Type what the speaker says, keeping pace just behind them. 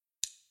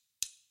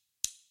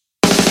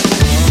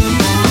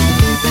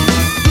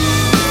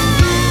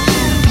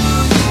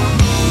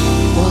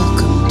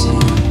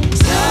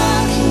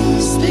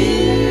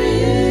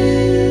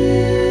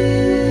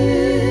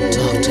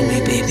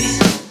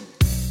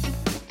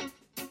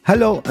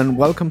Hello and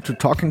welcome to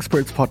Talking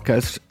Spirits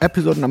Podcast,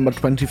 episode number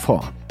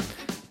 24.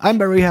 I'm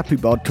very happy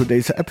about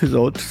today's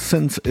episode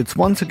since it's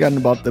once again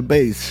about the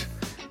bass,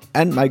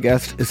 and my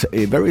guest is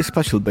a very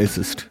special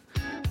bassist,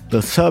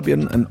 the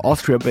Serbian and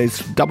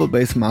Austria-based double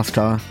bass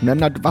master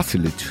Nenad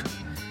Vasilic.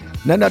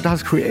 Nenad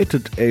has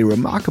created a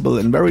remarkable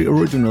and very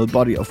original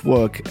body of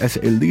work as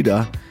a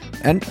leader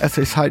and as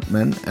a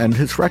sideman, and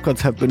his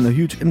records have been a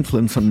huge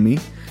influence on me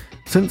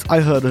since I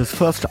heard his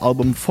first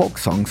album Folk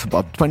Songs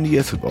about 20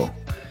 years ago.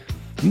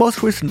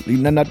 Most recently,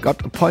 Nenad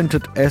got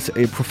appointed as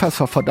a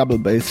professor for double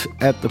bass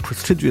at the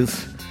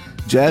prestigious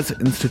Jazz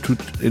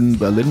Institute in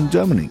Berlin,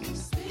 Germany.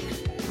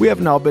 We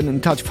have now been in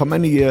touch for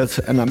many years,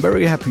 and I'm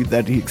very happy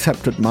that he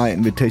accepted my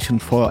invitation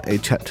for a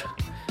chat.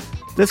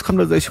 This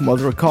conversation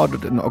was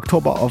recorded in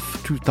October of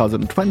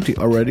 2020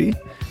 already,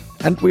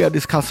 and we are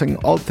discussing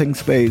all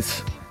things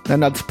bass,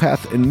 Nenad's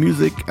path in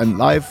music and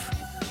life,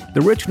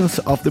 the richness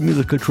of the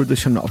musical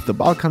tradition of the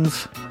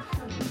Balkans,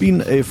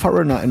 being a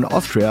foreigner in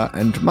Austria,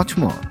 and much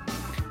more.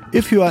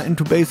 If you are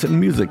into bass and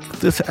music,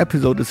 this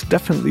episode is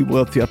definitely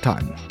worth your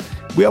time.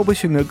 We are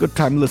wishing a good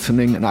time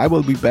listening, and I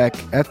will be back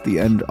at the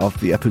end of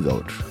the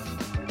episode.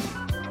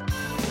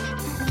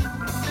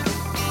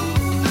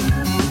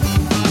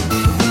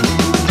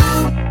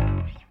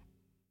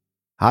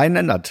 Hi,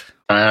 Nenad.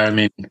 Hi,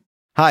 Armin.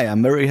 Hi,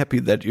 I'm very happy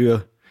that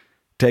you're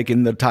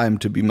taking the time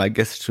to be my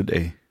guest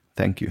today.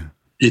 Thank you.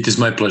 It is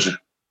my pleasure.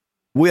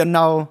 We are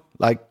now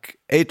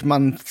 8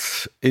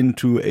 months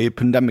into a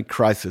pandemic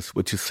crisis,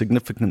 which is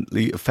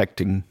significantly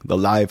affecting the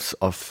lives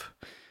of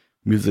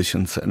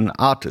musicians and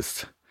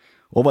artists.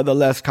 Over the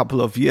last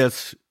couple of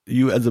years,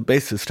 you as a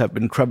bassist have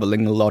been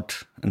traveling a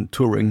lot and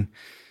touring.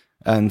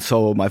 And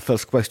so my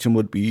first question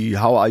would be,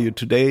 how are you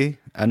today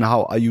and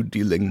how are you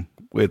dealing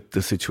with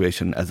the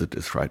situation as it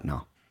is right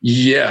now?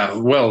 Yeah,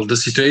 well, the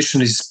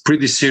situation is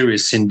pretty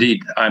serious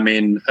indeed. I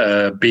mean,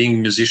 being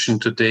a musician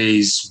today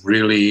is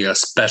really a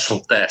special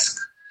task,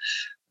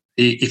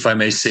 if I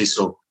may say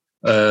so.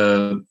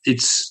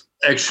 It's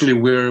actually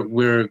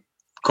we're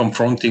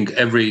confronting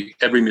every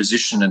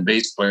musician and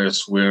bass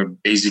players. We're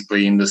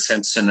basically in the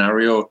same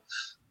scenario,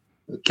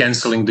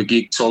 canceling the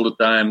gigs all the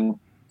time.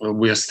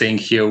 We are staying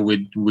here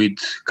with a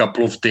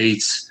couple of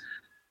dates,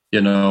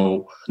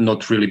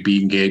 not really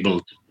being able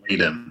to play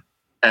them.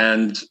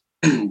 And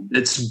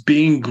it's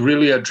being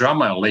really a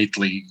drama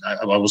lately.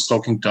 I was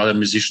talking to other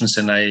musicians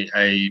and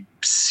I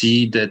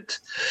see that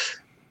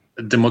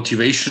the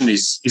motivation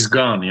is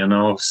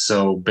gone,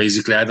 So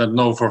basically, I don't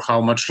know for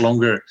how much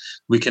longer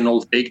we can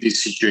all take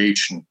this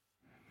situation.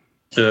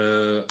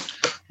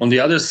 On the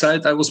other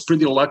side, I was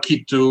pretty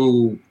lucky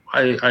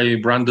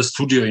I ran the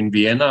studio in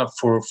Vienna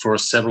for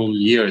several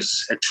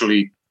years,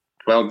 actually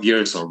 12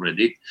 years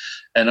already.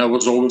 And I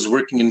was always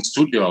working in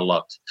studio a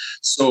lot.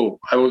 So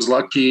I was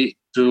lucky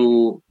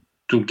to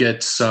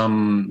get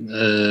some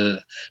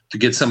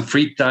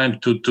free time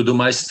to do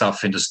my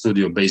stuff in the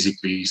studio.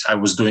 Basically, I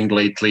was doing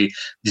lately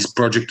this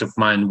project of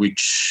mine,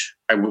 which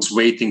I was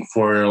waiting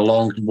for a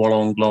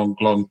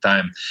long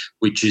time,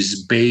 which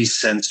is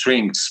bass and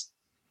strings.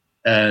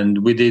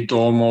 And we did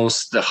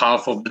almost the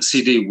half of the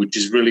CD, which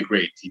is really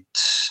great.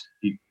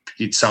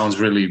 It sounds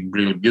really,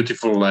 really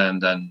beautiful,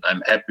 and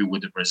I'm happy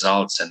with the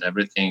results and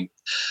everything.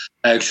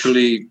 I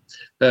actually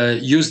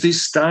use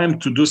this time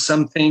to do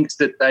some things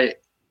that I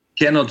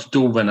cannot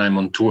do when I'm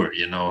on tour,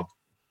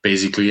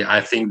 Basically,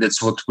 I think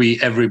that's what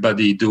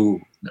everybody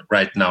do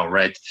right now,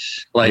 right?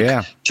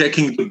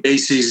 Checking the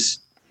basses,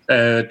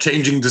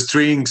 changing the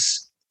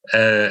strings,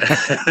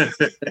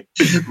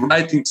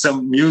 writing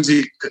some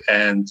music.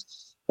 And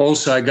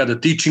also I got a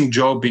teaching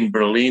job in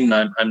Berlin.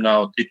 I'm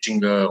now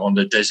teaching on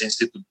the Jazz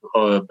Institute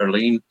of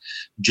Berlin,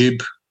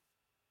 JIB,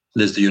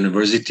 that's the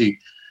university.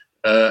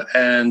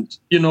 And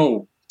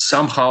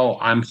somehow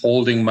I'm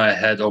holding my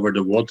head over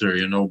the water,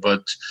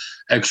 but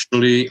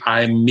actually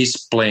I miss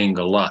playing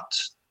a lot,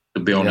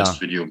 to be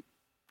honest with you.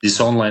 This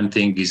online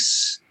thing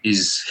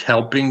is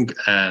helping,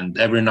 and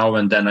every now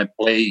and then I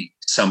play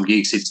some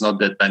gigs. It's not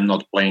that I'm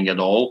not playing at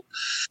all,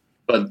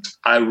 but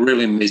I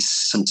really miss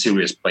some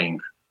serious playing.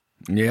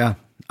 Yeah,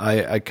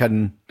 I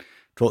can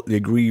totally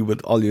agree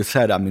with all you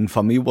said. I mean,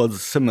 for me it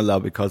was similar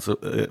because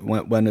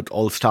when it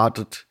all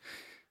started,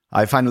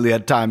 I finally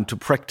had time to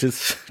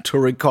practice, to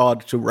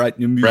record, to write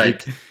new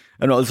music. Right.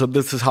 And also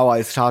this is how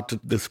I started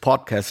this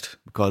podcast,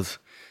 because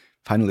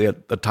finally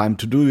had the time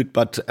to do it.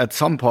 But at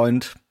some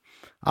point,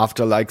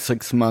 after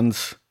 6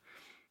 months,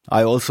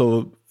 I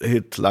also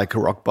hit a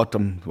rock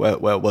bottom where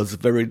it was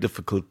very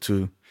difficult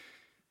to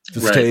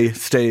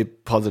stay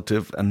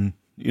positive. And,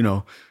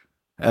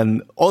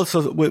 and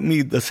also with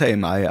me the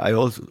same. I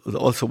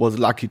also was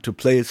lucky to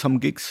play some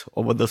gigs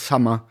over the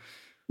summer.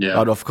 Yeah.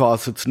 But of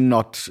course, it's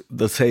not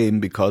the same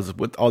because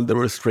with all the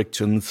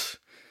restrictions,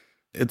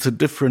 it's a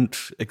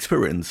different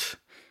experience,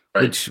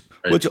 which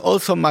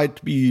also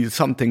might be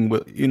something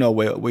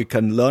where we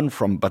can learn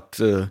from, but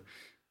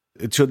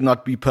it should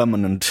not be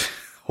permanent,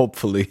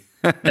 hopefully.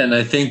 And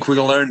I think we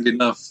learned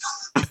enough.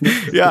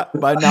 Yeah,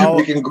 by now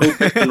we can go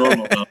back to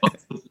normal now.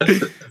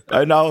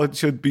 By now it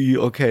should be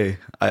okay.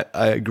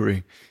 I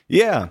agree.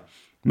 Yeah.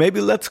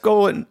 Maybe let's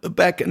go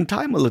back in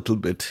time a little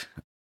bit.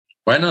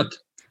 Why not?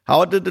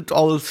 How did it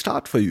all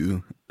start for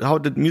you? How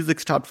did music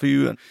start for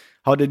you?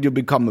 How did you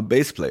become a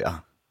bass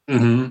player?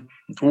 Mm-hmm.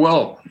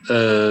 Well,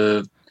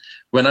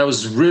 when I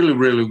was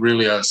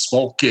really a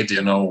small kid,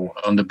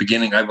 on the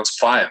beginning, I was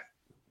 5.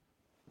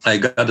 I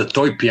got a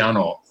toy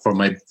piano for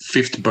my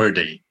 5th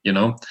birthday,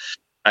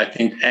 I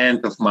think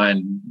aunt of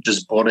mine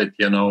just bought it,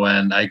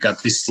 and I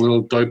got this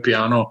little toy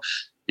piano.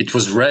 It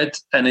was red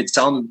and it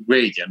sounded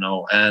great,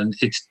 and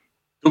it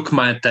took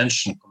my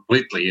attention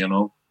completely,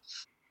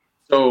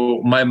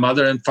 So my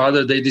mother and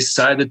father, they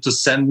decided to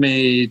send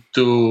me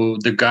to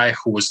the guy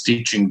who was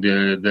teaching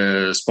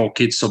the small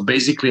kids. So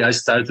basically I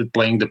started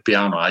playing the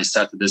piano. I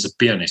started as a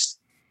pianist.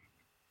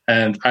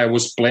 And I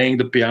was playing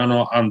the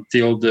piano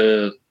until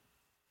the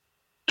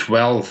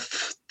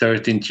 12th,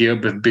 13th year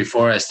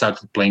before I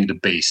started playing the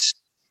bass.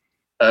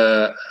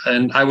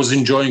 And I was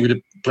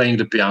enjoying playing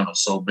the piano.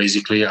 So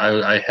basically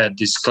I had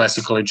this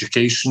classical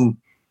education,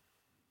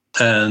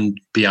 and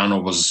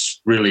piano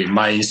was really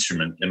my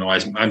instrument.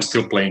 I'm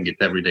still playing it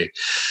every day.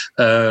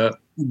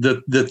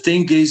 The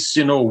thing is,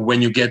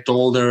 when you get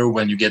older,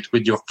 when you get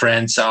with your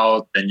friends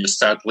out and you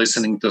start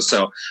listening to,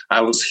 so I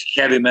was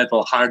heavy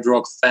metal, hard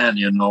rock fan,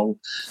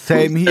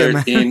 Same here,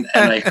 13,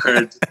 and I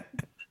heard,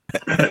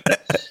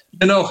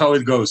 you know how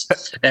it goes.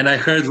 And I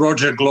heard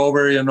Roger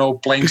Glover,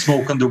 playing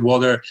Smoke on the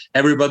Water.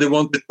 Everybody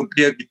wanted to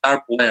be a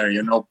guitar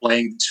player,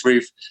 playing this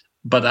riff.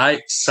 But I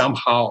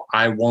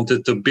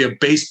wanted to be a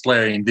bass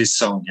player in this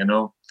song,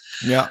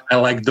 Yeah. I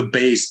like the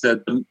bass,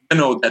 that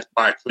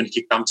part when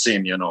he comes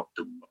in, the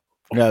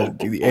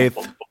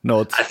 8th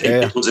notes. I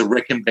think it was a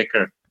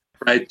Rickenbacker,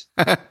 right?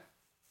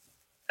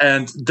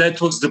 And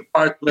that was the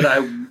part where I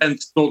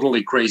went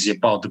totally crazy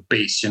about the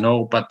bass,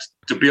 But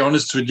to be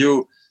honest with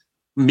you,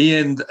 me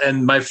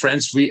and my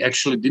friends, we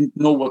actually didn't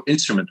know what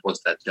instrument was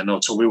that,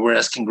 So we were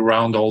asking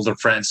around all the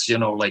friends,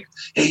 like,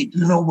 hey, do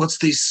you know what's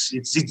this?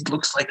 It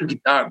looks like a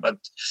guitar, but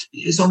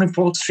it's only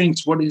 4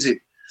 strings. What is it?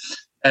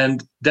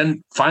 And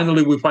then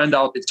finally we find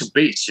out it's a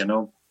bass,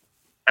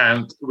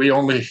 And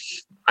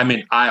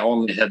I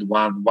only had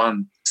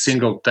one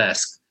single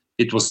task.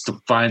 It was to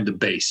find the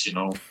bass,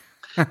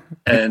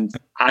 And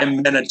I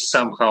managed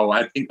somehow.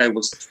 I think I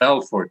was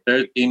 12 or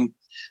 13.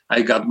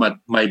 I got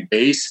my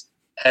bass.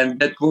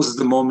 And that was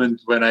the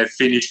moment when I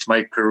finished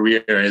my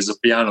career as a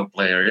piano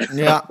player.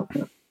 Yeah.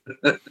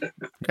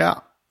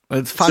 Yeah.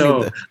 It's funny.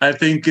 So I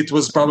think it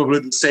was probably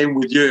the same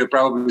with you. You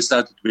probably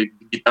started with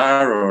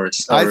guitar or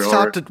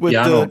started with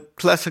piano. the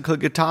classical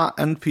guitar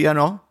and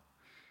piano.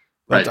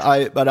 But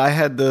right.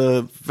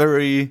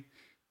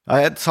 I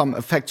had some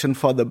affection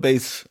for the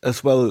bass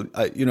as well.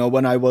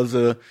 When I was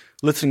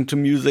listening to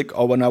music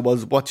or when I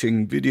was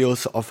watching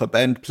videos of a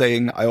band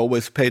playing, I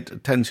always paid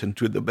attention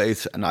to the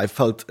bass and I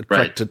felt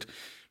attracted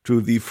to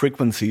the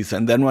frequencies.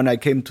 And then when I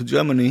came to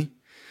Germany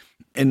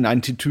in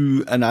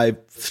 92 and I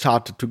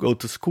started to go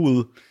to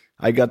school,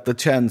 I got the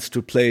chance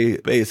to play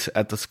bass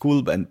at the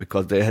school band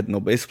because they had no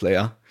bass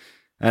player.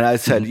 And I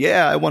said,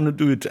 I want to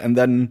do it. And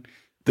then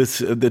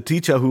the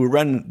teacher who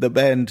ran the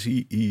band,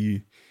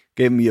 he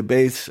gave me a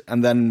bass,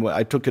 and then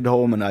I took it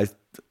home and I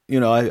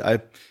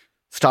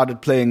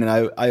started playing,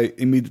 and I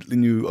immediately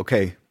knew,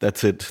 okay,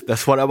 that's it.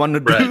 That's what I want to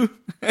do.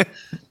 Right.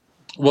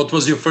 What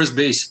was your first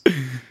bass?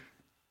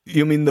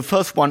 You mean the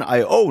first one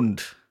I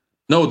owned?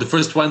 No, the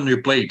first one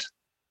you played.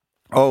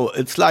 Oh,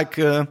 it's like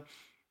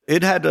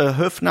it had a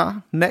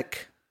Höfner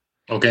neck.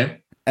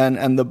 Okay.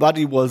 And the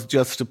body was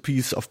just a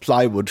piece of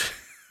plywood.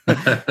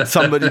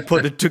 Somebody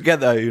put it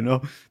together,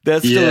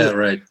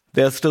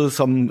 There's still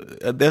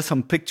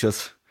some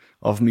pictures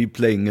of me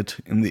playing it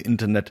in the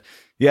internet.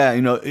 Yeah,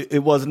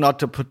 it was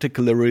not a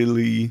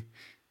particularly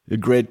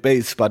great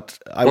bass, but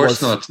of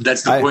course not.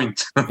 That's the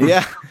point.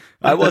 Yeah,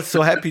 I was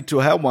so happy to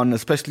have one,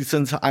 especially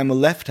since I'm a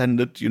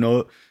left-handed.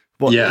 It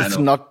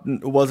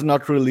was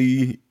not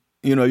really.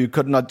 You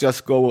could not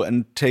just go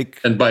and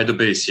buy the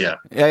bass. Yeah,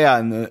 yeah,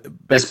 and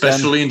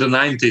especially in the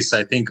 90s,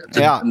 I think.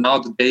 Yeah.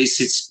 Nowadays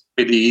it's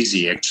pretty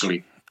easy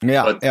actually.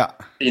 Yeah, but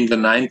in the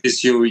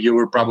 90s,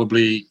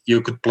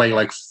 you could play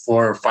like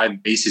 4 or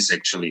 5 basses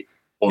actually.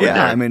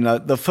 There.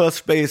 The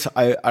first bass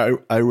I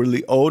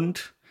really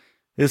owned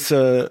is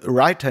a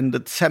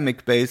right-handed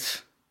Semic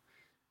bass,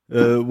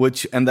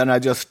 and then I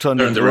just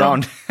turned it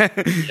around.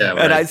 Yeah,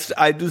 and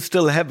I do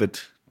still have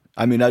it.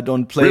 I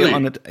don't play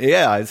on it.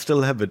 Yeah, I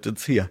still have it.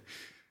 It's here.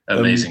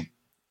 Amazing.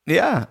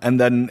 Yeah, and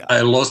then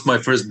I lost my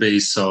first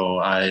bass, so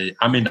I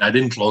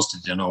didn't lost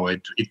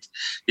it.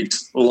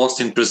 It's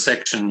lost in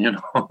perception,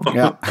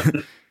 Yeah,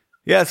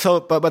 yeah. So,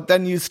 but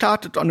then you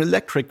started on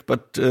electric.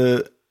 But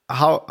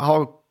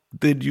how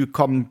did you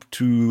come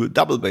to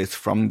double bass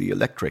from the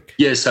electric?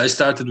 Yes, I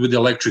started with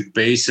electric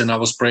bass, and I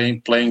was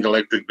playing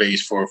electric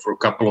bass for a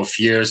couple of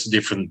years,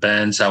 different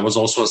bands. I was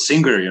also a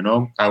singer,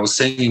 I was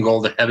singing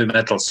all the heavy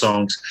metal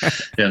songs.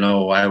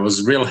 I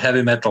was real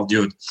heavy metal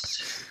dude.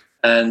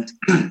 And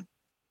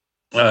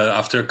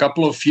after a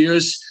couple of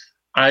years,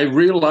 I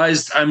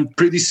realized I'm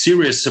pretty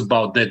serious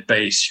about that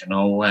bass,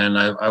 and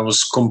I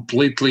was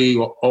completely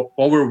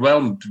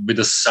overwhelmed with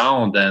the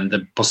sound and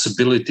the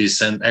possibilities.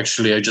 And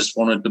actually, I just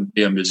wanted to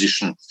be a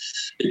musician.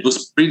 It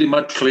was pretty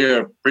much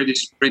clear, pretty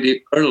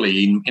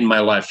early in my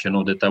life,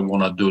 that I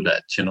want to do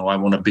that. I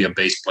want to be a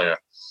bass player.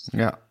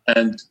 Yeah.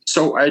 And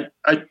so I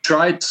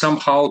tried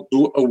somehow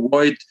to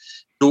avoid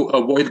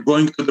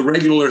going to the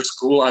regular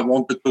school. I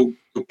wanted to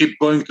keep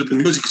going to the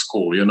music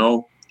school,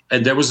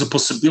 and there was a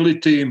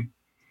possibility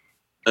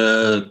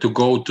to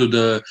go to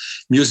the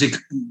music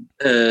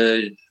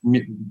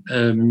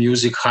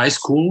high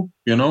school,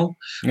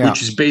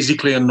 which is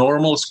basically a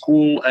normal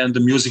school and the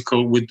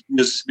musical with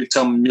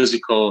some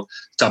musical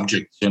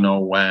subjects,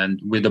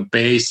 and with a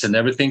bass and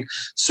everything.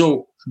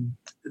 So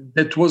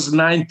that was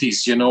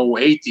 90s,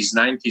 80s,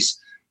 90s.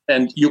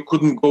 And you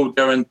couldn't go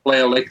there and play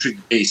electric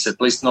bass, at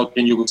least not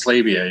in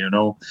Yugoslavia,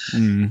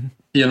 Mm-hmm.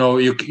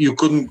 You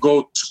couldn't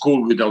go to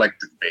school with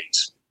electric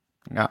bass.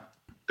 Yeah.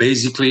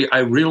 Basically, I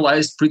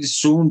realized pretty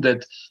soon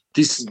that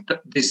this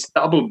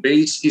double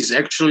bass is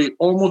actually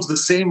almost the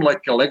same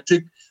like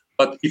electric,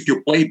 but if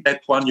you play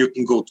that one, you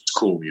can go to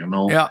school,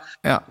 Yeah.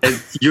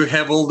 And you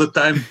have all the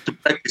time to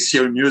practice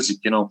your music,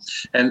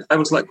 And I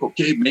was like,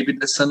 okay, maybe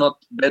that's a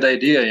not bad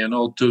idea,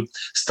 to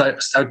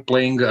start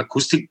playing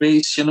acoustic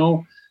bass,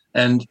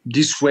 And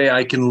this way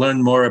I can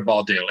learn more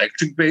about the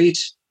electric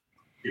bass,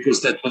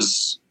 because that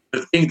was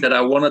the thing that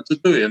I wanted to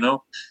do,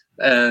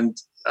 And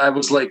I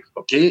was like,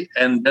 okay,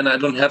 and then I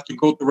don't have to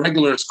go to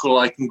regular school.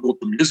 I can go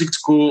to music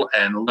school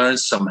and learn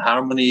some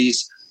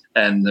harmonies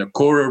and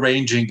chord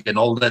arranging and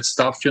all that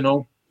stuff,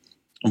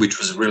 which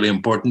was really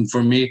important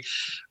for me.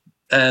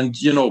 And,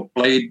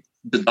 play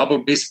the double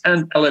bass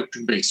and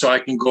electric bass. So I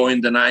can go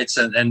in the nights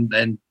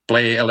and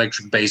play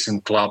electric bass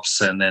in clubs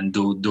and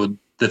do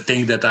the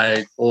thing that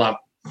I love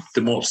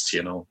the most,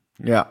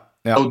 Yeah.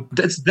 So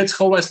that's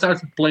how I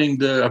started playing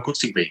the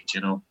acoustic bass,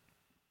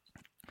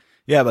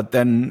 Yeah, but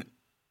then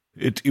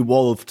it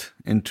evolved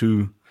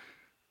into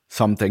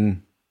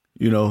something,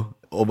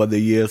 over the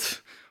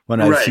years.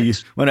 When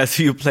I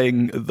see you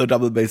playing the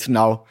double bass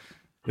now,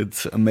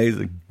 it's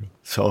amazing.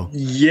 So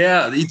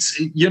yeah,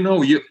 it's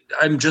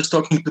I'm just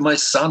talking to my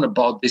son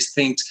about these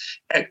things.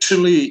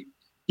 Actually,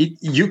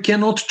 you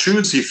cannot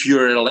choose if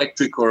you're an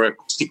electric or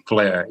acoustic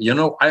player.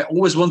 I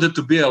always wanted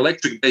to be an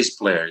electric bass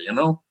player.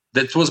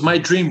 That was my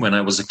dream when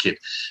I was a kid.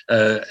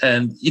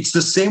 And it's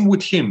the same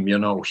with him,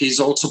 he's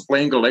also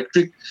playing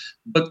electric.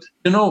 But,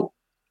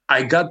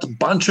 I got a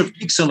bunch of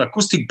gigs on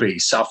acoustic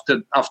bass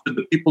after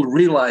the people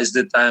realized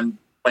that I'm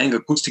playing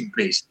acoustic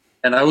bass.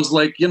 And I was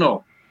like,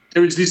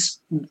 there is this,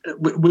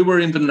 we were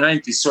in the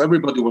 90s, so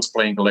everybody was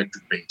playing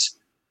electric bass.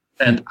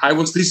 And I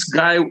was this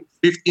guy,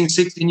 15,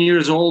 16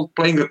 years old,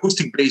 playing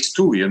acoustic bass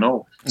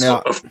too,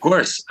 So, of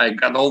course, I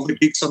got all the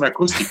gigs on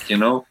acoustic,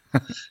 Yeah.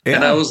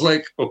 And I was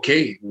like,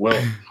 okay,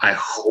 well, I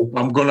hope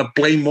I'm going to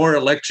play more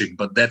electric,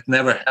 but that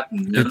never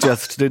happened. It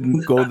just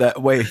didn't go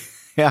that way.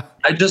 Yeah.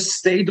 I just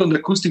stayed on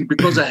acoustic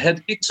because I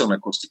had gigs on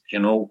acoustic,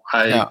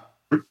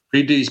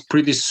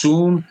 Pretty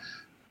soon,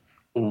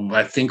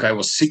 I think I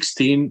was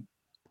 16,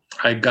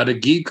 I got a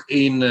gig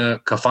in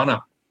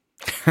Kafana.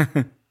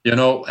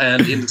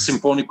 And in the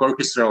Symphonic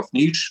Orchestra of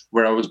Niš,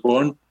 where I was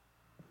born,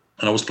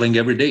 and I was playing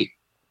every day.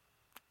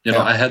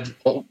 I had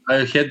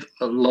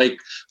like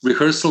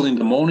rehearsal in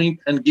the morning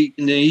and gig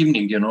in the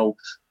evening.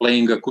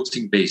 Playing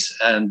acoustic bass,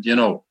 and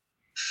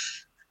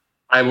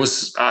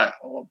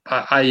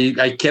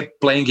I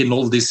kept playing in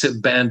all these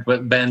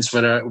bands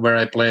where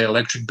I play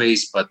electric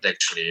bass, but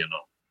actually,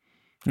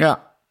 yeah,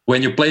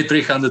 when you play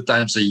 300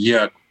 times a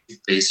year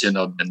bass,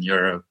 then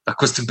you're an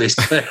acoustic bass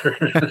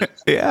player.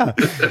 Yeah,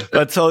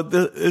 but so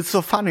it's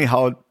so funny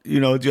how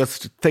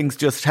just things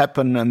just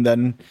happen, and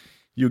then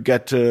you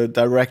get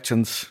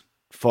directions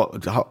for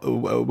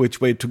which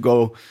way to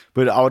go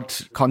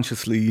without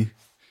consciously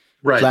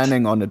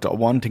planning on it or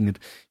wanting it.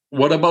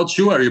 What about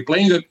you? Are you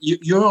playing?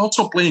 You're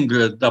also playing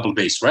double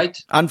bass, right?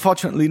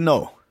 Unfortunately,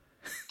 no.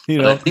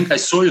 I think I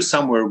saw you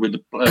somewhere with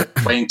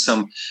playing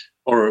some.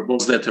 Or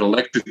was that an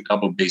electric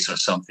double bass or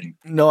something?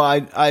 No,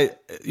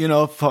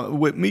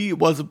 with me it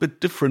was a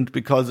bit different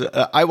because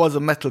I was a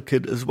metal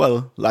kid as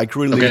well, like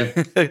really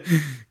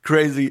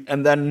crazy.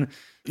 And then,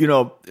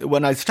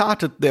 when I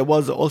started, there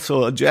was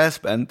also a jazz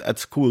band at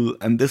school,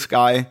 and this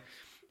guy,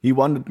 he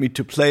wanted me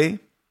to play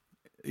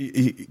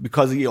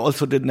because he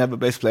also didn't have a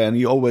bass player, and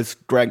he always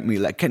dragged me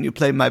like, "Can you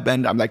play my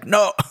band?" I'm like,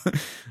 "No,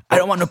 I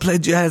don't want to play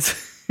jazz."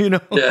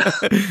 Yeah.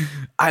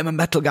 I'm a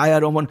metal guy. I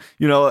don't want,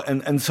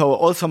 and so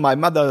also my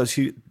mother,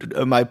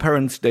 my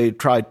parents, they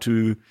tried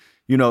to,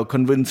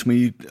 convince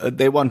me.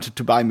 They wanted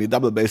to buy me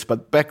double bass,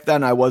 but back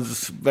then I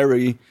was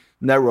very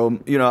narrow.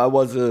 I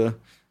was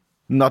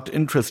not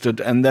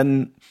interested. And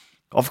then,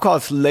 of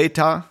course,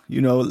 later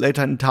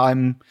in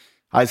time,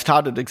 I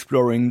started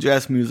exploring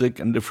jazz music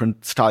and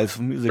different styles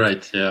of music.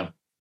 Right. Yeah.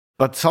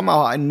 But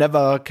somehow I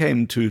never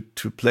came to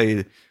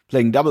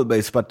playing double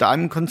bass. But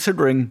I'm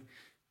considering,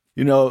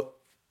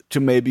 to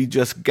maybe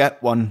just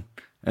get one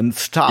and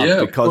start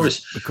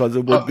because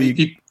it would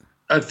be.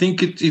 I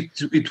think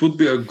it would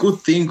be a good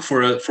thing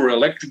for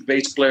electric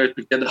bass player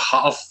to get a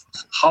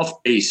half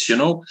bass,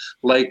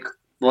 like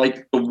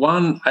the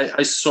one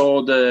I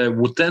saw the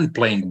Wu-Tang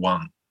playing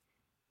one.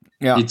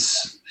 Yeah,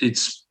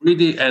 it's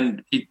pretty,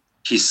 and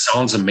he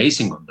sounds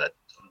amazing on that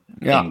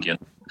thing,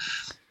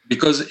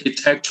 because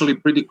it's actually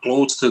pretty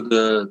close to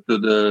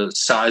the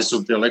size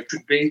of the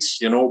electric bass,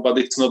 but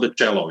it's not a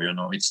cello,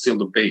 it's still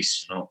the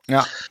bass,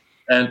 Yeah.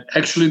 And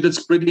actually that's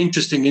a pretty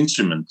interesting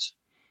instrument,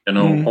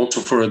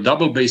 also for a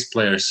double bass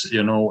players,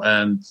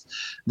 and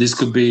this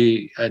could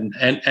be an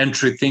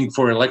entry thing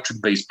for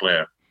electric bass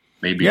player,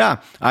 maybe. Yeah,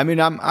 I mean,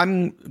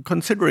 I'm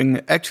considering,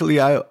 actually,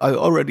 I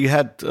already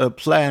had a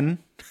plan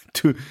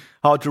to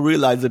how to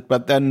realize it,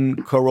 but then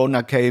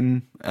Corona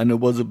came and it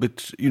was a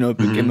bit, it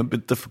became a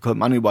bit difficult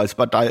money-wise,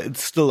 but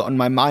it's still on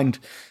my mind.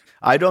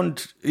 I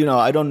don't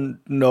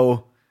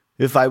know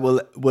if I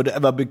would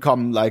ever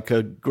become like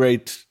a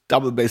great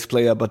double bass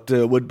player, but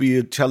it would be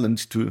a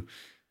challenge to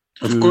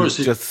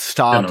just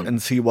start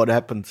and see what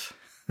happens.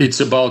 It's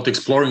about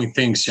exploring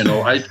things,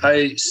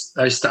 I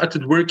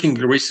started working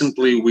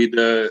recently with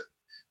the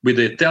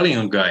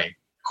Italian guy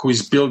who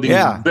is building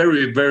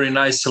very, very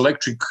nice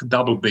electric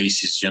double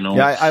basses,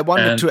 Yeah, I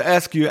wanted to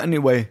ask you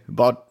anyway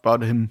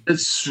about him.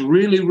 It's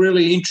really,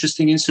 really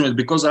interesting instrument,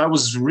 because I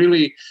was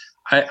really,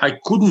 I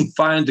couldn't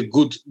find a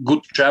good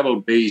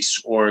treble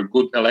bass or a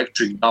good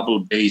electric double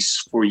bass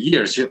for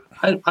years.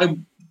 I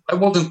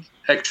wasn't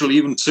actually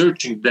even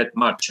searching that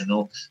much,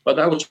 but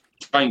I was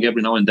trying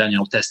every now and then,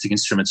 testing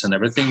instruments and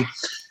everything.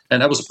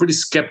 And I was pretty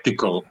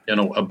skeptical,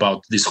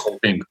 about this whole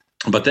thing.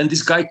 But then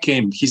this guy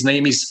came. His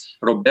name is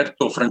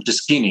Roberto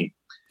Franceschini,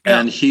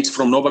 and he's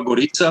from Nova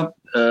Gorica.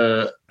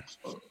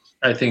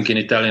 I think in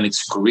Italian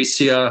it's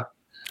Gorizia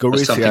or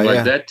something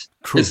like that.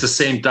 True. It's the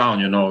same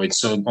town,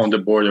 It's on the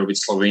border with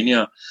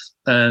Slovenia.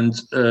 And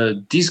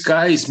this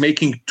guy is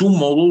making 2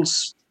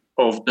 models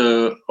of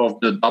the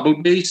double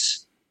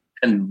bass,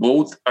 and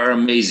both are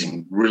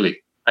amazing.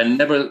 Really, I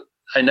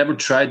never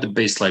tried the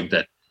bass like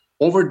that.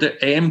 Over the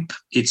amp,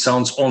 it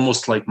sounds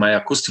almost like my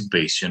acoustic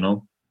bass,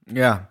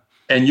 Yeah.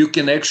 And you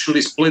can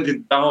actually split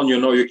it down,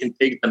 you can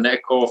take the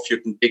neck off, you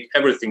can take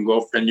everything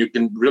off, and you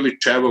can really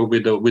travel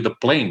with a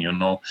plane,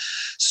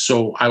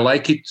 So I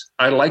like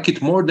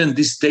it more than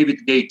these David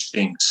Gage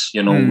things,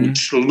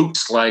 which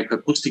looks like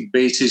acoustic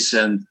basses.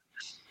 And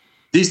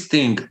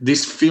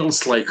this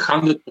feels like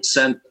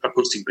 100%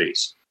 acoustic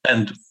bass.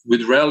 And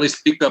with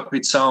Realist pickup,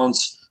 it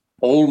sounds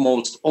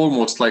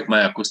almost like my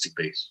acoustic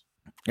bass.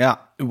 Yeah,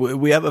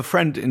 we have a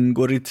friend in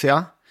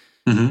Gorizia,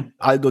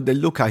 Aldo De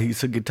Luca.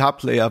 He's a guitar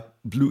player.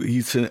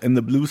 He's in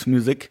the blues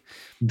music.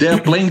 They're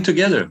playing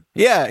together.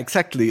 Yeah,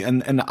 exactly.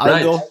 And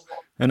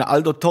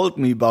Aldo told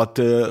me about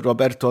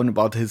Roberto and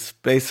about his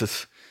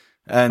basses.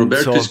 And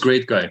Roberto is a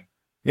great guy.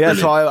 Yeah,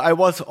 really. So I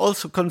was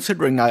also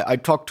considering. I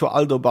talked to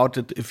Aldo about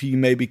it, if he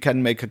maybe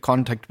can make a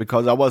contact,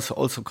 because I was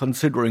also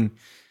considering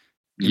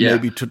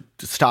maybe to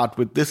start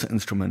with this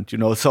instrument,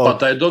 So,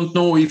 but I don't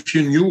know if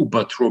you knew,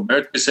 but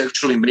Roberto is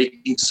actually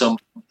making some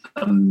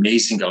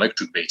amazing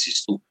electric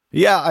basses too.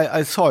 Yeah,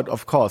 I saw it,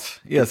 of course.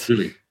 Yes.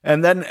 Really.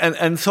 And then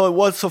and so it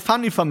was so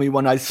funny for me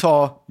when I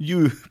saw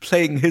you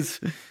playing his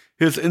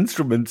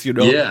instruments,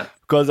 Yeah.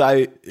 Because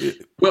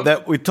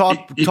we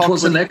talked. It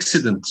was an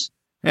accident.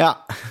 Yeah.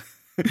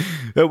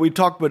 We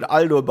talked with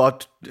Aldo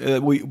about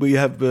we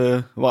have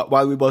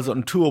while we was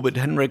on tour with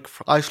Henrik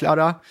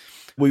Freischlader,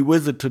 we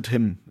visited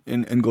him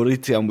in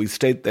Gorizia, and we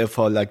stayed there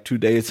for like 2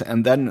 days,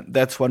 and then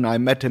that's when I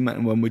met him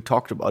and when we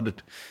talked about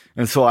it.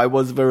 And so I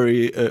was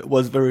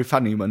very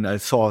funny when I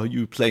saw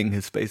you playing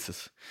his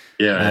basses.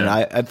 Yeah, and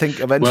I think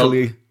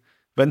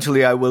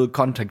eventually I will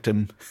contact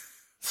him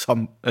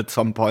at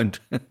some point.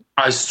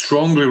 I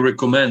strongly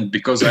recommend,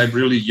 because I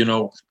really,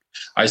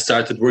 I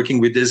started working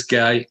with this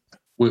guy.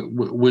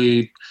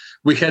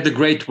 We had a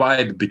great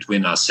vibe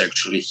between us.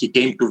 Actually, he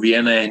came to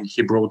Vienna and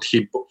he brought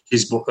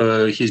his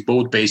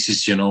both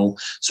basses,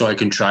 so I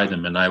can try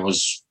them, and I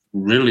was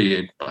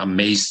really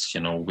amazed,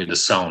 with the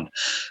sound.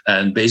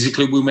 And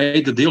basically, we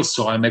made the deal.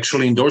 So I'm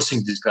actually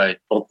endorsing this guy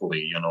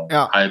totally.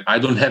 Yeah. I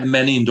don't have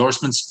many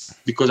endorsements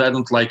because I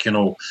don't like,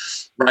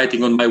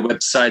 writing on my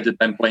website that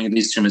I'm playing the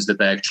instruments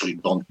that I actually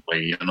don't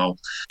play. No,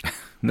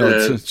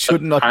 it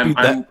should not be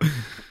that.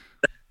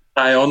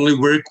 I only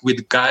work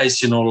with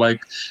guys,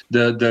 like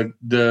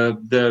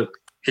the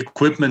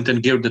equipment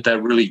and gear that I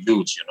really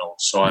use,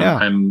 So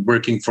I'm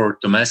working for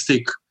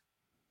domestic,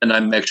 and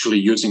I'm actually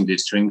using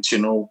these strings,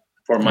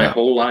 for my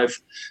whole life.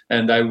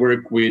 And I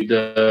work with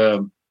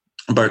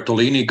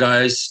Bartolini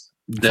guys.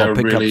 They're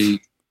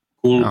really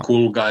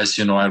cool guys.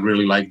 I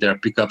really like their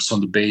pickups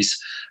on the bass.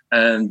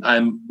 And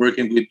I'm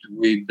working with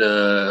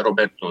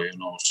Roberto,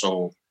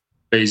 So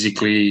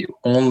basically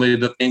only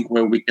the thing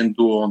where we can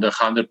do on the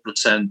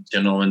 100%,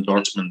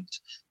 endorsement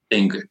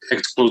thing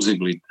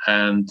exclusively.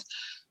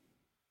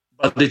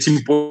 But it's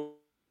important,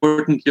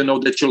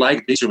 that you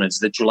like the instruments,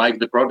 that you like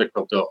the product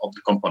of the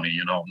company,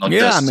 not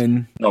just,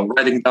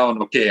 writing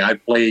down, okay, I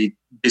play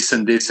this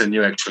and this, and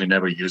you actually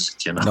never use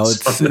it, No,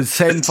 it's the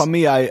same for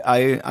me.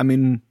 I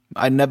mean,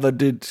 I never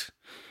did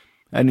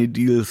any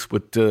deals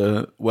with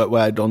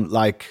where I don't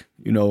like,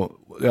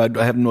 I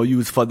have no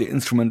use for the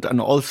instrument. And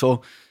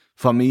also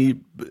for me,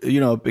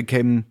 it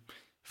became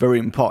very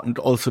important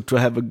also to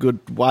have a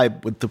good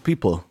vibe with the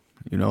people,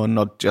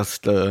 not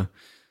just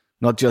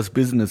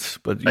business,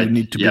 but you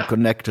need to be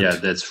connected. Yeah,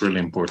 that's really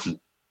important.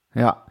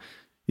 Yeah.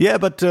 Yeah,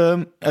 but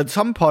at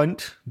some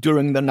point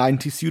during the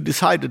 90s, you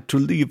decided to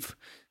leave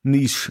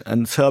Niš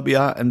and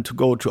Serbia and to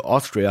go to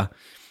Austria.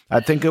 I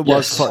think it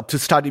was to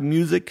study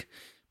music.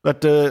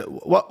 But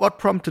what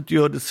prompted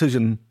your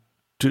decision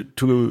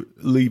to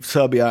leave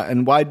Serbia,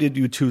 and why did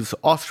you choose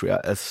Austria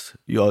as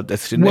your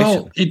destination?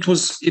 Well, it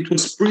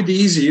was pretty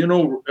easy.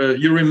 You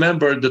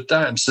remember the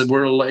times that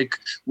were like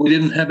we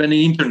didn't have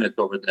any internet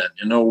over then.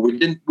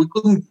 We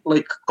couldn't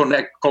like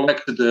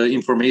collect the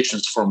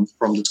informations from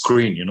the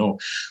screen.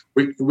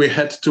 We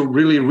had to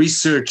really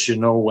research,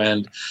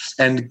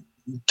 and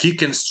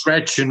kick and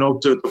stretch,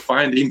 to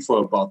find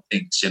info about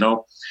things,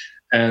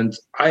 And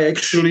I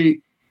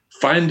actually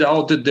find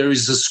out that there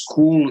is a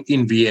school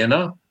in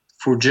Vienna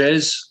for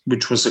jazz,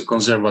 which was a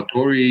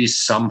conservatory.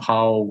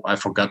 Somehow I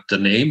forgot the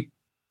name.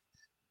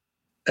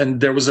 And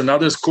there was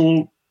another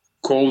school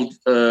called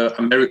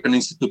American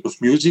Institute of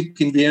Music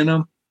in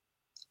Vienna.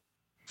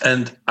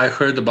 And I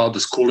heard about the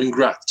school in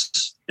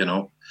Graz,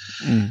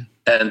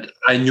 and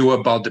I knew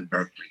about the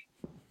Berkeley.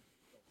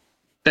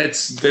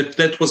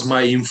 That was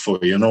my info,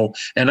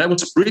 And I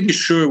was pretty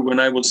sure when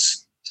I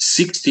was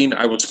 16,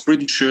 I was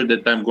pretty sure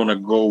that I'm going to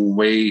go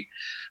away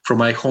from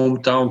my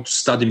hometown to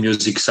study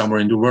music somewhere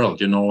in the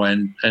world,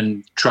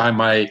 and try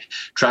my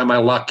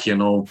luck,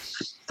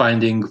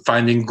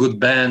 finding good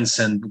bands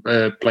and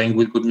playing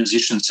with good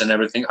musicians and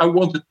everything. I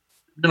wanted,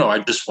 I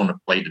just want to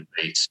play the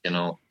bass,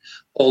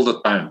 all the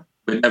time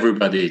with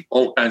everybody,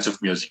 all kinds of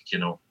music,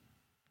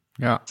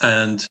 Yeah.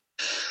 And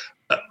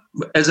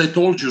as I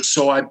told you,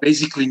 so I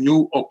basically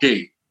knew,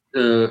 okay,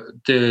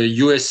 the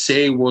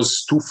USA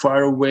was too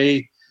far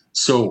away,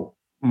 so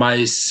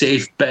my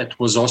safe bet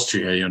was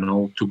Austria,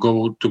 to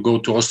go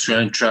to Austria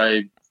and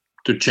try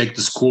to check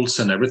the schools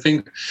and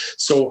everything.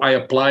 So I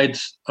applied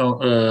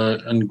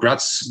in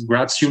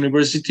Graz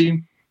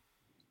University,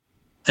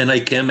 and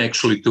I came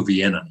actually to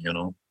Vienna,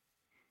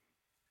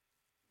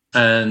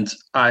 And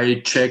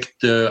I checked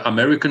the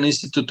American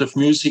Institute of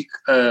Music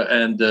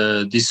and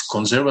this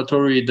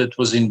conservatory that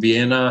was in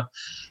Vienna.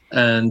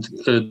 And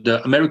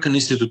the American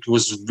Institute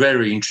was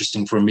very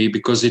interesting for me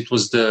because it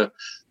was the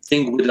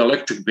thing with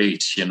electric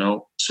bass,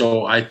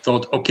 So I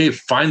thought, okay,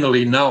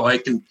 finally now I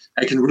can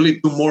really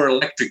do more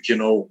electric,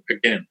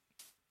 again.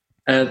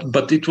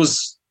 But it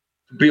was,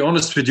 to be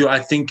honest with you, I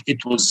think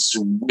it was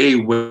way,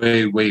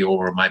 way, way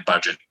over my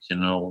budget,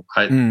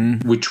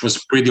 which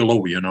was pretty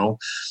low,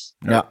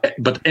 Yeah.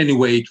 But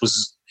anyway,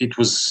 it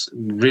was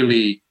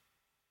really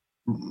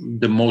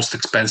the most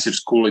expensive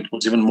school. It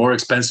was even more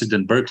expensive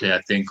than Berkeley,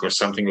 I think, or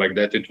something like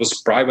that. It was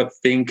a private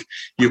thing.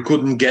 You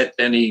couldn't get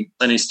any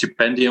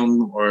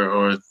stipendium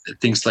or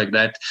things like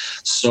that.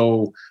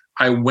 So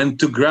I went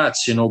to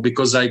Graz,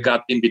 because I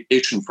got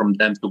invitation from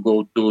them to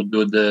go to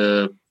do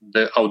the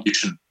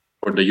audition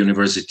for the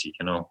university,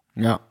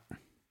 Yeah.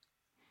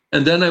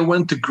 And then I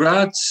went to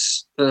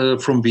Graz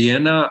from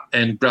Vienna,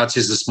 and Graz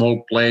is a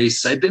small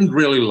place. I didn't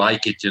really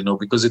like it,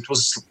 because it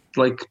was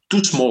like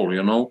too small,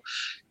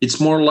 It's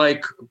more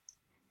like,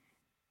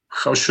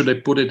 how should I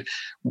put it?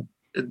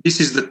 This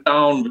is the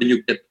town when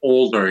you get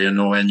older,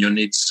 and you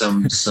need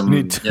some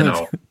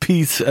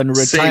peace and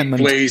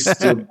retirement. Safe place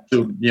to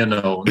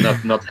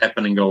not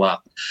happening a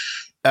lot.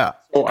 Yeah.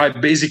 So I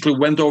basically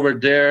went over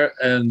there,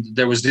 and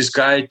there was this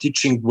guy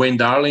teaching. Wayne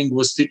Darling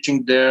was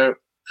teaching there.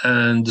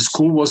 And the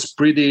school was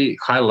pretty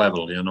high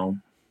level,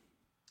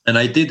 And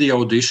I did the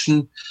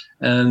audition,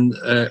 and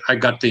I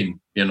got in,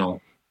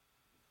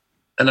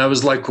 And I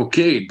was like,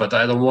 okay, but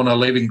I don't want to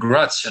live in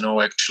Graz,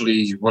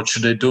 Actually, what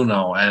should I do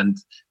now?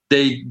 And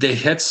they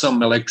had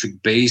some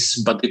electric bass,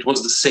 but it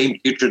was the same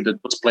teacher that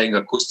was playing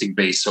acoustic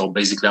bass. So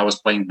basically, I was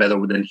playing better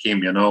than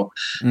him,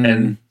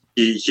 And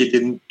he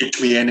didn't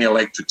teach me any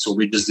electric, so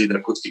we just did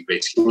acoustic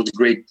bass. He was a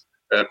great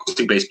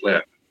acoustic bass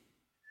player.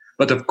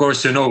 But of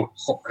course,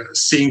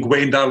 seeing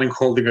Wayne Darling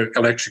holding an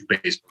electric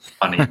bass was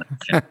funny.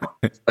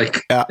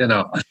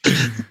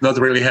 Not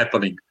really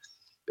happening.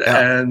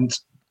 Yeah. And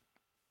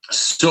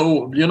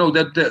so,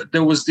 that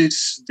there was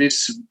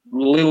this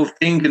little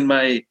thing in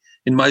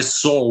my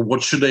soul.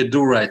 What should I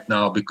do right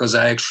now? Because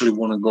I actually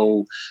want to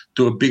go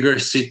to a bigger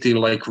city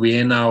like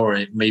Vienna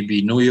or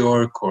maybe New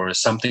York or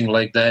something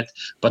like that.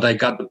 But I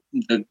got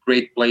the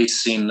great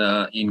place in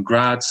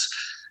Graz.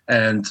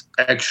 And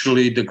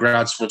actually, the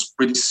Graz was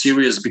pretty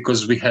serious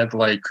because we had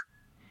like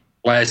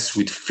class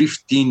with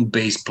 15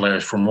 bass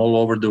players from all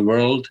over the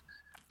world.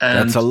 And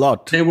that's a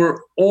lot. They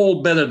were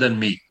all better than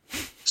me.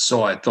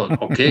 So I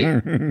thought, okay,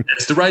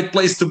 that's the right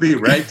place to be,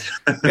 right?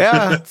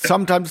 Yeah,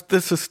 sometimes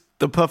this is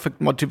the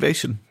perfect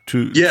motivation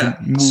to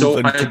move. So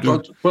and I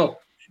thought, well,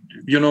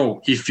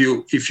 if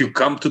you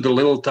come to the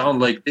little town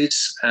like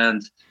this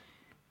and,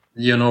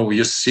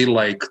 you see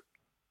like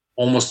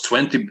almost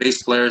 20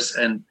 bass players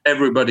and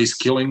everybody's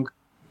killing,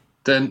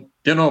 then,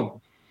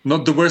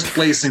 not the worst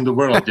place in the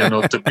world,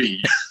 to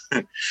be.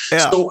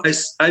 Yeah. So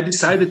I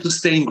decided to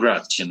stay in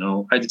Graz,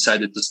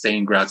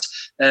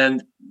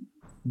 and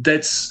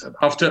that's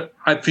after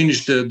I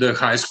finished the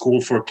high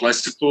school for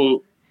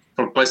classical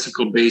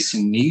bass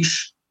in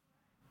Niš.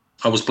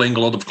 I was playing a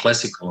lot of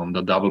classical on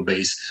the double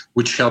bass,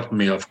 which helped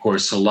me, of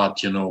course, a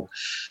lot,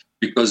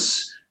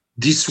 because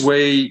this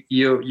way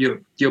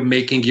you're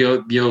making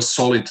your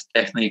solid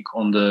technique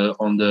on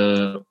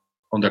the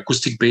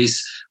acoustic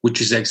bass, which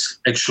is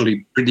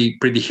actually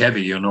pretty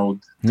heavy.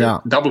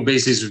 The double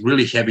bass is a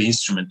really heavy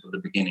instrument at the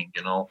beginning.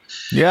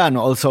 Yeah, and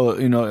also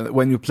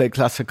when you play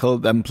classical,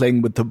 then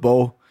playing with the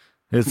bow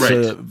is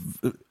right.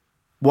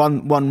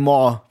 One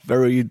more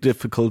very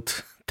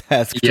difficult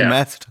task to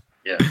master.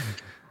 Yeah.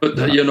 But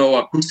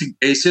acoustic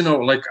bass,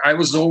 like I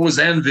was always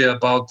envious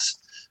about,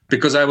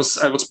 because I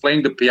was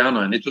playing the piano,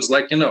 and it was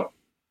like,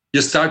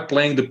 you start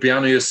playing the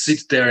piano, you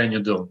sit there and you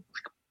do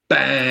like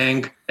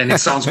bang, and it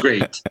sounds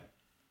great.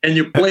 And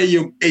you play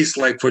your bass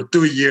like for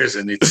 2 years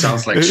and it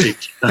sounds like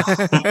shit.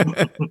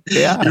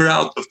 Yeah. You're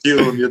out of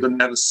tune, you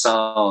don't have a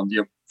sound,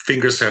 your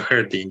fingers are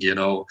hurting,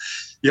 your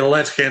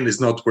left hand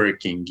is not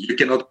working, you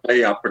cannot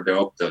play up or the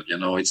octave,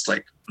 it's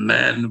like,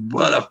 man,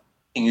 what a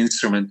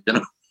instrument,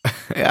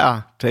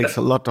 Yeah, takes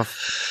a lot of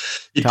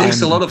it time. It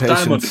takes a lot of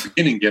patience. time at the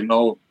beginning,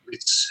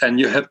 and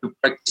you have to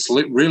practice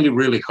really,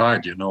 really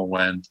hard,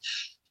 and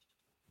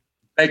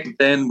back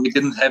then we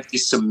didn't have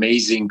these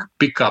amazing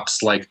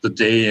pickups like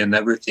today and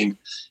everything.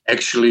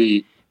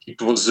 Actually,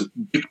 it was a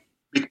big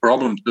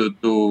problem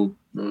to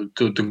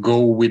go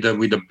with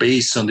a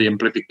bass on the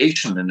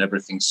amplification and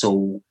everything.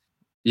 So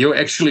you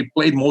actually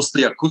played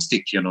mostly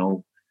acoustic, I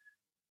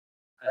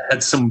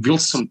had some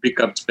Wilson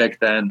pickups back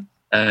then,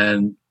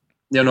 and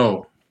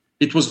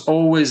it was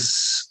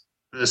always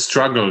a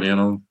struggle,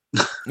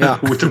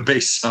 with the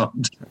bass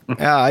sound.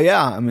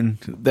 Yeah. I mean,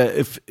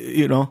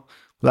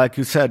 like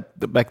you said,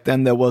 back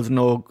then there was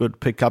no good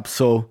pickup,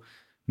 so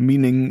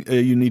meaning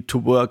you need to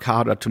work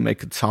harder to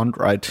make it sound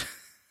right.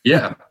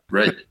 Yeah,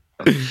 right.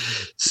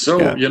 So,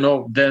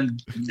 then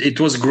it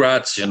was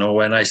Graz,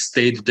 and I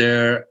stayed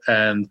there,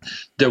 and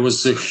there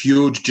was a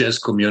huge jazz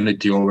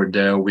community over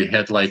there. We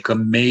had like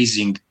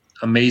amazing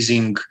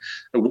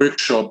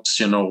workshops,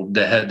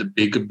 they had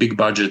big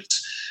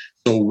budgets.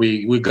 So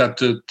we got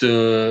to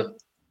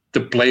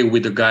play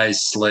with the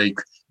guys like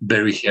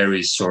Barry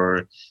Harris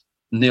or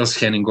Niels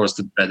Henning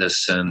Orsted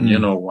Pedersen.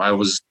 I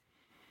was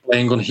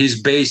playing on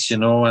his bass,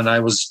 and I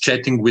was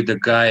chatting with the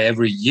guy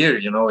every year,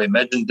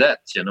 imagine that,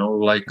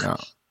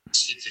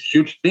 It's a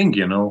huge thing,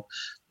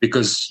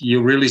 because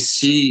you really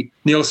see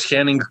Niels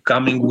Henning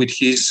coming with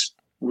his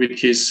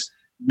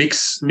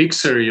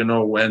mixer,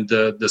 and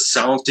the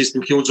sound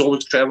system. He was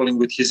always traveling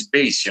with his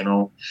bass,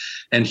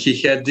 and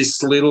he had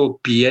this little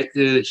he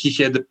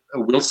had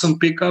a Wilson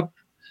pickup,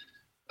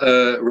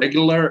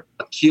 regular.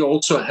 He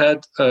also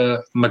had a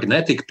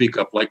magnetic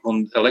pickup, like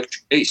on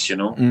electric bass,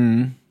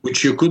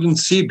 which you couldn't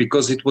see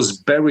because it was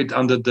buried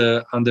under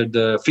the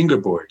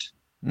fingerboard,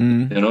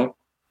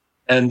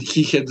 and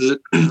he had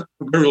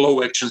very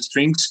low action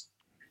strings,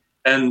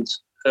 and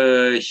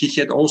he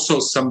had also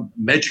some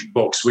magic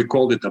box. We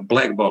called it a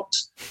black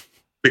box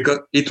because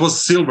it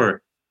was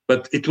silver,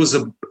 but it was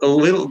a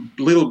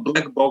little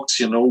black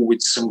box,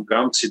 with some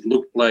gums. It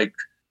looked like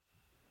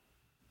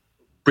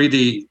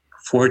pretty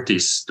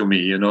 40s to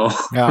me,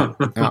 Yeah.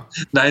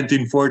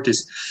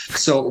 1940s.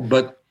 So,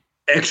 but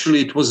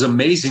actually it was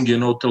amazing,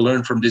 to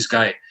learn from this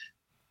guy.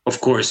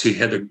 Of course, he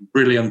had a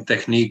brilliant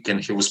technique,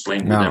 and he was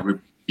playing with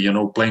everybody,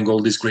 playing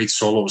all these great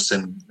solos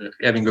and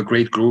having a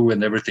great groove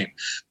and everything.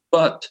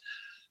 But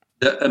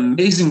the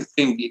amazing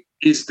thing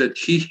is that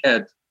he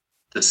had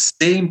the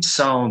same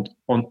sound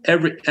on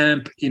every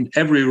amp in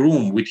every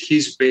room with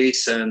his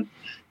bass and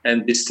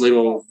this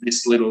little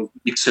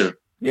mixer.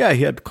 Yeah,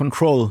 he had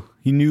control.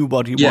 He knew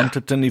what he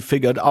wanted, and he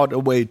figured out a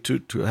way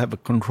to have a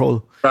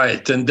control.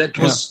 Right, and that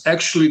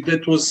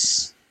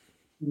was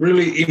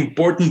really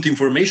important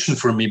information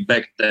for me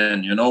back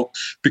then,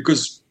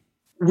 because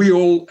we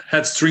all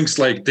had strings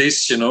like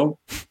this,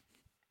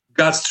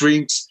 got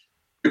strings.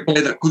 We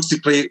played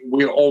acoustically.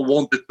 We all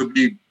wanted to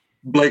be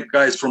black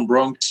guys from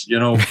Bronx,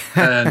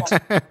 and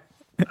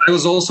I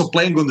was also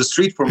playing on the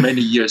street for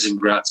many years in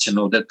Graz,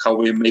 that's how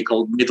we made a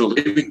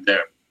living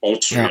there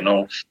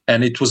also,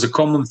 and it was a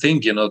common thing,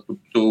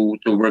 to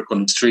work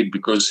on the street,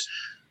 because,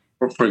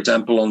 for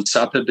example, on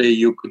Saturday,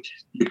 you could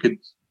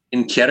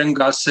in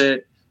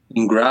Herrengasse,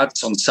 in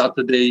Graz, on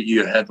Saturday,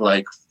 you had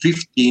like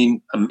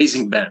 15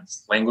 amazing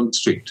bands playing on the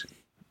street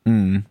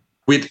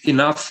with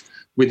enough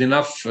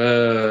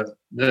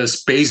the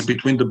space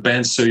between the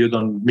bands so you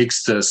don't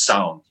mix the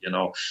sound,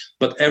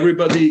 But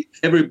everybody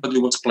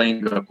was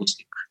playing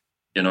acoustic,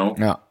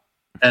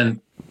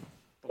 and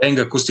playing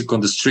acoustic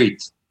on the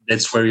street.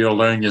 That's where you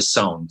learn your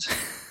sound,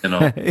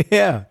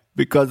 Yeah,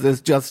 because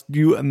it's just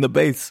you and the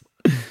bass.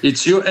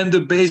 It's you and the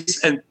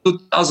bass and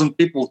 2,000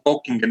 people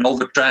talking and all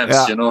the trams,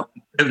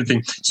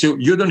 everything. So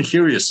you don't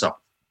hear yourself.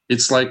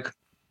 It's like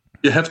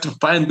you have to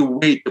find a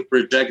way to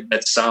project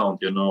that sound,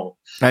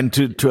 And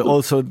to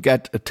also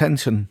get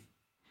attention.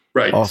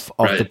 of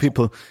the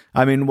people.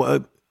 I mean,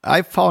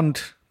 I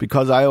found,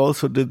 because I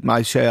also did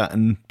my share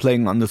in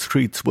playing on the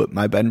streets with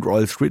my band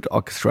Royal Street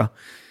Orchestra,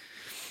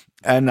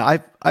 and I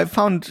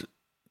found,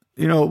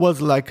 it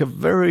was like a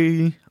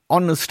very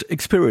honest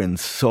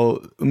experience.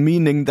 So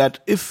meaning that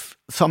if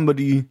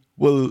somebody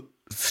will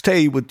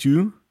stay with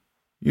you,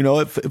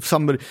 if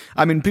somebody,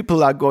 I mean,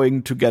 people are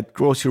going to get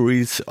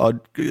groceries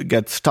or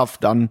get stuff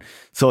done,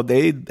 so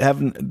they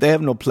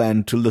have no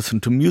plan to listen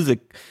to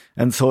music.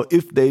 And so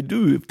if they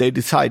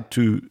decide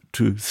to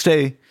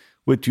stay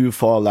with you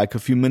for like a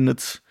few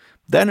minutes,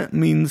 then it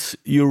means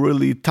you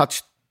really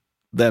touched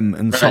them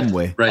in some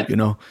way. Right.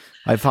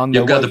 I found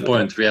you got the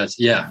point. Yes.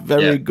 Yeah.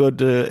 Very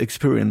good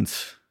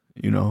experience.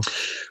 It's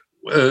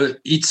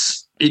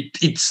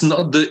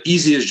not the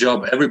easiest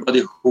job.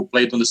 Everybody who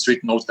played on the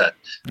street knows that.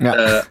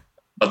 Yeah.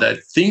 But I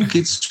think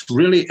it's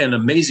really an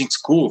amazing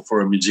school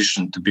for a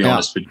musician, to be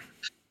honest with you.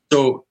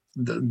 So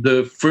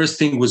the first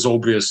thing was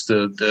obvious,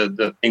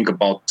 the thing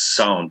about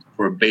sound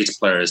for a bass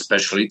player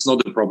especially. It's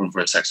not a problem for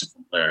a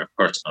saxophone player, of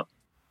course not.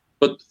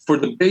 But for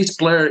the bass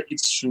player,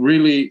 it's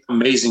really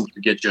amazing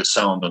to get your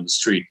sound on the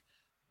street.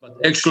 But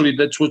actually,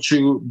 that's what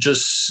you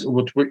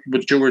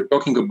were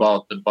talking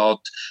about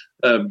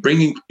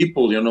bringing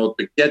people,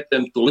 to get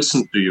them to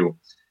listen to you.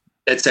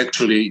 That's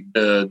actually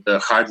the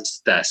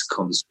hardest task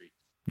on the street.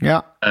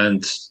 Yeah.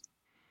 And,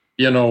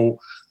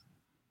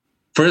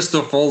 first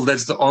of all,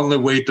 that's the only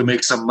way to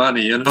make some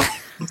money,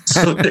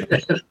 So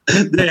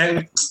they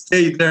have to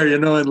stay there,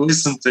 and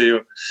listen to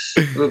you.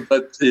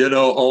 But,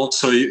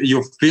 also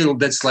you feel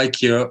that's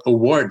like your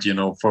award,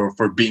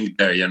 for being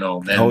there, and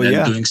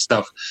doing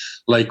stuff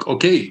like,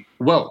 okay,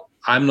 well,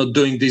 I'm not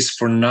doing this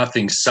for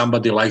nothing.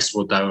 Somebody likes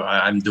what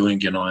I'm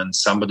doing, and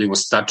somebody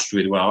was touched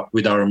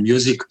with our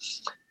music.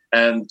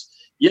 And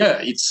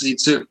yeah, it's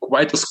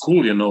quite a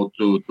school,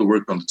 to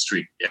work on the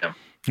street. Yeah.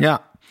 Yeah.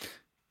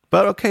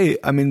 But okay,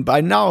 I mean,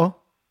 by now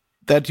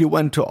that you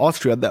went to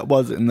Austria, that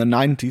was in the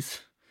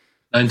 90s.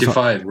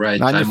 95, right.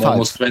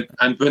 95.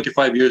 I'm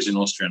 25 years in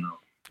Austria now.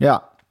 Yeah.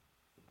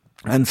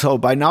 And so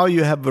by now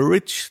you have a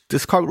rich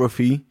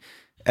discography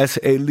as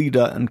a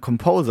leader and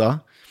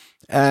composer.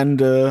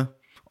 And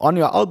on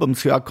your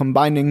albums, you are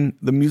combining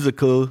the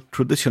musical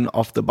tradition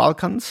of the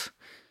Balkans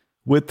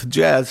with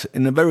jazz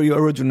in a very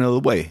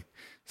original way.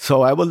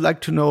 So I would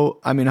like to know,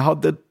 I mean, how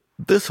did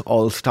this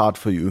all start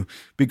for you?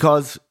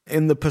 Because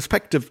in the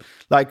perspective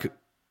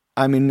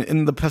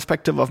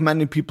of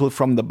many people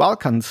from the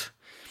Balkans,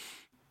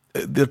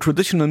 the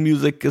traditional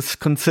music is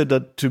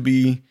considered to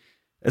be,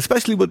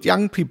 especially with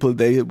young people,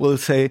 they will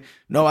say,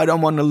 no, I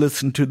don't want to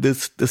listen to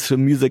this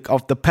music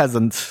of the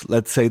peasants,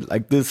 let's say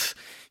like this.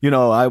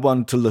 I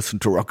want to listen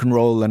to rock and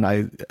roll, and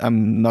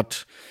I'm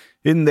not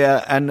in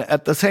there. And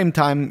at the same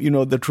time,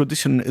 the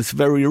tradition is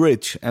very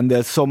rich and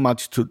there's so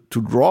much to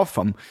draw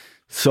from.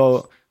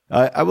 So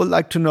I would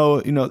like to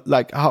know,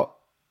 like how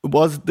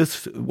was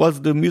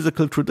the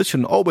musical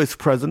tradition always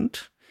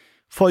present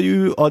for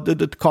you, or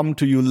did it come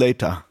to you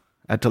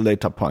at a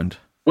later point?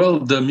 Well,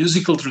 the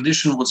musical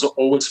tradition was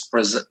always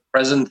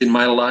present in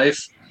my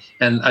life.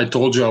 And I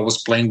told you I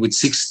was playing with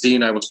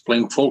 16, I was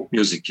playing folk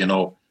music,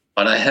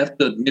 But I have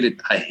to admit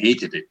it, I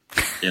hated it,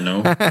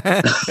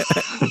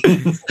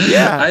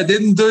 Yeah. I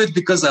didn't do it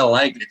because I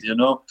liked it,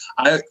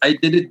 I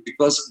did it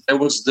because that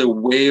was the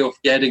way of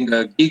getting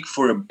a gig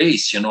for a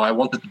bass, I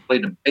wanted to play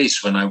the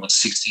bass when I was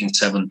 16,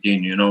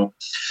 17,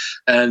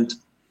 And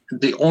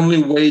the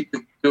only way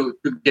to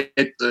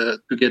get a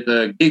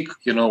gig,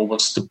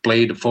 was to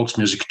play the folk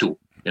music too,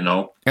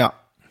 Yeah.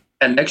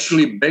 And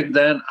actually back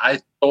then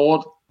I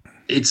thought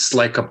it's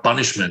like a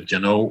punishment,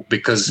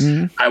 because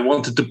I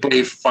wanted to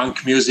play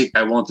funk music.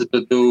 I wanted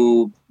to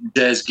do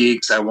jazz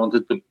gigs. I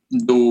wanted to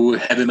do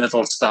heavy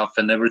metal stuff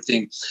and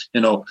everything,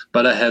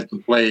 but I had to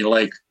play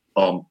like,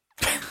 bum,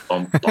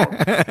 bum, bum,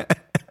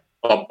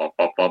 bum, bum,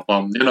 bum,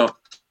 bum,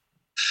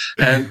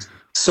 And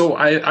so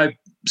I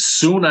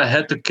soon I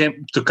had to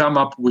come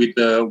up with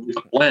a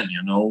plan,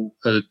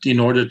 in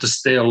order to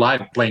stay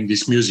alive playing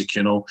this music,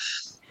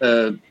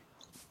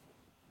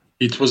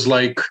 it was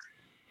like,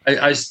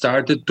 I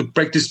started to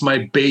practice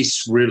my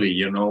bass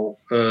really,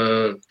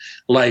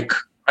 like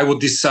I would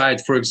decide,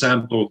 for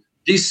example,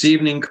 this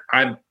evening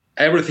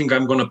everything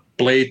I'm going to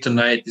play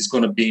tonight is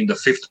going to be in the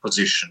 5th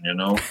position,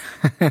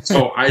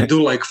 So I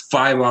do like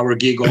 5-hour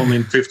gig only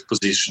in 5th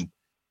position.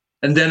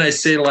 And then I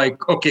say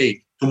like,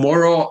 okay,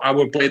 tomorrow I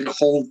will play the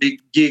whole big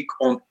gig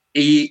on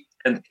E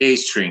and A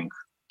string.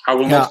 I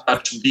will not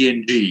touch D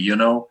and G,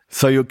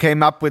 So you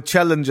came up with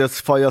challenges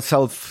for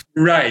yourself.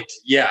 Right,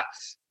 yeah.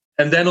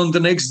 And then on the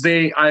next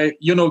day,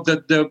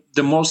 that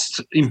the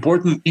most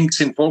important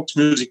things in folk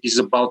music is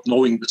about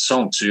knowing the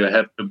song. So you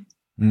have to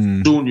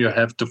soon you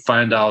have to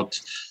find out,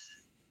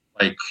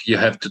 like you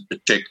have to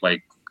check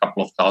like a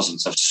couple of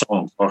thousands of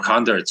songs or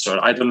hundreds,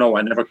 or I don't know.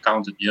 I never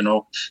counted,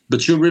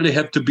 But you really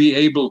have to be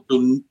able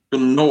to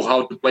know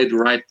how to play the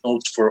right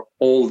notes for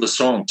all the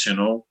songs,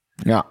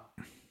 Yeah.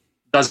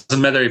 Doesn't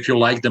matter if you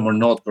like them or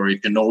not, or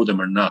if you know them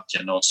or not,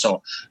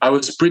 So I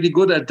was pretty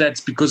good at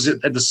that because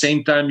at the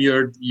same time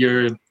you're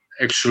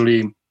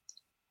actually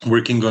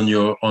working on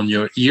your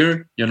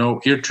ear,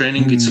 ear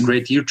training. It's a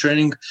great ear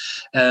training,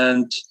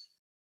 and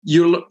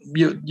you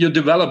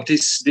develop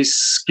this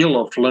skill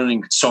of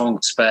learning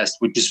songs fast,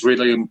 which is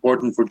really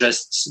important for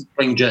just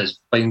playing jazz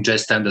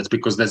standards,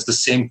 because that's the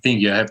same thing.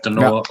 You have to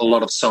know a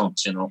lot of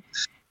songs,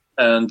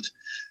 and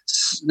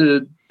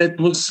that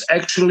was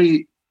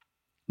actually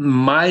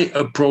my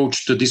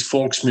approach to this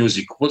folks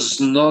music. Was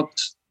not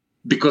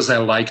because I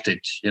liked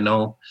it,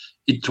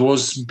 it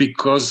was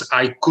because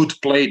I could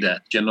play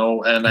that,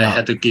 and I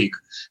had a gig,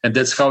 and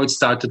that's how it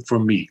started for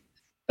me.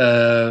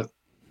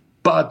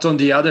 But on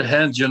the other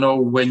hand,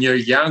 when you're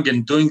young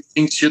and doing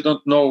things, you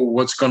don't know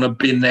what's going to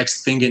be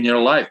next thing in your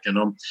life,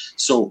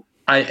 So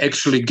I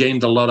actually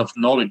gained a lot of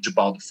knowledge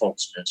about the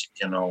folks music,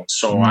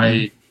 So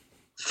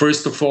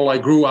first of all, I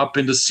grew up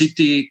in the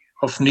city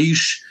of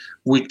Niš,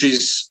 which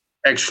is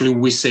actually,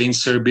 we say in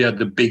Serbia,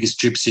 the biggest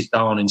gypsy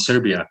town in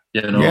Serbia,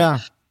 Yeah.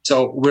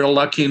 So we're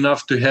lucky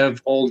enough to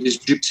have all these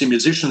gypsy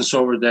musicians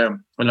over there.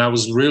 And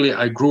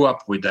I grew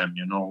up with them,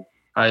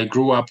 I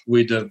grew up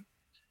with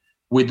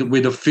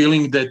a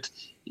feeling that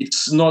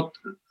it's not,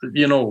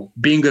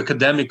 being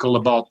academical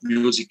about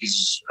music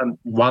is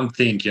one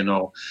thing,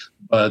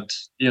 but,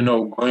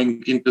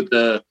 going into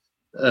the,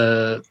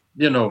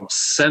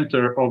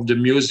 center of the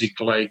music,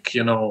 like,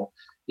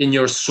 in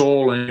your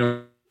soul,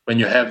 and when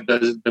you have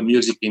the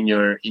music in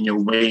your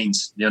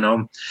veins,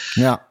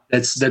 Yeah.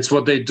 That's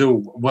what they do.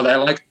 What I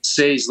like to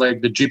say is,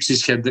 like, the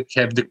gypsies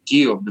have the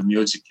key of the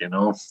music,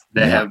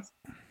 they have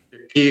the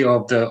key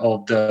of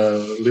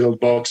the little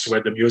box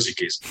where the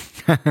music is,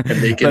 and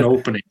they can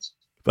open it.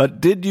 But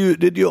did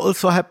you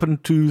also happen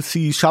to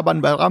see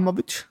Shaban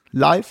Bayramovic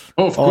live?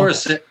 Oh, of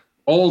course,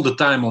 all the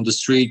time on the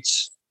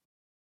streets.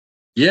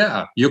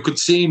 Yeah, you could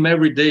see him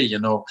every day,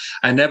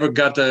 I never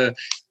got the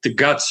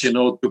guts,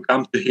 to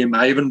come to him.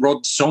 I even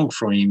wrote a song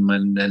for him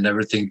and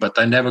everything, but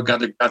I never got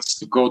the guts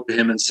to go to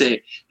him and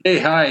say, hey,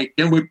 hi,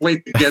 can we play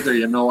together?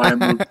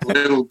 I'm a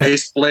little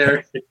bass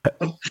player.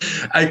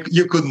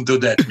 You couldn't do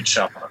that with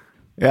Shaban.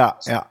 Yeah.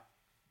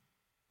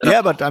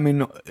 Yeah, but I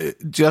mean,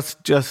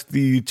 just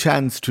the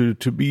chance to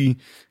be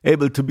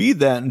able to be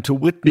there and to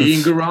witness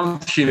being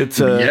around him,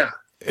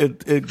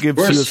 it gives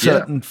you a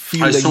certain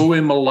feeling. I saw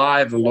him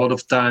alive a lot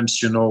of times,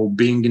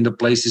 being in the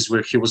places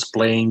where he was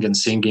playing and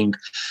singing.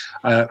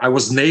 I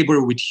was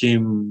neighbor with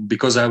him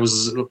because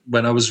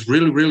when I was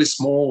really, really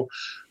small,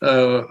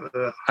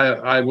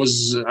 I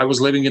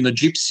was living in a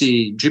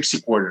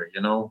gypsy quarter,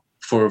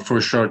 for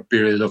a short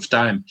period of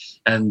time.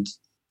 And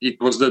it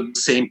was the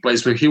same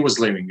place where he was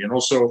living,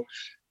 So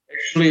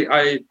actually,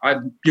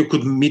 you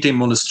could meet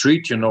him on the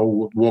street,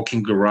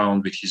 walking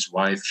around with his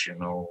wife,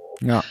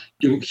 Yeah.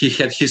 He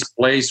had his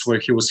place where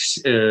he was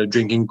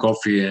drinking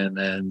coffee and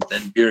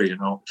beer,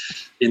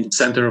 in the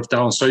center of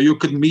town. So you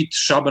could meet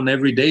Shaban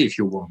every day if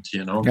you want,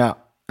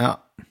 Yeah.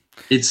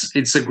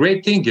 It's a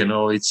great thing,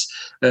 It's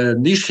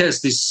Niš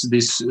has this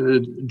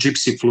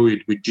gypsy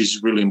fluid, which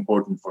is really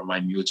important for my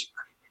music.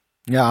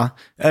 Yeah,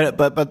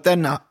 but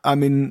then I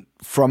mean,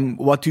 from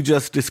what you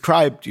just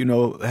described,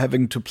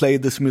 having to play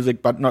this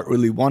music but not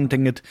really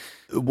wanting it,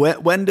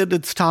 when did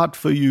it start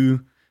for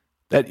you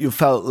that you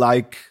felt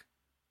like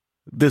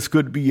this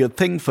could be a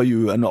thing for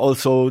you, and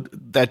also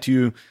that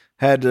you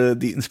had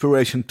the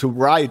inspiration to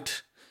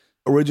write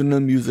original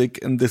music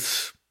in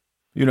this,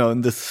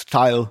 in this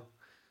style?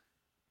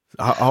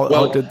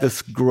 How did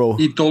this grow?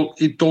 It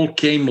all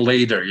came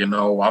later,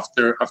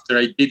 After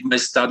I did my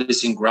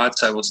studies in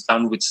Graz, I was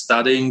done with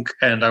studying,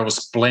 and I was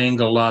playing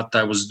a lot.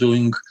 I was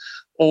doing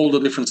all the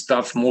different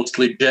stuff,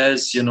 mostly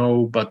jazz,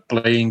 but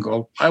playing.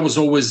 I was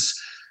always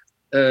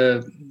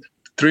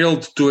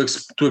thrilled to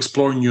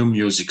explore new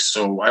music.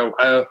 So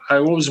I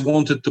always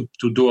wanted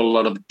to do a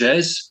lot of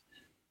jazz,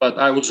 but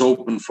I was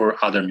open for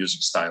other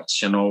music styles.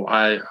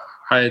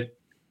 I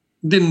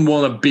didn't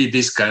want to be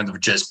this kind of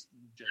jazz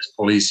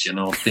police,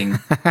 thing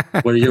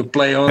where you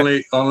play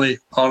only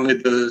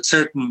the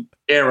certain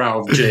era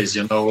of jazz,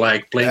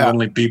 like playing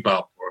only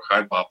bebop or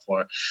hard bop.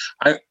 Or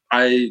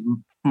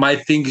my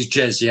thing is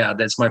jazz. Yeah,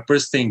 that's my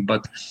first thing.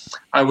 But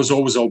I was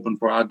always open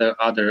for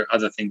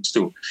other things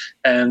too.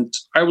 And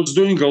I was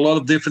doing a lot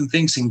of different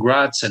things in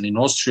Graz and in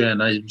Austria.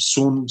 And I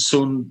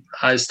soon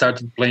I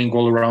started playing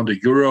all around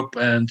Europe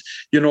and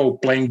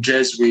playing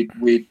jazz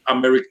with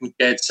American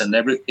cats and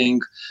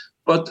everything.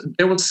 But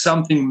there was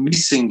something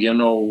missing,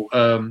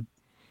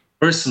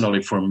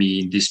 personally for me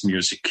in this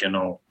music.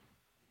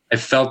 I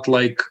felt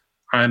like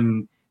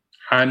I'm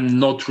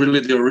not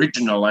really the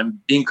original. I'm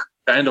being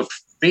kind of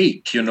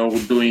fake,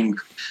 doing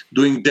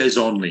jazz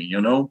only.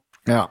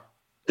 Yeah.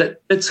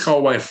 That's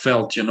how I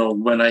felt,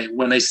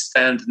 when I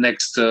stand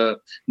next to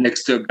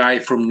a guy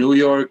from New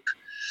York.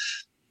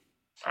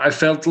 I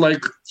felt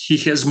like he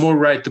has more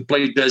right to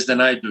play jazz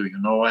than I do,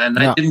 and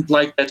I didn't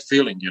like that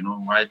feeling.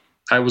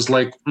 I was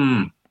like,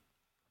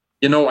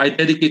 I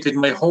dedicated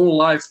my whole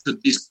life to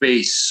this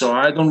bass, so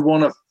I don't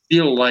want to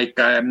feel like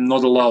I'm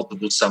not allowed to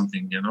do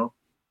something,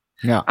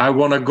 Yeah. I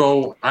want to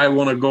go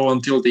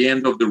until the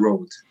end of the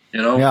road,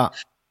 Yeah.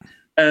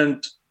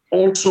 And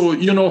also,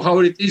 you know how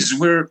it is.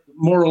 We're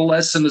more or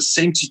less in the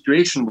same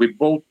situation. We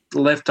both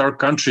left our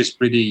countries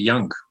pretty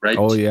young, right?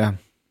 Oh yeah,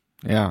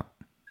 yeah.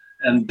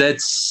 And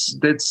that's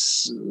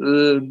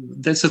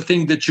a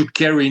thing that you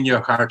carry in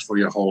your heart for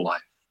your whole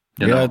life.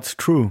 You know? It's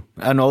true.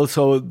 And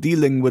also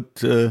dealing with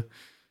the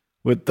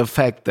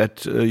fact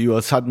that you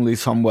are suddenly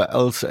somewhere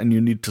else and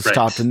you need to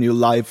start a new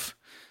life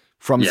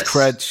from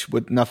scratch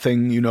with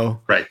nothing, you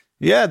know. Right.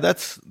 Yeah,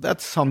 that's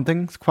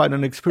something. It's quite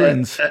an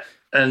experience.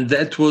 And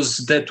that was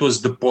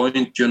the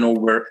point, you know,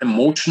 where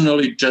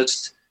emotionally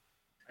just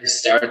I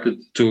started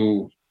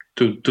to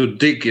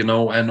dig, you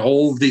know, and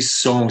all these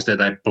songs that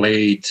I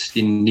played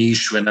in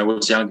Niche when I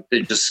was young,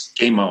 they just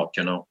came out,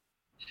 you know.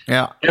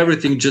 Yeah.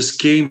 Everything just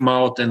came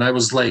out, and I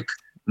was like,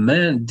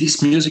 man,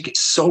 this music is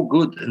so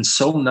good and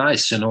so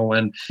nice, you know,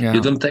 and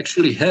you don't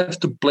actually have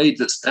to play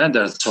the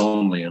standards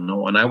only, you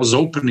know. And I was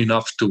open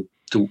enough to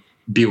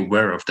be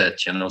aware of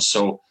that, you know.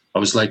 So I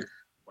was like,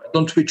 why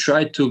don't we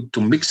try to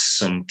mix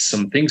some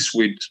things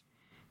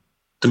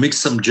to mix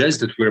some jazz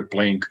that we're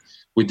playing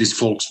with this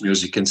folk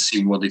music and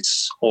see what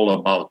it's all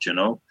about, you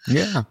know?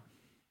 Yeah.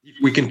 If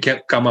we can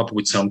come up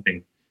with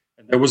something.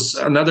 And there was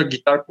another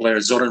guitar player,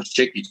 Zoran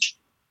Šćekić,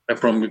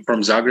 from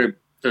Zagreb.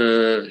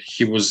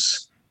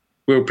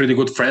 We were pretty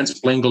good friends,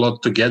 playing a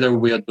lot together.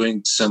 We are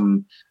doing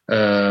some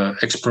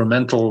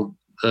experimental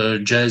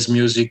jazz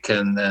music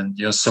and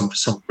you know, some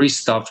free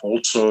stuff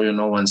also, you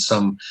know, and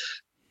some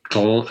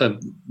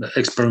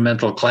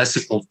experimental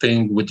classical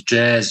thing with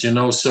jazz, you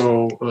know,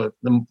 so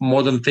the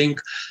modern thing.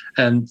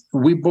 And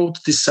we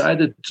both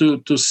decided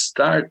to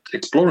start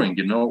exploring,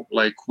 you know,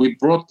 like we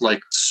brought like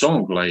a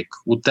song like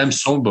Utem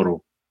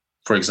Somboru,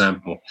 for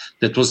example.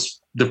 That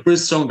was the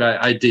first song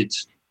I did.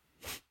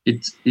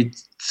 It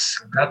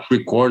got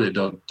recorded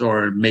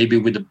or maybe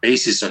with a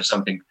bassist or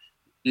something.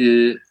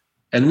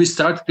 And we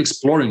started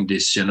exploring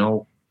this, you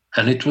know,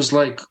 and it was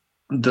like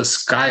the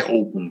sky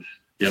opened.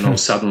 You know,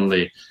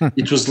 suddenly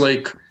it was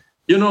like,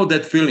 you know,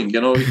 that feeling, you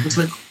know, it was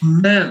like,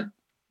 man,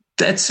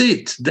 that's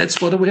it.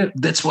 That's what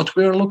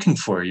we're looking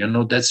for. You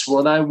know, that's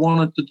what I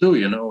wanted to do,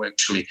 you know,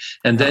 actually.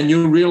 And then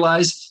you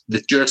realize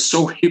that you're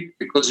so hip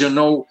because you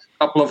know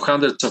a couple of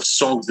hundreds of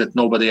songs that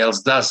nobody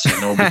else does,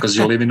 you know, because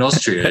you live in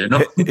Austria, you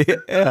know?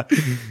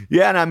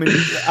 Yeah. And I mean,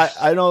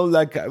 I know,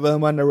 like,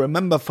 when I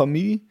remember for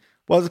me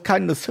was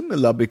kind of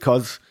similar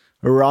because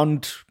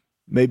around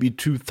maybe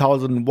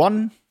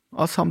 2001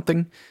 or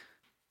something,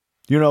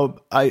 you know,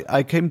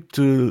 I came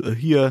to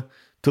here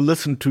to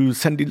listen to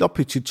Sandy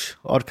Lopicic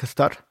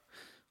Orchestra.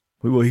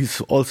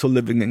 He's also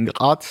living in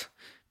Graz.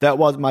 That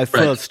was my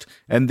first.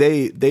 And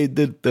they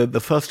did the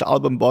first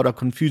album, Border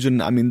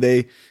Confusion. I mean,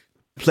 they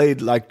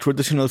played like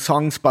traditional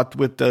songs, but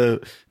with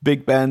the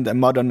big band and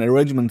modern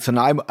arrangements. And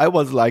I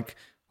was like,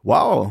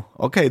 wow,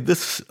 okay,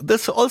 this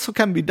also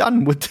can be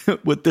done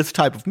with this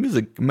type of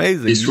music.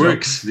 Amazing. This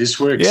works.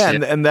 Yeah,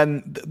 and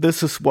then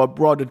this is what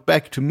brought it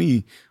back to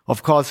me.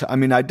 Of course, I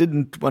mean,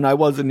 when I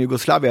was in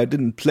Yugoslavia, I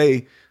didn't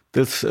play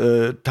this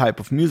type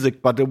of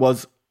music, but it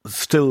was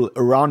still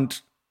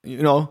around,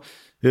 you know,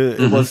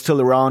 it was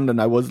still around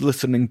and I was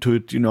listening to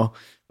it, you know.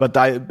 But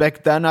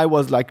back then I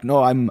was like,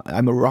 no, I'm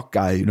a rock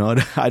guy, you know.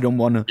 I don't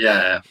want to.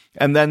 Yeah.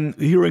 And then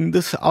hearing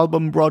this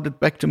album brought it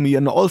back to me.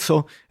 And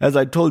also, as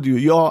I told you,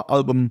 your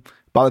album,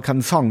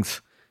 Balkan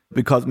Songs,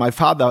 because my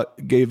father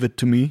gave it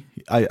to me.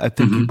 I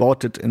think he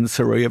bought it in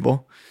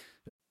Sarajevo.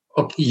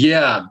 Okay,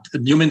 yeah.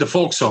 You mean the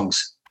folk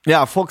songs?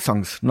 Yeah, folk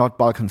songs, not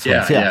Balkan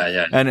songs.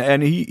 Yeah.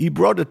 And he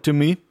brought it to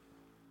me.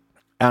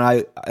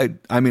 And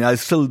I mean, I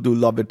still do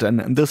love it.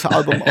 And this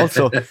album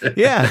also,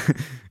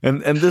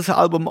 and this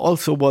album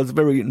also was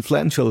very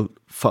influential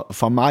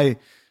for my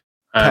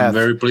path. I'm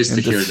very pleased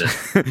to hear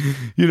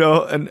that. You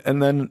know,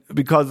 and then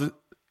because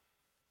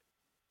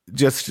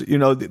just, you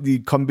know, the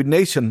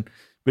combination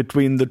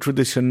between the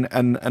tradition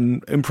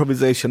and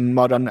improvisation,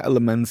 modern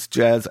elements,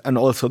 jazz, and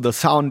also the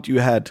sound you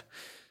had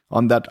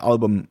on that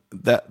album,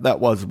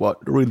 that was what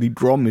really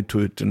drew me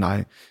to it. And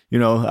I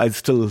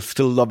still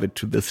love it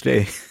to this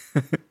day.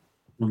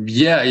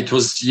 Yeah, it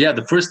was. Yeah,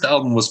 the first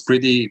album was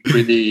pretty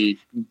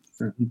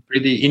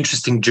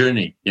interesting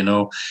journey, you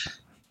know,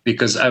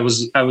 because I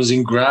was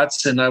in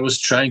Graz and I was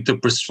trying to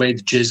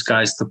persuade jazz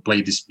guys to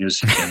play this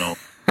music, you know.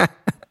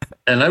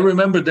 And I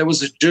remember there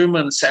was a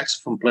German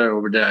saxophone player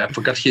over there. I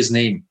forgot his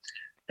name,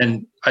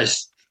 and I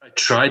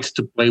tried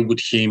to play with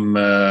him.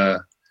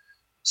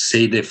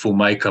 Sejde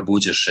Fumajka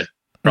Buđeše,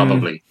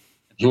 probably.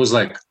 He was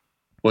like,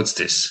 "What's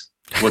this?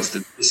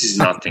 This is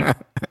nothing."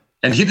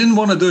 And he didn't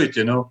want to do it,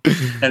 you know.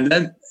 And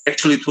then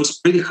actually it was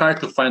pretty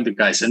hard to find the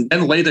guys. And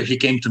then later he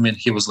came to me and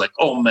he was like,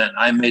 oh man,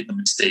 I made a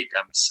mistake.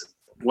 I said,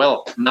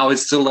 well, now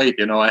it's too late,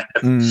 you know. I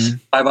have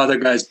 5 other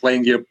guys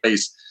playing your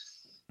place,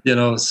 you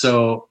know.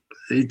 So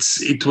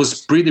it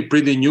was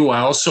pretty new. I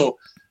also,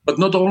 but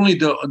not only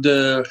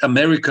the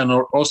American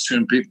or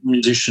Austrian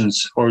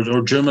musicians or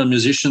German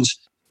musicians,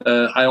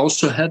 I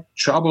also had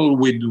trouble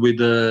with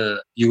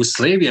the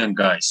Yugoslavian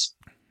guys.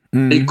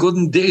 They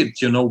couldn't do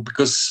it, you know,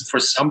 because for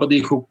somebody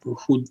who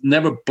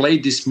never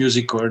played this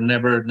music or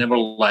never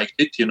liked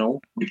it, you know,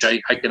 which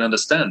I can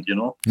understand, you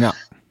know. Yeah.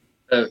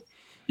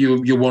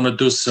 you want to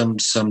do some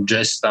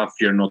jazz stuff.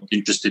 You're not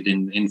interested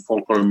in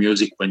folklore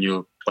music when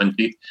you're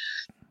 20,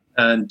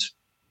 and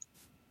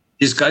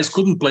these guys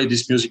couldn't play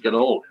this music at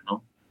all.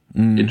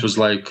 It was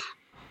like,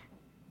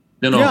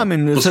 yeah, I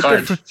mean, it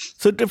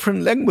it's a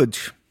different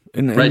language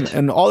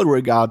in all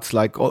regards,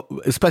 like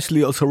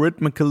especially also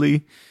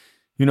rhythmically,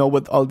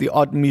 with all the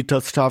odd meter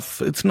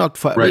stuff. It's not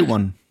for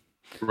everyone,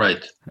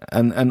 right?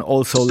 And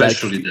also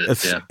especially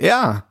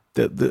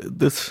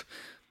this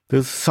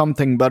is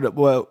something. But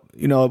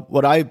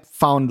what I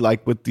found,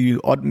 like with the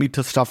odd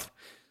meter stuff,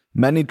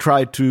 many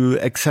try to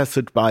access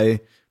it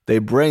by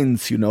their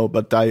brains,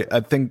 But I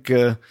think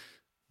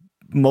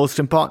most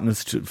important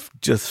is to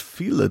just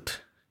feel it,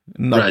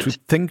 not to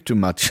think too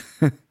much.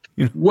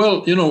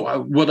 Well,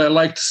 what I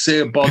like to say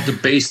about the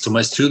bass to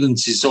my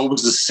students is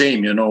always the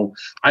same.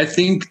 I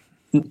think,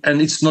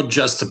 and it's not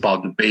just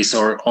about the bass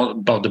or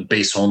about the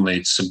bass only.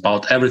 It's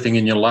about everything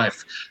in your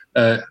life.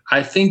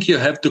 I think you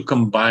have to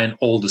combine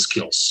all the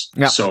skills.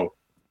 Yeah. So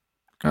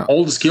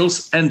all the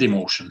skills and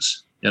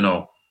emotions,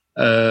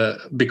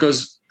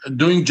 because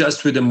doing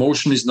just with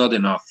emotion is not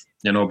enough,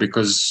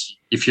 because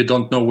if you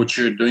don't know what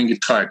you're doing,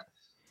 it's hard.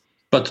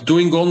 But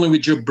doing only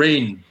with your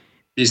brain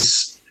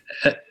is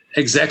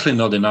exactly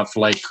not enough,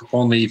 like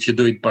only if you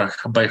do it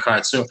by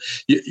heart. So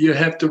you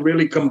have to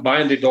really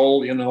combine it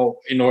all,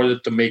 in order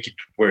to make it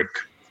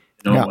work.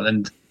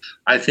 And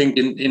I think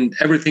in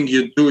everything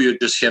you do, you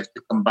just have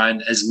to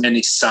combine as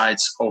many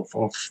sides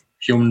of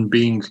human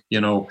being,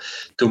 to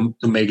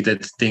make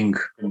that thing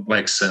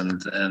complex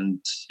and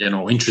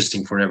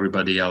interesting for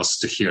everybody else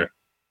to hear.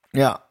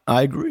 Yeah,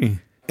 I agree.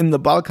 In the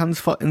Balkans,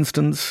 for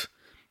instance,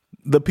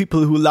 the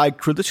people who like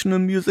traditional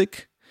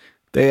music,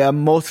 they are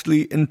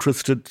mostly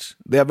interested.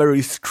 They are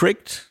very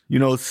strict,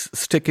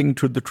 sticking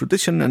to the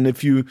tradition. And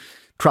if you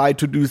try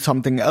to do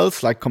something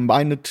else, like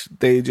combine it,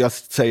 they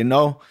just say,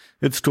 no,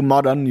 it's too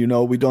modern.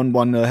 We don't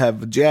want to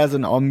have jazz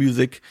in our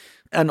music.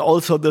 And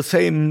also the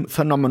same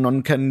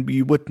phenomenon can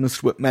be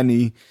witnessed with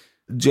many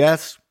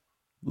jazz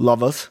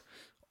lovers,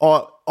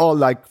 or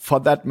like, for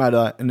that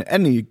matter, in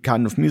any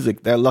kind of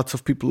music. There are lots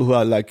of people who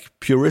are like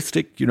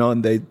puristic,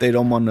 and they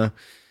don't want to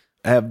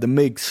have the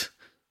mix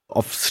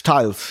of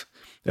styles.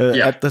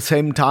 At the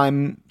same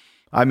time,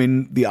 I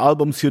mean, the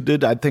albums you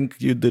did, I think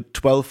you did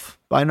 12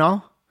 by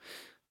now.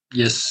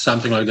 Yes,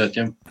 something like that.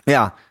 Yeah.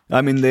 Yeah,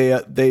 I mean,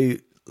 they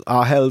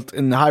are held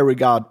in high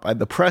regard by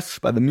the press,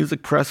 by the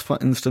music press, for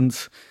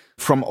instance,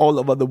 from all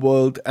over the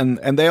world, and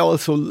they are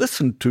also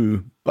listened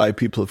to by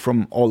people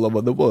from all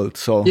over the world.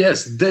 So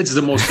yes, that's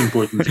the most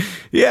important thing.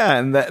 Yeah,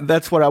 and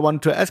that's what I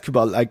want to ask you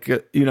about. Like,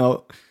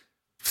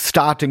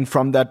 starting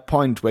from that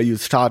point where you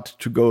start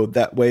to go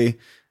that way,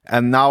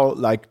 and now,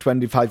 like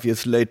 25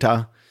 years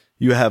later,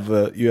 you have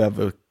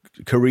a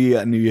career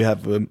and you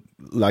have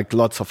like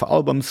lots of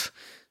albums.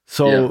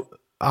 So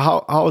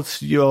how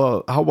was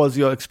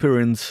your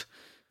experience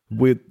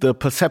with the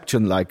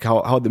perception, like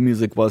how the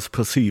music was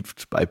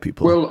perceived by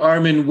people? Well,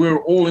 Armin, we're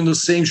all in the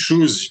same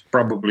shoes,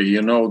 probably.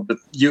 That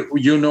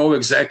you know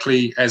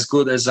exactly as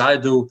good as I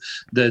do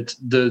that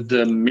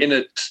the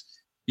minute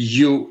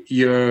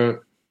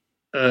you're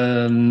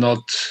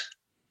not.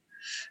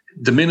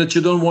 The minute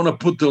you don't want to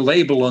put the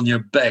label on your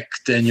back,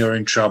 then you're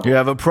in trouble. You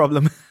have a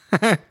problem.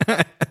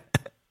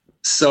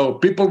 So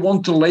people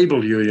want to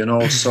label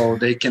you, so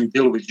they can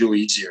deal with you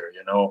easier,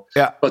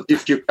 Yeah. But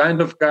if you're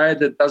kind of guy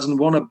that doesn't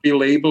want to be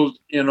labeled,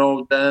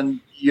 then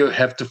you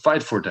have to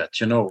fight for that,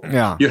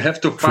 Yeah. You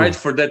have to fight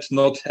for that,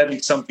 not having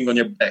something on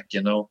your back,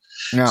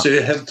 Yeah. So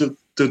you have to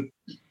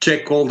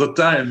check all the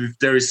time if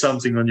there is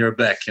something on your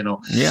back,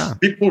 Yeah.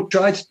 People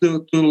tried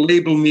to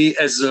label me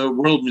as a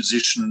world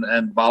musician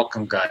and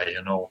Balkan guy,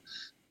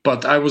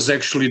 but I was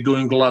actually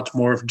doing a lot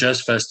more of jazz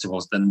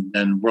festivals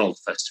than world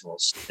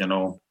festivals,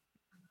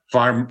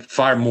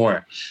 far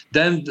more.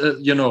 Then,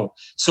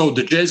 so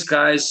the jazz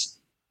guys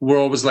were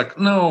always like,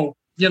 no,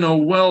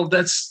 well,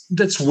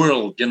 that's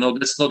world,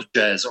 that's not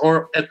jazz,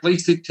 or at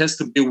least it has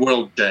to be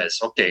world jazz.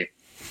 Okay.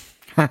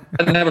 I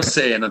never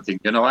say anything,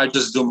 I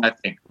just do my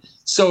thing.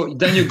 So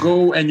then you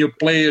go and you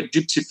play a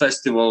gypsy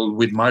festival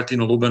with Martin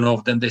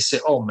Lubanov, then they say,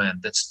 oh man,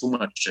 that's too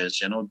much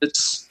jazz,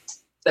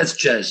 that's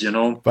jazz,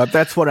 But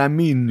that's what I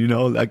mean,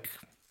 like.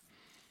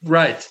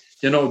 Right.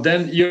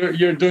 Then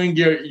you're doing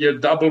your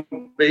double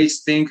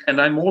bass thing,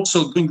 and I'm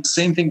also doing the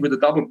same thing with the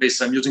double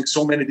bass. I'm using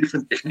so many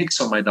different techniques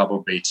on my double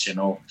bass,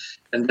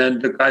 and then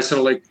the guys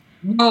are like,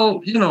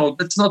 well,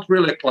 that's not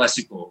really a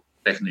classical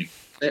technique.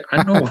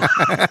 I know.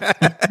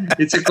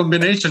 It's a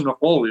combination of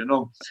all,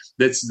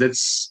 that's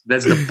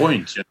the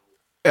point.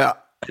 Yeah.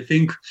 I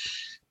think,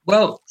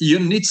 well, you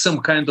need some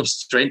kind of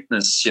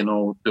straightness,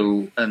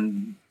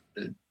 and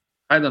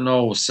I don't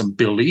know, some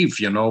belief,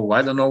 I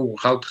don't know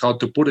how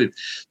to put it,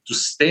 to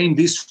stay in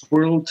this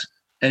world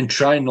and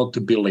try not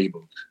to be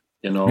labeled,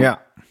 Yeah.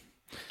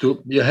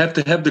 You have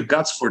to have the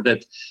guts for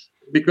that,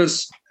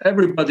 because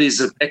everybody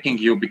is attacking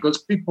you,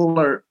 because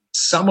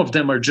some of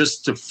them are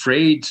just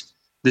afraid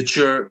that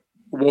you're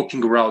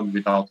walking around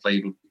without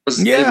label,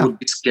 because they would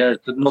be scared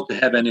not to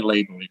have any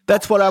label.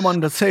 That's what I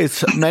want to say.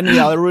 So many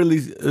are really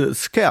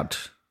scared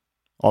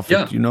of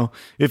it,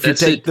 if you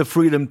take the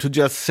freedom to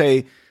just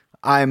say,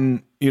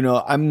 I'm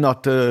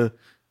not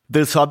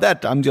this or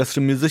that, I'm just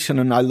a musician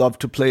and I love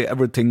to play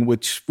everything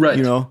which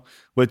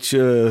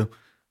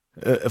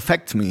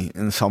affects me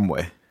in some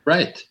way.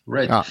 Right.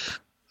 Yeah.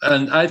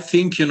 And I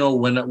think,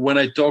 when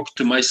I talk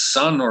to my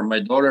son or my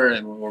daughter,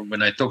 or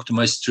when I talk to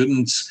my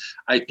students,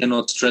 I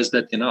cannot stress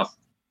that enough.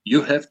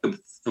 You have to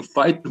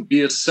fight to be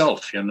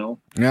yourself,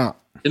 Yeah.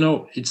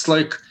 It's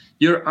like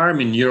your arm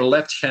in your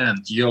left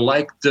hand. You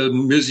like the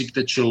music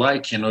that you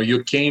like,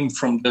 you came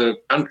from the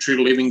country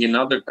living in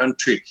other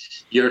country.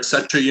 You're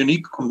such a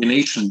unique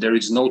combination. There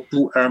is no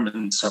two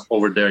Armins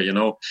over there,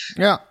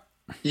 Yeah.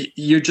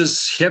 You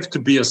just have to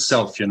be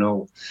yourself,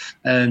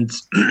 and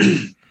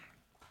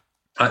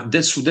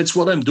that's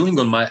what I'm doing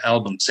on my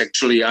albums.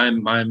 Actually,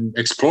 I'm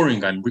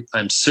exploring,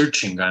 I'm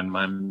searching,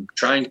 I'm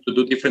trying to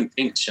do different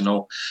things.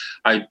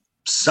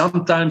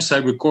 Sometimes I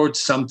record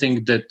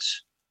something that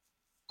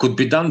could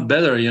be done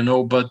better,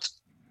 but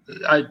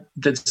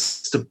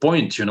that's the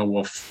point,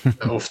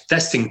 of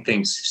testing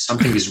things. If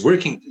something is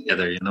working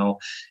together,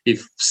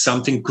 if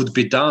something could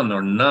be done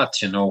or not.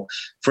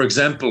 For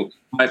example,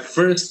 my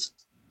first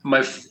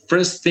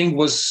thing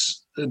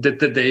was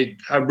that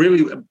a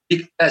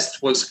big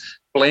test was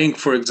playing,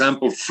 for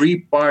example,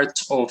 3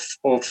 parts of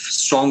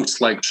songs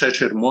like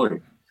Šešer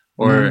moj,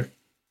 or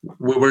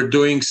we were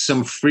doing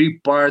some 3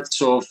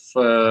 parts of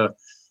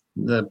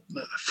the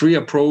free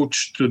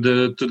approach to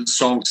the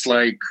songs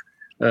like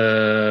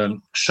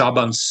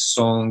Shaban's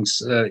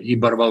songs,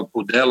 Ibarval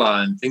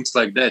Pudela, and things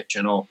like that.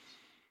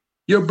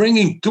 You're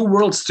bringing 2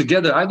 worlds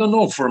together. I don't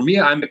know. For me,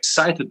 I'm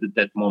excited at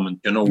that moment.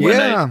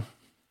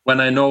 When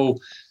I know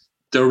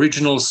the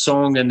original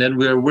song, and then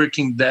we're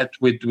working that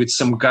with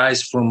some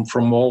guys from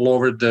all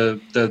over the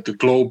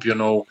globe,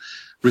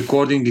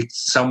 recording it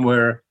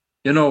somewhere,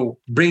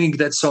 bringing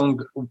that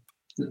song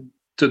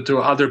to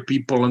other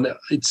people, and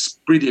it's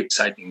pretty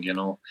exciting.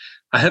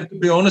 I have to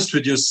be honest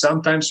with you.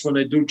 Sometimes when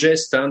I do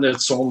jazz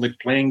standards, only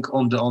playing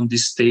on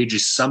these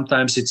stages,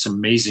 sometimes it's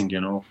amazing,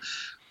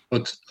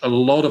 but a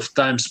lot of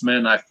times,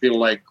 man, I feel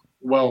like,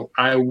 well,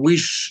 I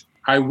wish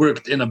I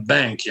worked in a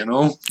bank,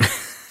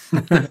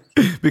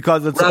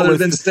 because it's rather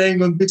than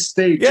staying on big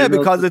stage. Yeah,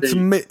 because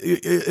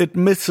it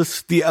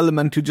misses the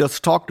element you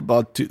just talked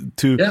about,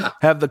 to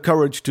have the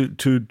courage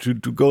to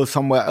go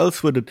somewhere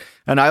else with it.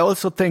 And I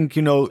also think,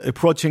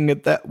 approaching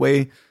it that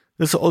way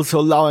is also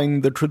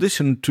allowing the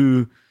tradition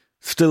to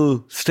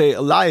still stay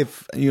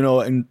alive,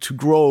 and to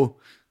grow,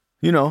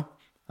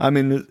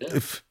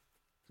 if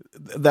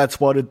that's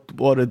what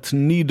it's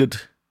needed,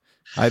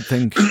 I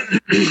think.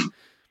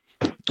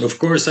 Of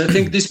course, I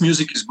think this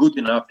music is good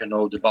enough.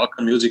 The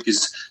Balkan music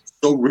is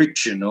so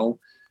rich.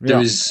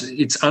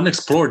 It's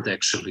unexplored.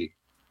 Actually,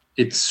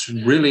 it's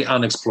really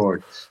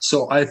unexplored.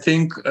 So I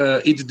think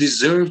it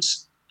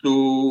deserves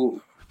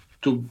to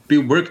be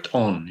worked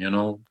on.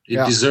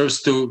 It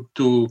deserves to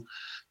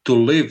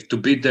live, to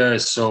be there.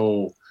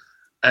 So,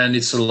 and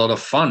it's a lot of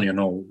fun.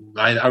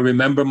 I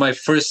remember my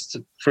first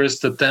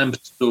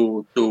attempt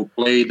to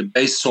play the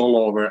bass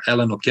solo over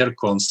Ellen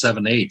Okerko on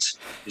 7/8. It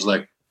was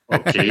like,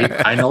 okay,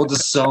 I know the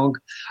song.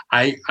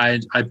 I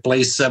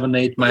play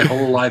 7/8 my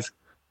whole life,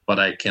 but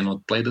I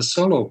cannot play the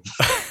solo.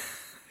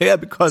 Yeah,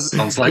 because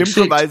like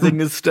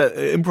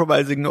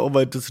improvising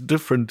over it is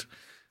different.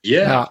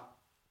 Yeah.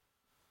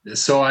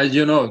 So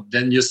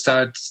then you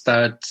start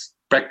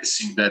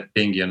practicing that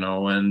thing,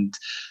 and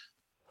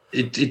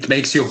it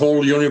makes your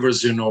whole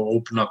universe,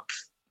 open up.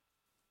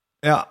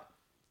 Yeah.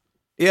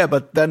 Yeah,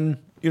 but then,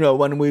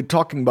 when we're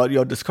talking about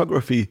your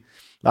discography,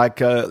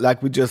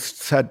 like we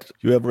just said,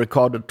 you have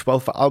recorded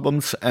 12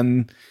 albums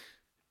and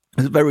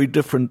very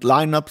different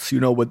lineups,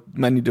 with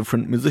many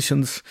different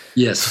musicians.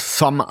 Yes.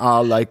 Some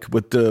are like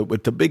with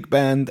the big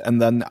band,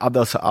 and then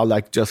others are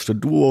like just a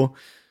duo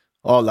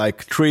or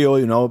like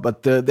trio,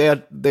 but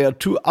there are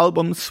 2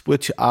 albums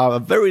which are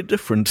very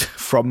different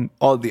from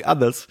all the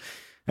others.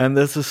 And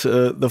this is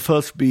the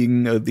first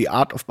being The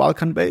Art of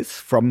Balkan Bass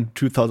from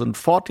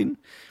 2014.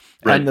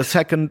 Right. And the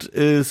second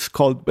is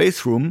called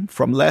Bass Room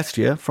from last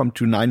year, from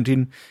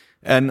 2019.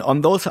 And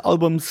on those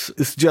albums,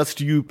 it's just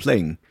you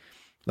playing.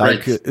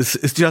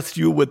 It's just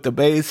you with the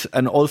bass,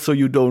 and also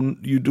you do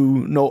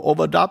no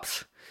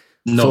overdubs.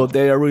 No. So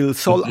they are real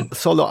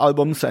solo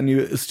albums, and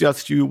it's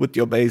just you with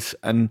your bass,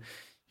 and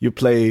you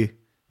play,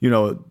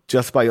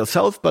 just by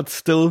yourself. But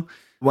still,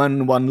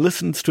 when one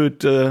listens to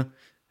it,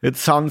 it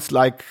sounds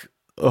like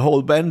a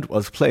whole band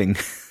was playing.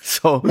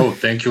 So. Oh,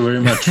 thank you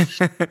very much.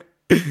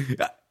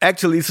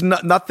 Actually, it's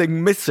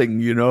nothing missing,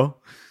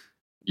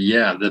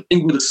 Yeah, the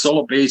thing with the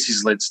solo bass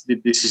is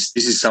this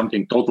is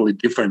something totally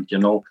different,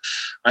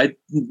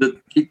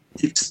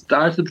 It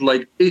started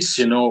like this,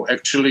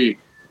 Actually,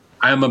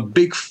 I'm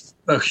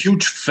a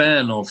huge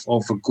fan of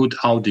a good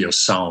audio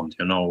sound,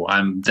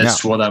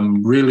 That's what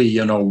I'm really,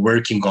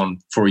 working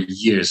on for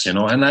years,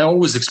 And I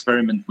always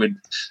experiment with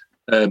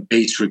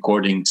bass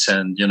recordings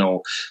and,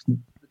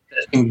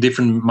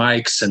 different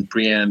mics and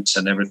preamps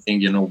and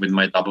everything, with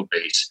my double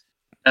bass.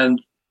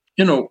 And,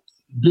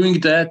 doing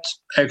that,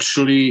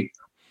 actually,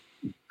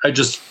 I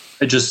just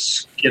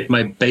get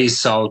my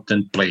bass out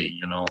and play,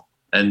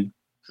 and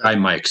try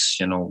mics,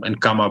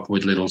 and come up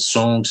with little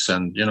songs,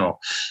 and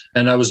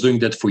and I was doing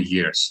that for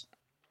years.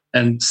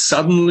 And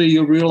suddenly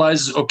you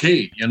realize,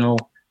 okay, you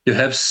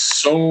have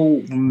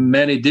so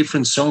many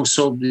different songs,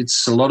 so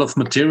it's a lot of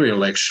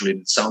material. Actually,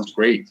 it sounds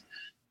great.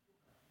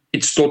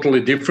 It's totally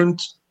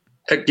different.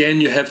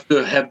 Again, you have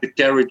to have the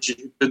courage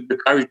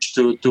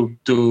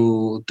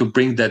to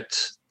bring that,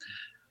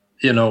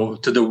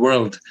 to the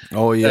world.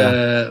 Oh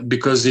yeah,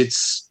 because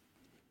it's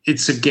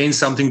again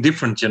something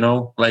different,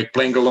 like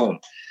playing alone.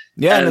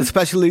 Yeah, and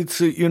especially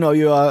it's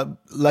you are,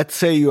 let's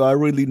say you are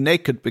really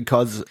naked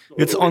because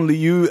it's only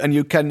you and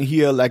you can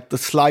hear like the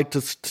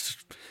slightest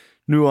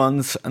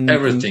nuance and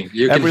everything. And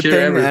you can hear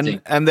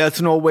everything, and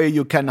there's no way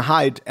you can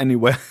hide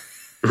anywhere.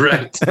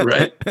 Right.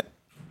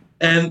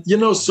 And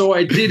so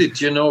I did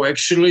it,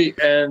 actually,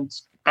 and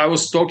I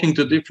was talking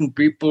to different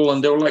people,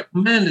 and they were like,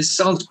 "Man, it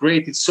sounds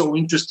great. It's so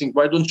interesting.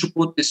 Why don't you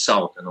put this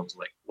out?" And I was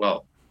like,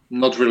 "Well, I'm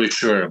not really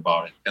sure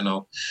about it,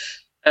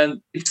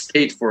 And it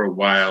stayed for a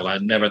while. I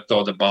never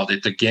thought about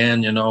it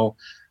again,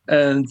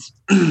 and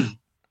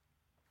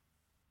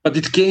but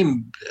it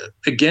came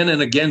again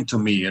and again to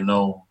me,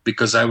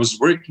 because I was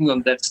working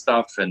on that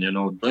stuff and,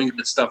 doing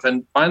that stuff.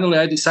 And finally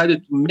I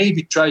decided to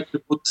maybe try to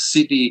put the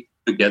CD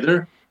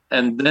together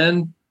and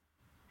then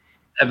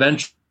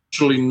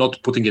eventually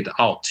not putting it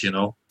out,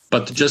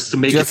 but just to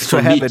make it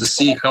for me to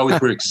see how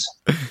it works.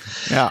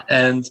 Yeah.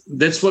 And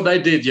that's what I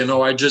did,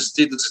 I just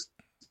did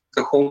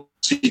the whole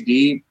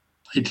CD.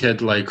 It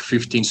had like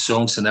 15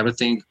 songs and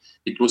everything.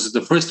 It was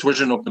the first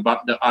version of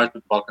the Art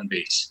of Balkan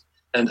Bass.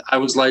 And I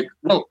was like,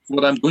 well,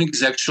 what I'm doing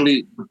is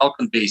actually the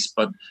Balkan bass,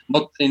 but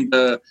not in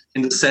the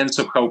sense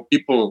of how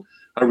people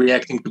are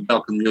reacting to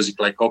Balkan music.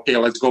 Like, okay,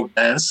 let's go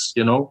dance,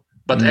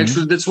 But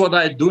actually, that's what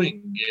I'm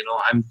doing.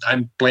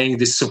 I'm playing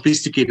this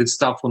sophisticated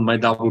stuff on my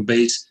double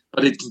bass,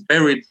 but it's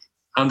buried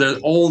under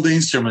all the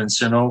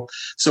instruments,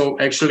 So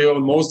actually,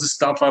 on most of the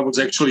stuff, I was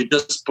actually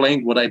just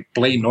playing what I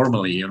play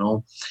normally,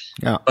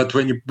 Yeah. But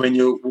when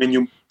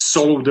you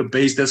solo the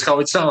bass, that's how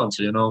it sounds,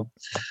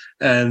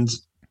 And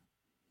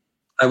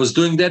I was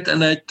doing that,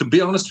 and to be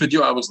honest with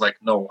you, I was like,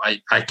 no,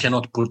 I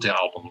cannot put the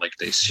album like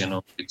this,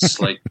 It's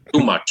like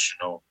too much,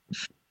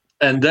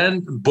 And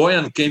then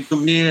Bojan came to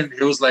me, and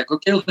he was like,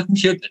 okay, let me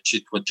hear that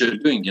shit, what you're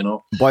doing,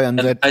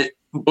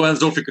 Bojan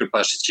Zolfi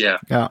Krpasic,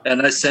 yeah.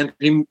 And I sent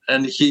him,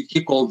 and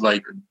he called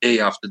like a day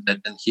after that,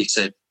 and he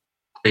said,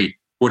 hey,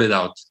 put it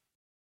out.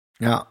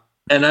 Yeah.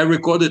 And I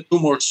recorded two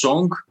more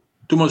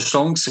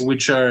songs,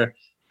 which are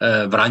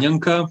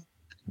Vranjanka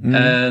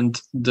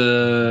and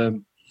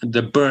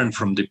the Burn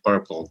from Deep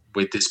Purple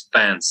with his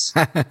pants.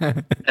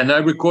 And I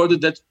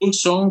recorded that two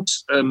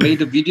songs, made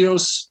the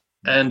videos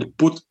and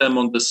put them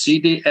on the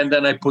CD, and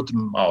then I put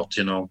them out,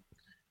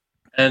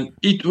 And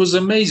it was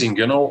amazing,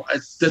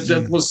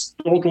 that was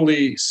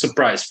totally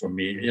surprise for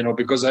me,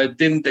 because I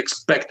didn't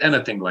expect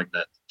anything like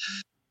that.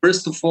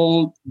 First of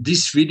all,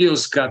 these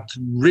videos got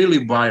really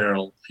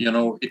viral,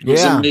 it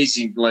was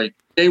amazing. Like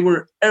they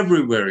were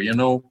everywhere,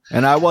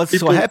 And I was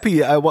so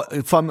happy.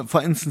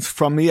 For instance,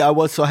 from me, I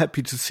was so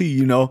happy to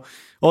see,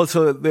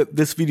 also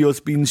this video is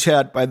being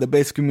shared by the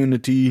bass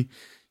community,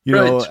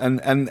 know,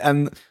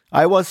 and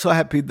I was so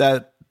happy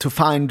to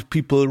find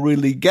people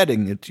really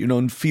getting it,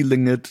 and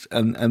feeling it,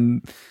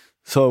 and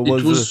so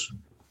it was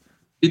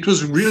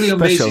really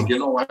special. Amazing,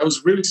 I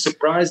was really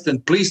surprised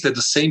and pleased at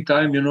the same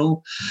time,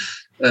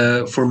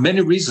 for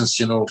many reasons,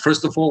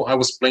 First of all, I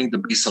was playing the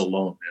bass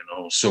alone,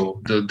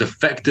 so the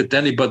fact that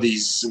anybody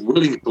is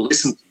willing to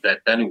listen to that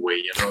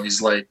anyway,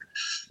 is like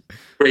a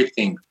great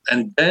thing.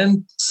 And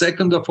then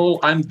second of all,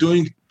 I'm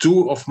doing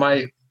two of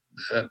my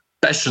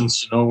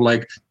passions,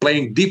 like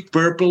playing Deep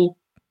Purple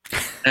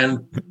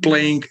and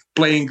playing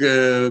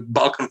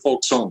Balkan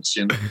folk songs,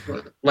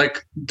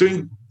 like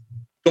doing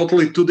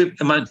totally two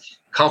different. I mean,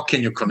 how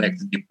can you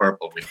connect Deep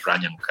Purple with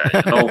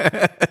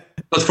Vranjanka,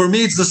 But for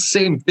me, it's the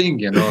same thing,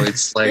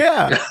 It's like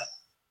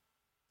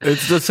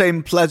it's the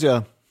same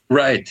pleasure,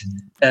 right?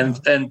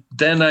 And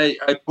then I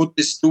put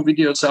these two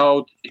videos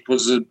out. It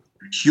was a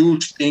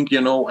huge thing,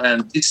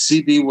 and this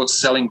CD was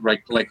selling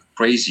like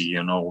crazy,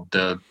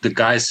 The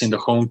guys in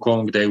Hong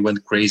Kong, they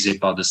went crazy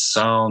about the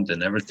sound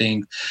and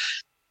everything.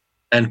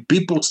 And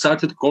people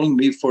started calling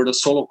me for the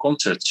solo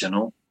concerts,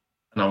 And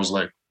I was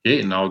like,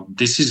 hey, now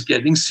this is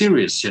getting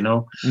serious,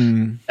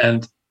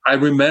 And I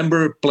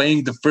remember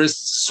playing the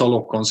first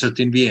solo concert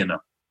in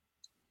Vienna.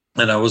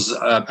 And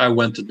I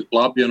went to the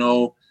club,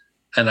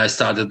 and I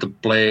started to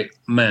play.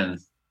 Man,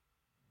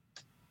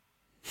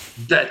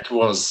 that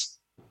was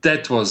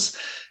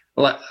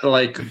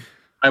like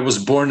I was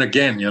born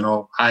again,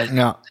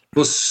 It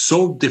was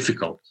so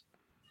difficult.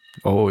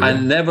 Oh, yeah. I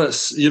never,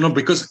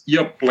 because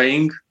you're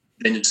playing,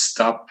 then you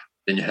stop,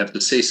 then you have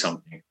to say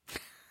something.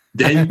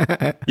 Then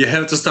you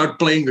have to start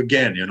playing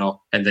again,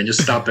 and then you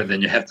stop, and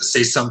then you have to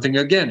say something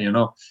again,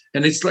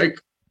 And it's like,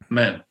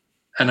 man,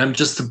 and I'm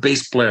just a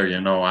bass player,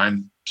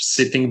 I'm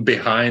sitting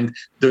behind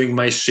doing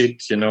my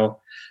shit,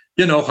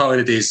 you know how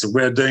it is.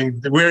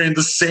 We're in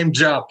the same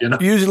job, you know.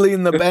 Usually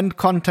in the band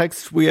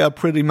context, we are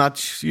pretty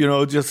much,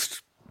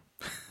 just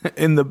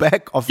in the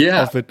back of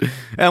it,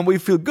 and we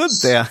feel good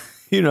there,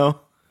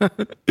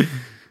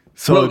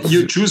 So well,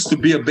 you choose to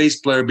be a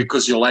bass player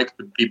because you like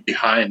to be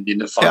behind in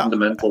the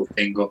fundamental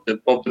thing of the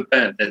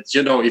band. That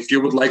if you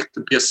would like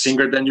to be a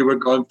singer, then you would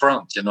go in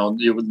front.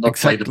 You would not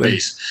play the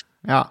bass.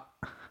 Yeah.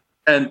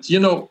 And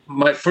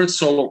my first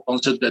solo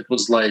concert, that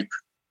was like,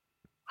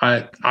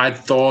 I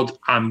thought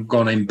I'm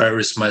gonna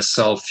embarrass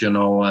myself,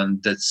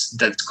 and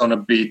that's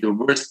gonna be the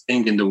worst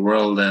thing in the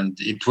world. And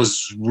it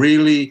was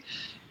really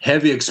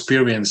heavy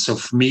experience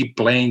of me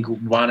playing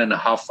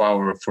 1.5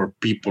 hours for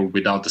people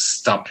without a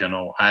stop.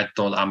 I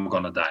thought I'm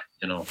gonna die.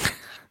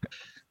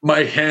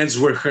 My hands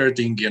were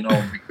hurting,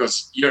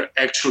 because you're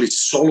actually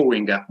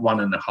soloing at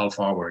 1.5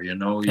 hours.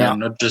 You're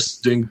not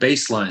just doing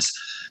bass lines.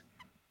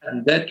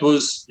 And that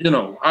was,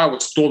 I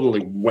was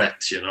totally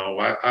wet.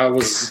 I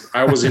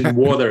was in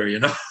water.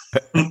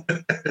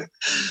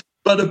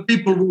 But the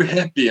people were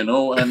happy, and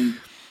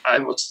I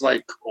was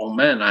like, oh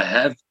man, I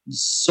have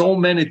so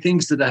many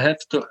things that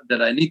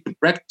I need to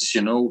practice.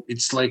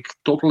 It's like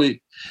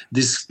totally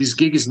this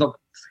gig is not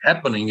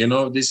happening.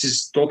 This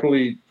is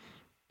totally,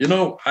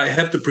 I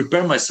have to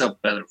prepare myself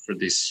better for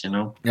this.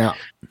 Yeah.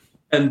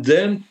 And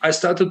then I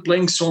started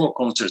playing solo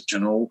concerts.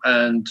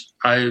 And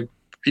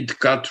it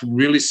got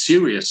really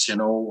serious,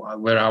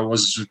 where I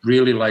was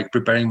really like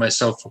preparing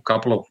myself a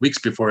couple of weeks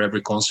before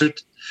every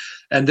concert.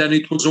 And then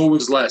it was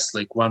always less,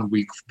 like 1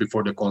 week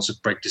before the concert,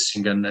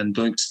 practicing and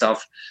doing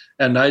stuff.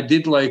 And I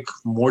did like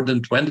more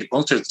than 20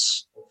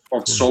 concerts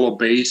of solo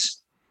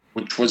bass,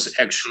 which was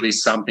actually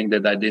something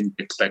that I didn't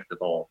expect at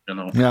all,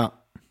 Yeah.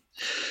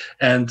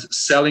 And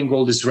selling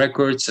all these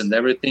records and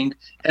everything.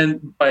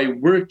 And by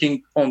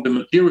working on the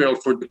material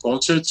for the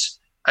concerts,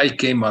 I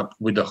came up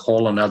with a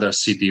whole another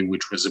CD,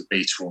 which was a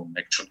bass room,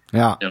 actually.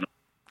 Yeah.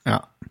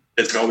 Yeah.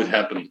 That's how it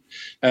happened.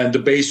 And the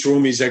bass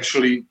room is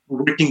actually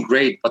working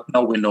great, but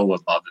now we know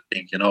about the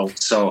thing,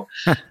 So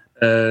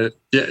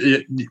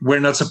we're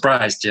not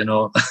surprised,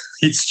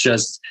 It's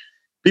just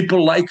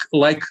people like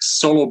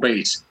solo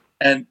bass.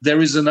 And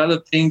there is another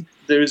thing.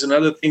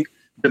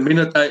 The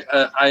minute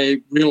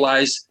I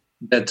realized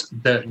that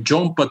the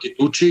John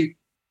Patitucci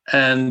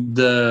and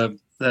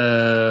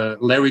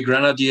Larry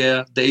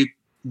Grenadier,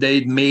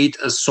 they made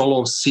a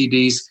solo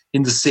CDs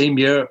in the same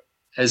year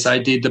as I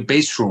did the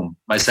bass room,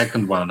 my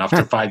second one,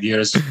 after 5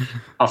 years,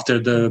 after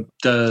the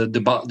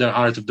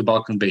Art of the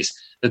Balkan Bass.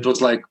 It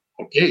was like,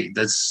 okay,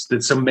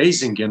 that's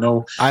amazing,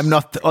 I'm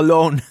not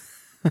alone.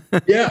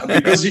 Yeah,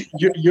 because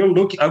you're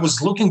looking. I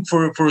was looking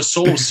for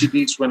solo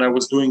CDs when I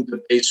was doing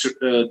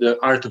the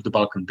Art of the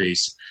Balkan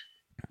Bass.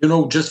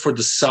 Just for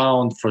the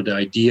sound, for the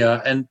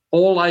idea. And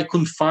all I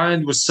could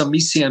find was some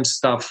ECM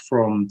stuff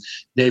from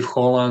Dave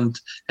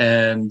Holland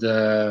and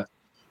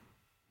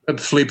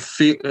Phil.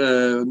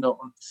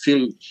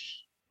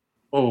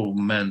 Oh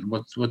man,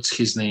 what's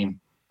his name?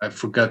 I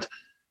forgot.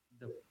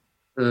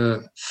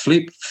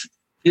 Phillips.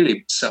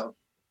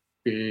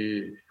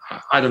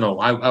 I don't know.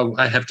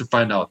 I have to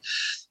find out.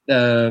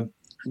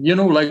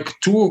 Like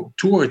two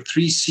or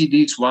three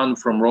CDs, one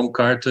from Ron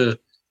Carter.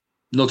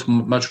 Not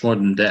much more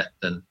than that.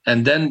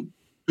 And then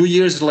 2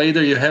 years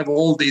later, you have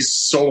all these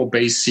solo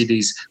bass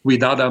CDs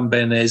with Adam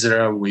Ben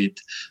Ezra, with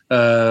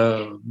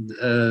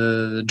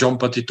John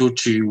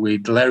Patitucci,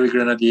 with Larry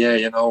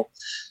Grenadier,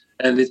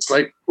 and it's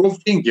like cool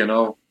thing,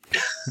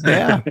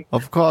 Yeah,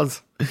 of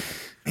course.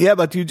 Yeah,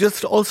 but you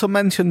just also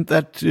mentioned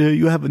that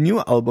you have a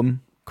new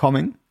album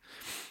coming.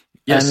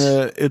 Yes.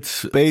 And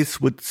it's bass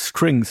with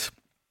strings.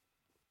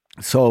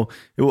 So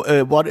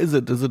what is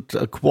it? Is it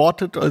a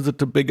quartet or is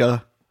it a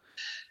bigger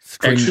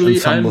Actually,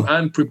 ensemble?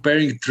 I'm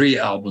preparing 3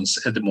 albums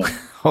at the moment.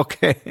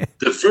 Okay.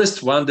 The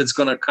first one that's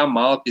going to come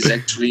out is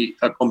actually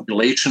a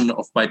compilation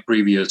of my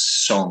previous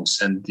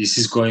songs. And this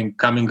is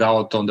coming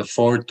out on the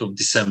 4th of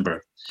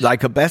December.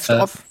 Like a best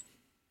of?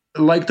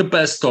 Like the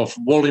best of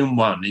volume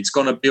 1. It's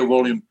going to be a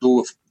volume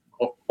 2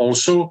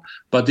 also.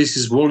 But this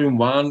is volume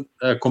 1,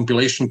 a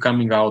compilation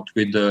coming out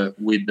with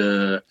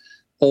the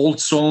old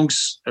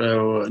songs,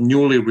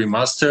 newly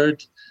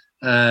remastered.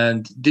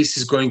 And this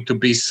is going to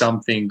be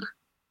something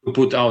to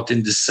put out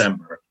in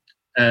December.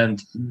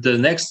 And the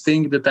next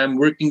thing that I'm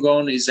working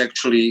on is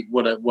actually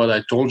what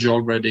I told you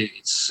already.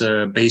 It's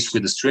bass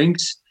with the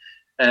strings.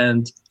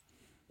 And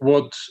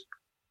what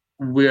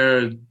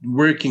we're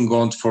working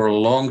on for a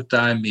long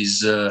time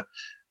is a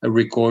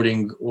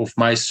recording of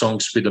my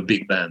songs with a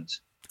big band.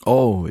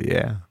 Oh,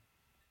 yeah.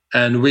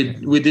 And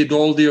we did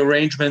all the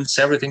arrangements.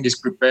 Everything is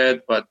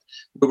prepared, but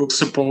we were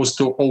supposed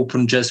to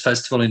open Jazz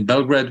Festival in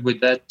Belgrade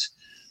with that.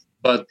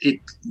 But it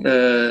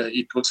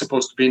was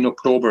supposed to be in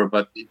October,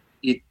 but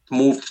it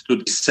moved to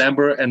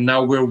December, and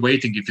now we're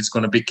waiting if it's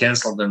going to be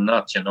canceled or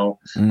not,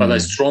 But I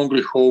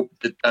strongly hope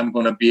that I'm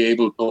going to be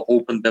able to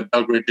open the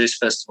Belgrade Jazz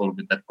Festival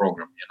with that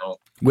program,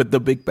 With the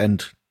big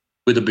band.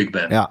 With the big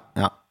band. Yeah,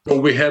 yeah. So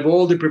we have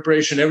all the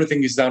preparation,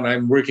 everything is done.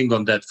 I'm working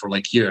on that for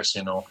like years,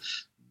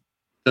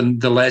 Then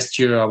the last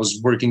year I was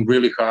working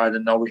really hard,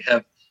 and now we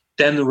have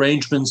 10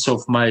 arrangements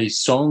of my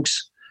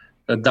songs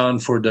done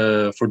for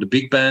the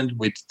big band,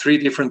 with 3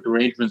 different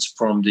arrangements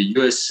from the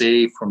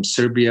USA, from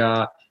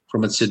Serbia,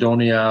 from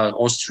Macedonia,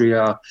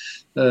 Austria,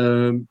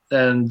 and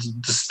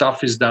the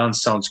stuff is done.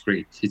 Sounds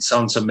great. It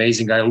sounds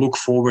amazing. I look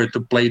forward to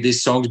play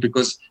these songs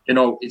because, you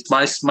know, it's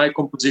my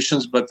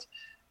compositions, but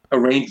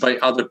arranged by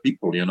other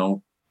people, you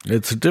know.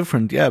 It's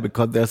different, yeah,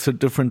 because there's a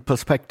different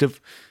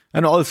perspective.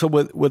 And also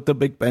with the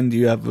big band,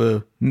 you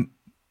have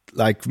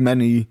like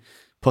many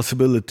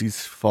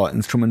possibilities for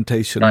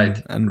instrumentation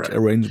and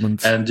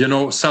arrangements. And, you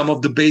know, some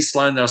of the bass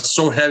lines are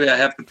so heavy, I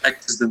have to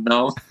practice them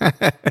now.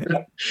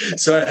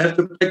 So I have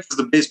to practice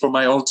the bass for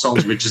my own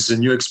songs, which is a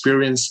new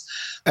experience.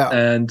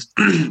 Yeah.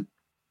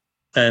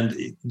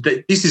 And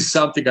this is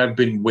something I've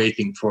been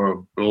waiting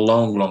for a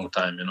long, long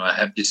time. You know, I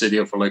have this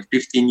idea for like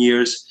 15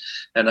 years,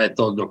 and I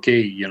thought, okay,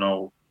 you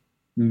know,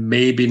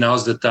 maybe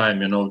now's the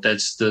time. You know,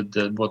 that's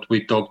the what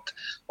we talked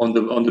on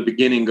the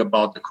beginning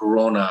about the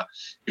Corona.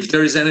 If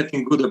there is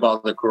anything good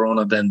about the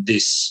Corona, then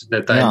this,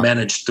 that I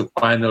managed to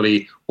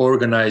finally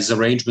organize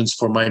arrangements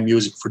for my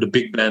music, for the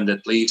big band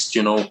at least.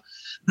 You know,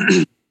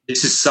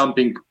 this is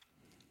something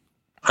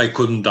I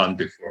couldn't done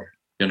before.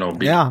 You know,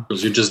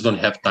 because you just don't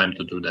have time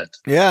to do that.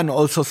 Yeah, and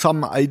also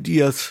some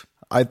ideas,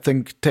 I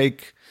think,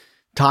 take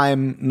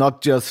time,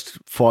 not just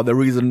for the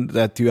reason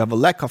that you have a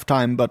lack of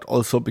time, but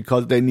also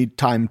because they need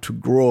time to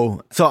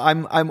grow. So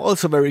I'm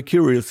also very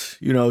curious,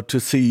 you know,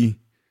 to see,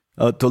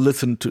 to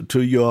listen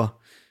to your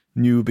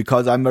new,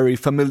 because I'm very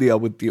familiar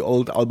with the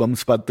old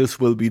albums, but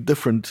this will be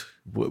different.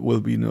 Will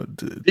be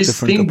this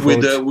different thing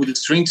approach. with the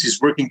strings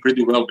is working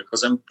pretty well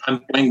because I'm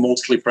playing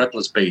mostly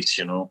fretless bass,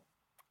 you know.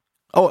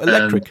 Oh,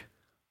 electric.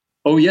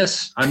 Oh,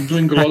 yes. I'm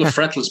doing a lot of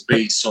fretless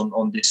bass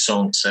on these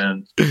songs,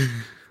 and it's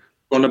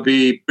going to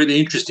be pretty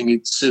interesting.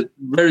 It's a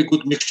very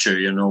good mixture,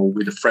 you know,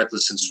 with the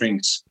fretless and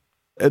strings.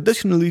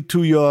 Additionally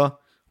to your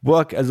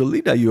work as a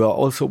leader, you are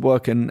also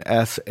working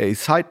as a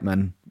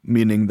sideman,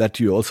 meaning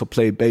that you also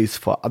play bass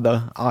for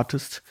other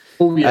artists.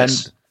 Oh,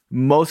 yes. And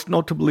most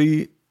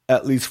notably,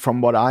 at least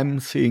from what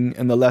I'm seeing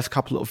in the last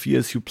couple of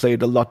years, you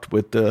played a lot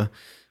with the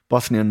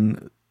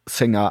Bosnian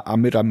singer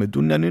Amira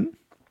Medunjanin.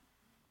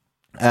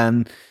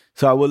 And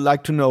so I would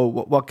like to know,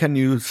 what can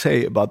you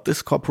say about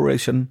this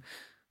cooperation?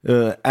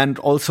 And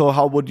also,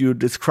 how would you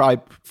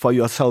describe for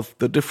yourself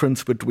the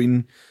difference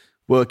between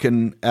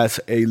working as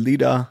a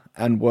leader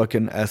and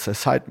working as a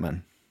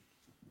sideman?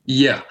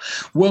 Yeah.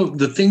 Well,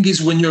 the thing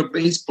is, when you're a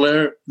bass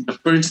player, the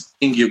first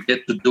thing you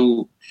get to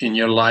do in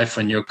your life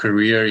and your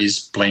career is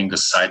playing the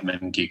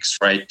sideman gigs,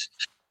 right?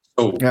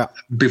 So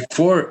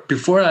before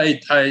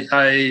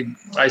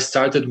I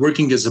started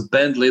working as a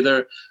band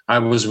leader, I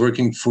was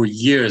working for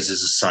years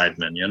as a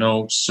sideman, you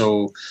know.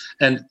 So,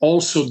 and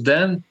also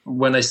then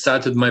when I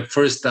started, my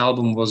first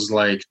album was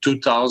like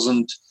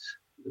 2000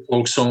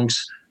 folk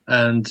songs,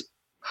 and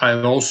I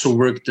also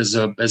worked as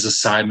a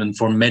sideman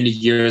for many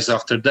years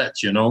after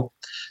that, you know.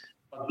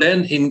 But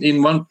then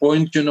in one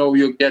point, you know,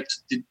 you get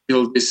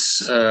till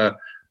this.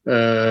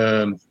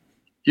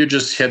 You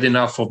just had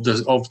enough of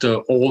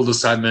all the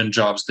sideman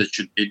jobs that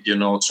you did, you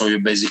know. So you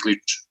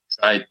basically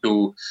try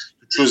to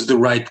choose the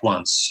right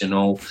ones, you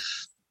know.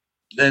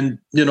 Then,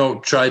 you know,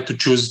 try to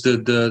choose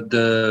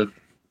the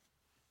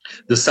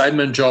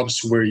sideman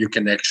jobs where you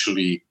can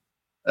actually,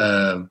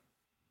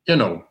 you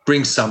know,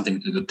 bring something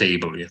to the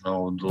table, you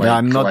know. Like,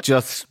 I'm not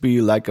just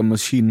be like a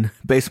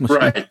bass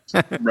machine.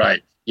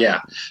 Right.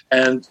 Yeah,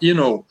 and you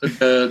know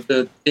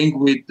the thing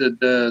with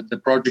the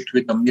project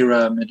with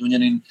Amira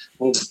Medunjanin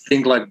was a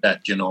thing like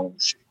that. You know,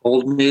 she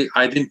called me.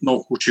 I didn't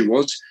know who she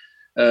was,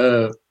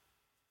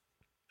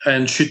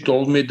 and she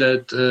told me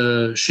that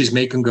she's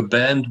making a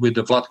band with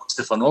Vlatko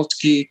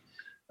Stefanovski,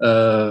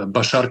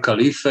 Bashar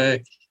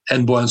Khalife,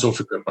 and Bojan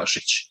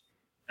Zulfikar-Basic.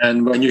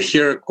 And when you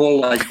hear a call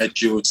like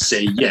that, you would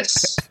say,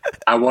 "Yes,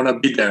 I want to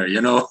be there."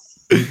 You know.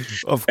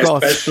 Of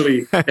course,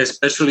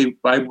 especially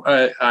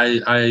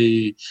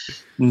I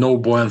know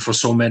Bojan for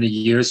so many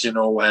years, you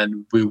know,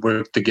 and we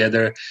work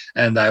together.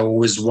 And I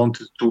always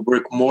wanted to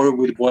work more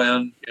with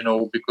Bojan, you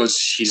know, because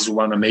he's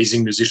one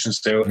amazing musician,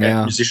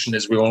 musician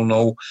as we all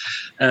know.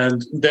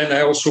 And then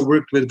I also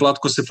worked with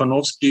Vlatko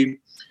Stefanovski,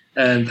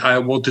 and I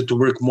wanted to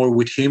work more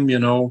with him, you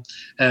know.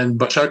 And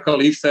Bashar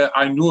Khalife,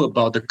 I knew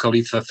about the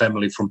Khalife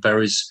family from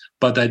Paris,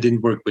 but I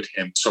didn't work with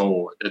him.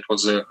 So that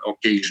was an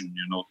occasion,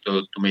 you know,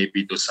 to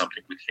maybe do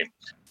something with him.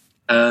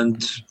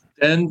 And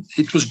then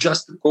it was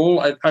just a call.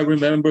 I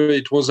remember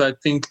it was, I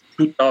think,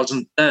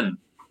 2010.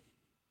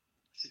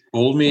 She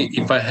called me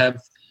if I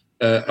have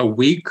a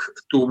week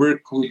to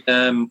work with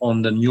them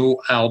on the new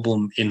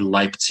album in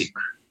Leipzig.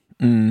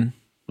 I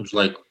was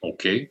like,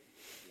 okay,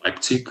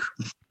 Leipzig.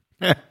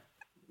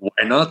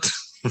 Why not?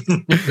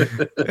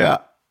 Yeah.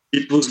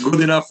 It was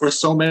good enough for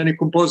so many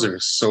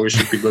composers, so it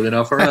should be good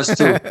enough for us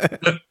too.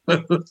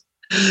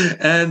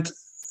 And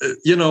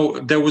you know,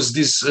 there was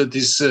this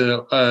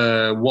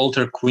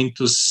Walter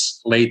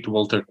Quintus, late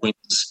Walter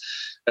Quintus,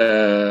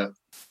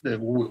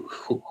 who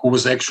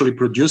was actually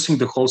producing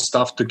the whole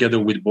stuff together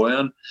with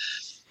Bojan.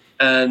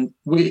 And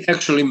we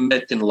actually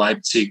met in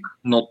Leipzig,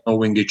 not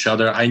knowing each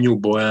other. I knew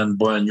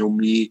Bojan knew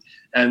me.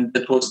 And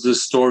that was the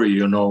story,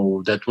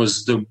 that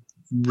was the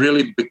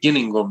really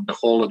beginning of the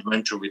whole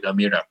adventure with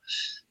Amira.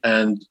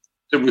 And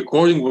the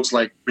recording was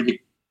like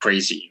pretty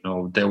crazy.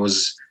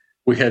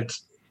 We had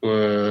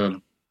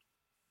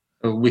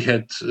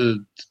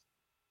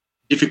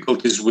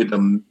difficulties with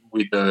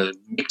the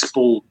mix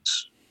pult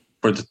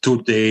for the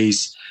 2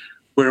 days.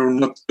 We were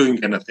not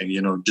doing anything,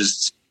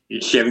 just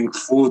having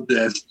food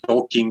and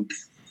talking,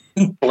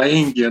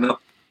 playing.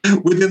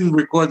 We didn't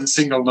record a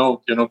single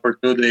note, for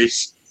 2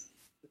 days.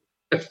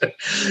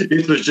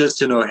 It was just,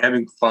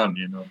 having fun,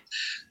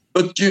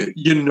 But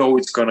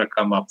it's gonna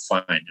come up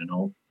fine,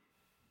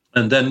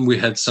 And then we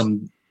had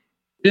some,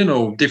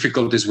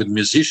 difficulties with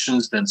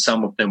musicians. Then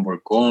some of them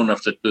were gone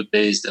after 2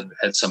 days. Then we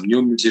had some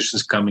new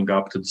musicians coming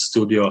up to the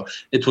studio.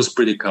 It was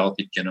pretty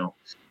chaotic,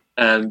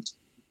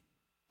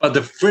 But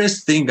the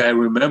first thing I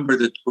remember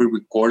that we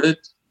recorded,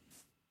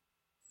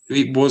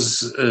 it was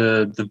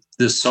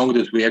the song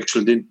that we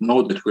actually didn't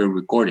know that we were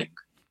recording.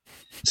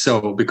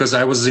 So because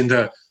I was in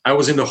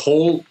the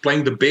hall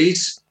playing the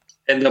bass,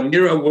 and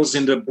Amira was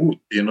in the booth,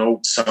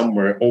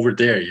 somewhere over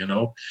there,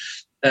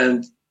 and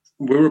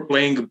we were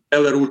playing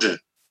Bele Ruže,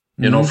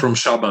 from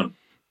Shaban.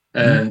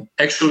 And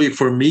actually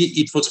for me,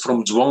 it was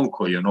from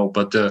Zvonko,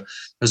 but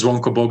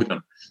Zvonko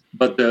Bogdan.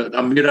 But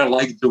Amira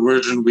liked the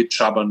version with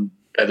Shaban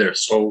better.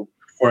 So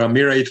for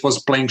Amira, it was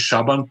playing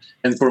Shaban,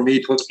 and for me,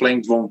 it was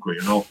playing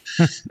Zvonko,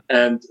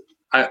 And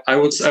I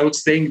was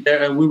staying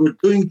there, and we were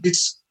doing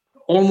this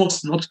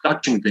almost not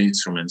touching the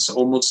instruments,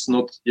 almost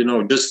not,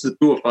 just the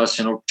two of us,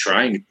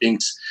 trying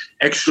things.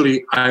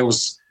 Actually, I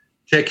was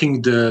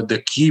checking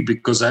the key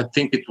because I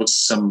think it was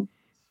some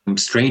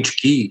strange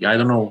key. I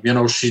don't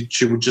know.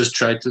 She would just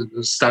try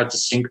to start to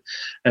sing,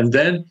 and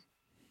then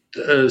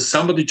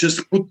somebody just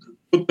put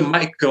the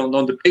mic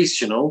on the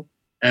bass,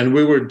 and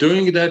we were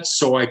doing that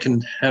so I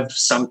can have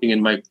something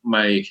in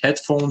my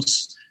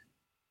headphones,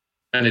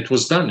 and it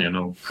was done.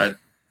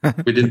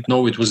 We didn't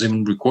know it was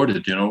even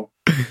recorded.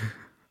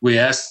 We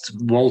asked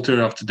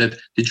Walter after that,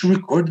 "Did you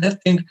record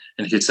that thing?"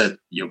 And he said,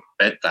 "You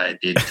bet I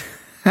did."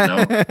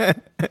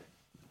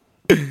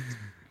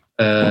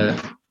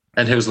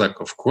 And he was like,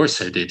 "Of course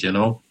I did,"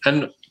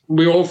 And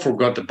we all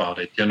forgot about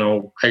it,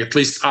 At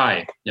least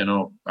I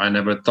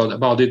never thought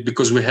about it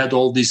because we had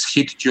all these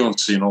hit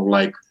tunes,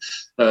 like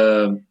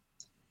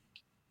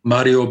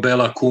Mario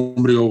Bela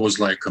Kumrio was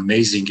like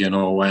amazing,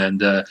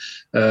 and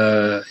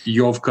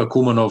Jovka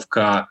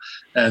Kumanovka,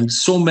 and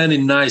so many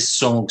nice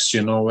songs,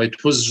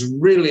 It was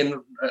really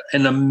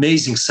an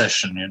amazing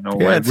session,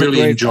 I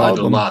really enjoyed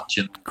album. a lot.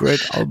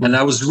 Great album. And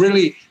I was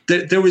really,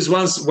 there is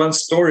one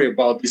story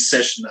about this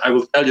session. I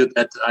will tell you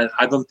that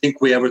I don't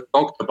think we ever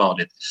talked about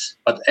it.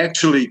 But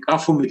actually,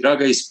 Kafu mi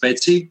draga i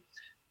speci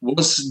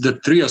was the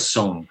trio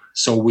song.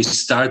 So we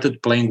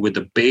started playing with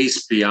the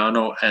bass,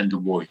 piano, and the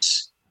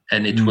voice.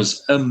 And it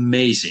was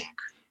amazing,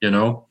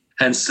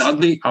 And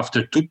suddenly, after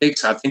 2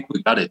 takes, I think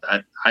we got it.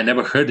 I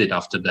never heard it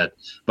after that.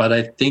 But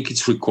I think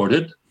it's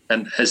recorded.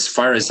 And as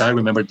far as I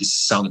remember, this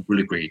sounded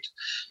really great.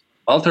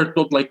 Walter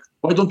thought,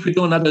 why don't we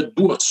do another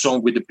duo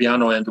song with the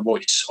piano and the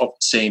voice of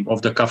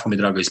the Kafu mi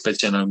draga i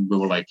speci? And we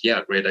were like, yeah,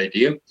 great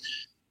idea.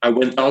 I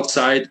went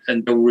outside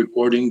and they were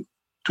recording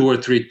 2 or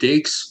 3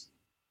 takes.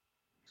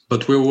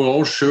 But we were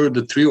all sure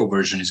the trio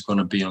version is going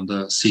to be on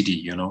the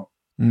CD,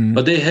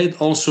 But they had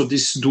also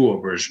this duo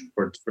version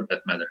for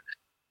that matter.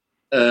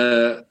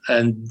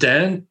 And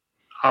then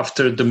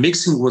after the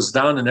mixing was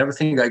done and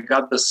everything, I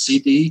got the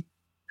CD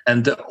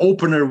and the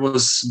opener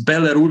was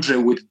Bele Ruže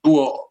with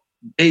duo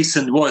bass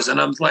and voice. And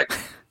I'm like,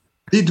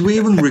 did we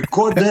even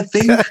record that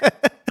thing?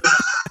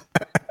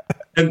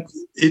 And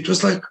it was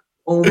like,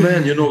 oh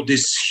man,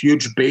 this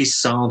huge bass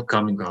sound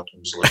coming out. I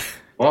was like,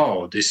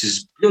 wow, this is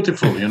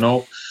beautiful,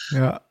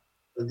 Yeah.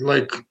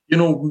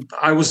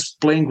 I was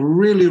playing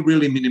really,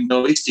 really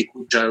minimalistic,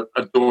 which I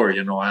adore.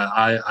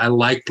 I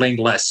like playing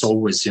less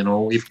always,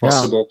 if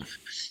possible. Yeah.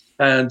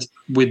 And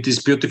with this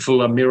beautiful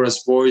Amira's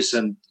voice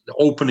and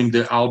opening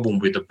the album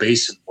with the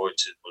bass and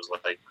voice, it was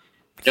like,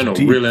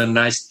 really a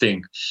nice thing.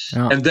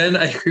 Yeah. And then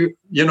I heard,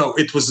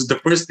 it was the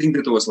first thing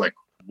that was like,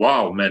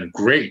 wow, man,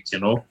 great,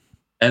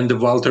 And the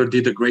Walter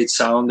did a great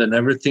sound and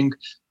everything.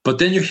 But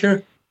then you hear,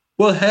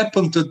 what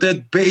happened to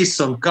that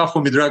bass on Kafu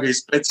mi draga i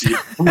speci?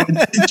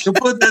 Did you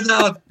put that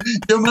out,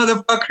 you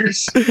motherfuckers?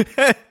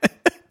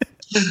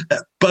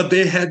 But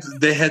they had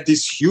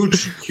this huge,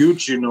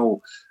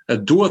 a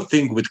duo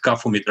thing with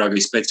Kafu mi draga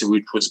i speci,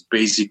 which was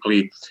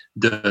basically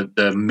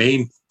the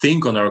main thing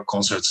on our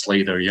concerts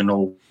later.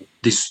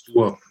 This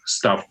duo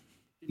stuff.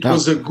 It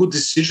was a good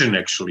decision,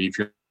 actually. If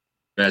you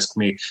ask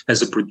me,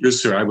 as a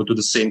producer, I would do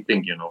the same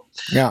thing.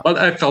 Yeah. But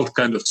I felt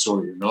kind of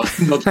sorry, not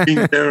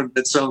being there on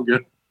that song.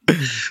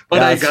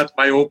 But yes. I got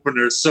my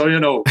opener, so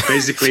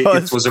basically so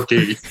it was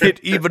okay. It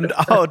evened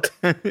out.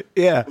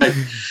 Yeah.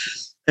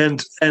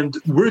 And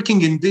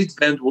working in this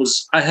band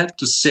was, I have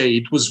to say,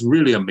 it was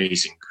really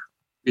amazing.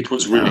 It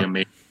was really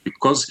amazing.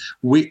 because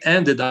we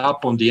ended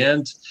up on the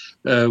end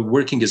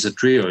working as a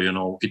trio.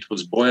 It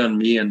was Bojan,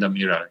 me, and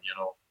Amira.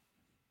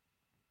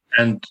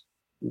 And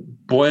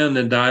Bojan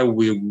and I,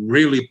 we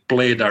really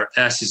played our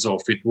asses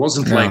off. It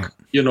wasn't like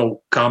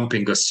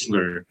camping a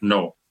singer.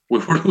 No, we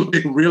were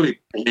really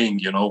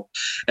playing.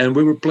 And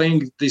we were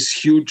playing these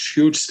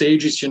huge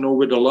stages.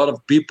 With a lot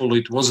of people.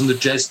 It wasn't a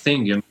jazz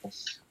thing.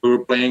 We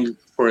were playing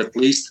for at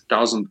least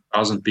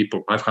 1,000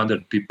 people,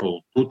 500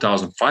 people,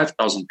 2,000,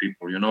 5,000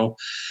 people,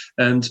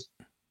 and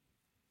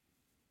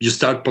you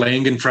start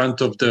playing in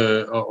front of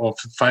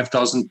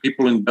 5,000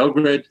 people in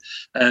Belgrade,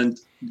 and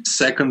the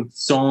second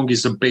song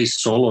is a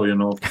bass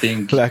solo,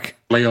 thing,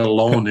 play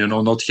alone,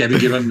 not having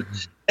given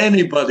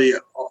anybody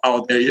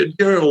out there.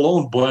 You're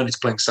alone, Bojan is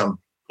playing some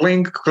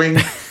clink, clink,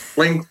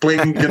 clink,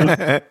 clink,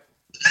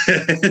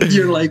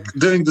 You're like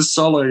doing the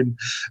solo in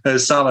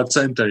Sava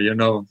Center,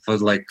 but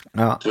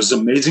it was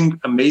amazing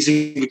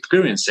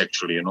experience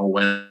actually,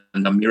 when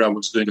Amira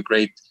was doing a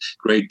great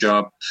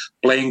job.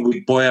 Playing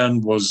with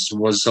Bojan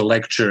was a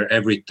lecture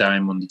every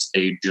time on the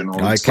stage,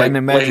 I can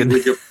imagine. Playing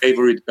with your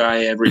favorite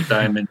guy every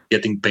time and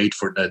getting paid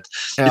for that.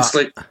 Yeah. It's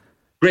like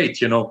great,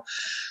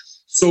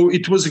 So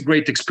it was a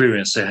great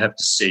experience, I have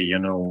to say.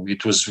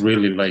 It was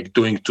really like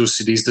doing 2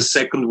 CDs. The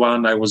second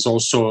one, I was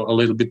also a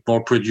little bit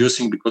more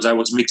producing because I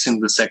was mixing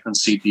the second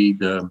CD,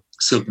 the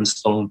Silk and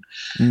Stone.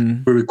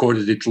 We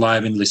recorded it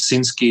live in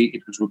Lisinski.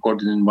 It was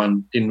recorded in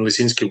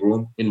Lisinski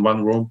room, in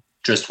one room,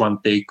 just one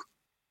take,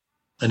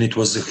 and it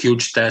was a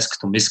huge task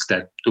to mix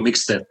that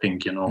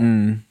thing,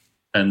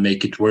 and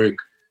make it work.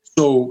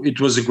 So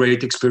it was a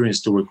great experience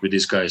to work with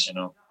these guys,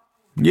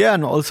 Yeah,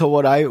 and also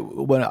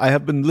when I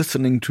have been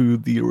listening to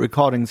the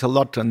recordings a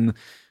lot, and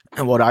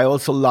what I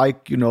also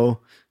like,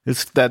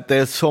 is that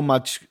there's so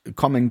much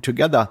coming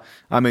together.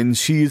 I mean,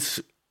 she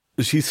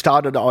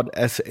started out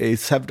as a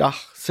Sevdah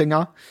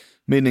singer,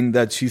 meaning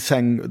that she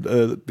sang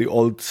the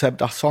old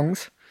Sevdah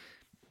songs,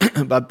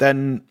 but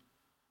then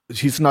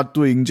she's not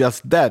doing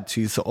just that.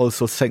 She's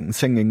also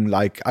singing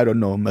like, I don't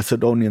know,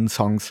 Macedonian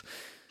songs,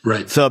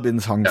 right? Serbian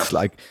songs,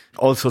 like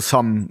also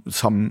some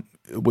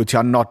which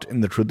are not in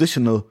the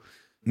traditional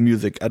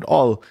music at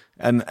all,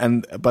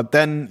 but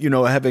then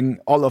having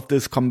all of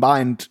this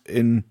combined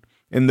in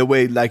the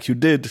way like you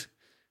did,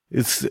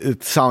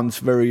 it sounds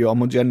very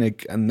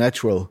homogenic and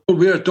natural.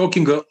 We are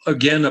talking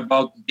again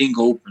about being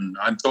open.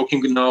 I'm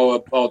talking now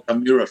about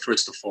Amira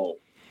first of all.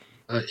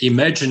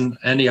 Imagine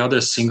any other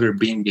singer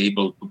being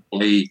able to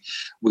play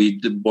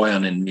with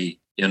Bojan and me,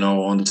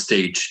 on the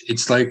stage.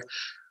 It's like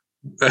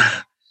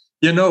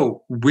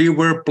we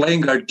were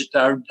playing our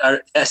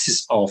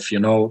asses off,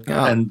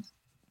 and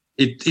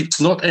it's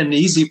not an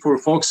easy for a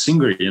folk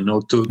singer,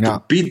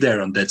 to be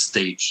there on that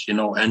stage,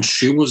 and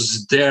she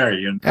was there,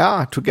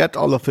 to get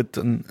all of it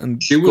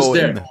and she was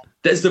there.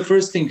 That's the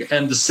first thing.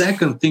 And the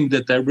second thing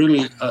that I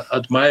really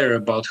admire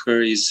about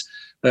her is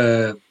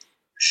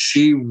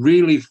she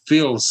really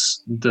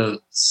feels the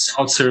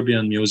South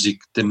Serbian music,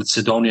 the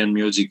Macedonian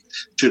music.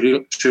 She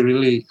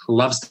really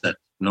loves that.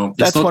 It's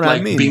That's not what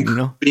like I mean,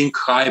 being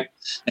hype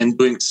and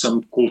doing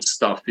some cool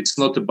stuff. It's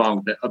not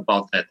about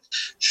that.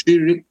 She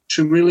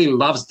really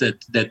loves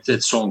that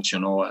songs,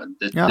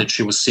 that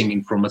she was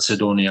singing from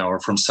Macedonia or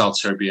from South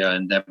Serbia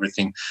and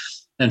everything.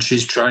 And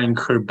she's trying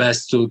her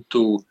best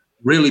to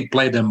really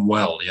play them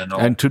well,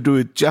 and to do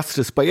it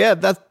justice. But yeah,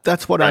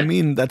 that's what I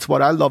mean. That's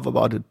what I love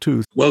about it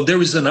too. Well, there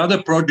is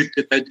another project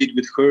that I did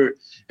with her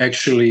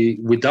actually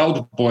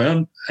without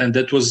Bojan, and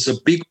that was a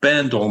big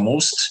band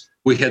almost.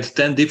 We had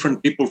 10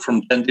 different people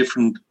from 10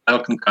 different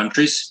Balkan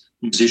countries,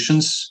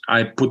 musicians.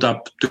 I put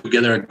up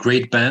together a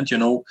great band,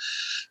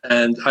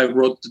 and I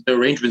wrote the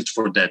arrangements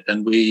for that.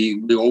 And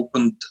we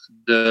opened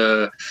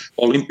the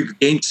Olympic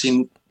Games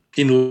in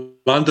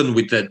London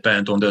with that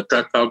band on the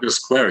Trafalgar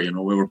Square.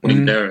 We were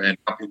playing there, and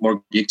a couple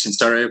more gigs in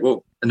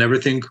Sarajevo and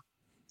everything.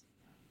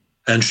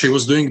 And she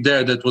was doing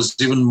there that was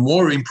even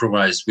more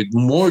improvised with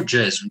more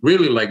jazz,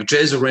 really like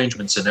jazz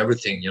arrangements and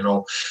everything.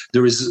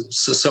 There's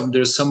some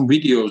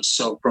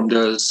videos from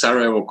the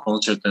Sarajevo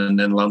concert and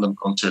then London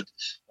concert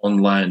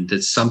online.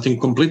 That's something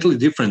completely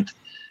different.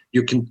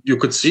 You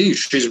could see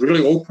she's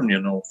really open,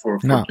 for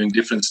doing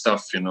different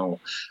stuff,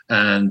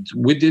 And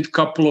we did a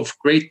couple of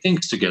great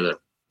things together.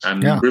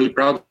 I'm really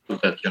proud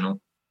of that,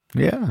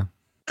 Yeah.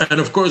 And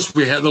of course,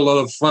 we had a lot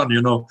of fun,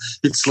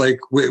 It's like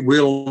we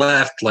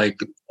laughed like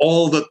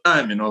all the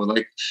time,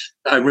 Like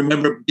I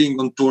remember being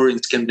on tour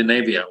in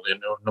Scandinavia,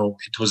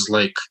 it was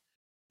like,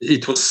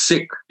 it was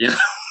sick,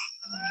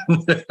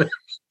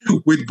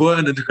 with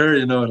Bojan and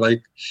her,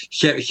 like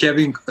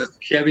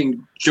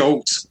having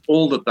jokes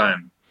all the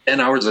time, 10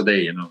 hours a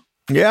day,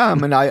 Yeah, I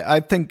mean, I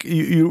think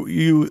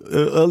you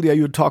earlier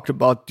you talked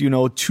about,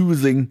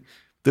 choosing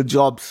the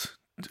jobs,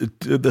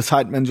 the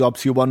sideman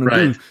jobs you want to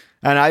do.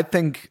 And I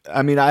think,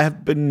 I mean, I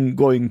have been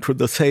going through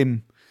the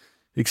same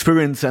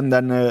experience, and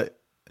then,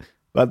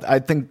 but I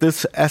think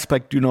this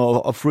aspect,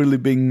 of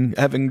really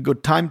having a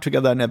good time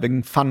together and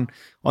having fun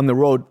on the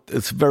road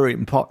is very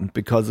important,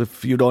 because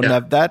if you don't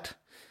have that,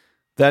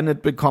 then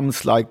it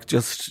becomes like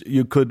just,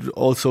 you could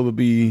also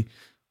be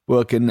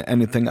work in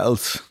anything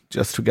else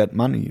just to get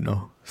money, you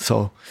know.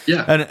 So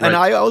Yeah, and right.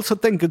 I also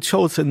think it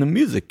shows in the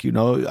music, you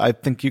know. I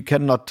think you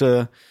cannot,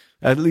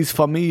 at least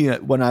for me,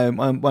 when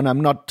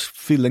I'm not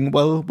feeling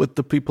well with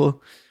the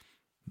people.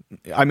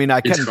 I mean,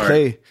 I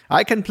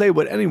can play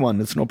with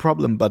anyone. It's no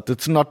problem, but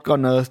it's not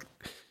gonna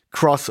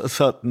cross a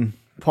certain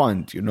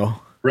point, you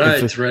know.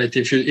 Right.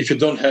 If you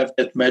don't have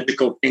that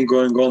magical thing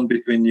going on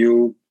between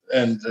you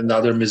and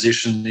another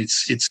musician,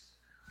 it's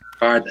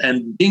hard.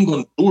 And being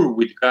on tour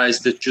with guys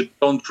that you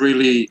don't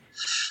really,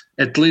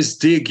 at least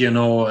dig, you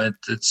know, at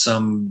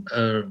some,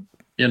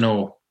 you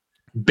know,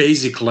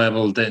 basic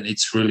level, then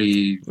it's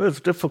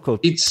difficult.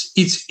 It's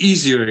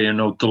easier, you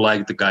know, to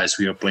like the guys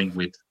we are playing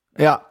with.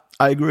 Yeah,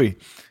 I agree.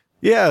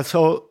 Yeah.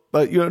 So,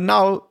 but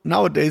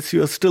nowadays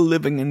you're still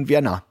living in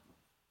Vienna.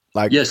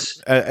 Like, yes,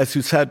 as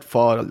you said,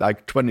 for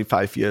like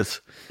 25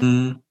 years.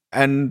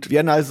 And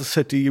Vienna is a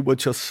city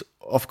which is,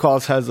 of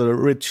course, has a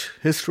rich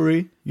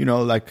history, you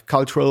know, like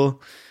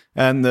cultural,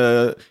 and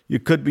you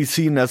could be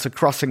seen as a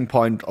crossing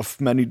point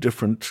of many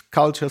different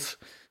cultures,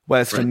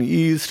 West and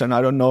East, and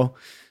I don't know.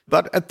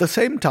 But at the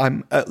same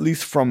time, at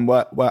least from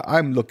where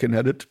I'm looking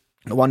at it,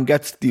 one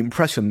gets the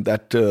impression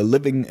that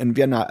living in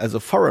Vienna as a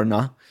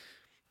foreigner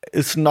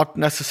is not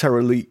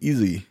necessarily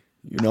easy,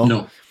 you know?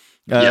 No.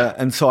 Yeah.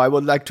 And so I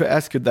would like to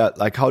ask you that,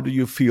 like, how do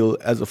you feel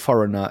as a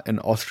foreigner in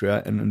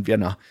Austria and in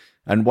Vienna?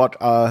 And what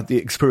are the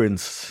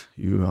experiences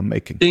you are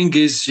making?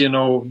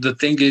 The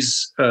thing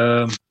is,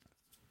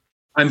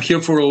 I'm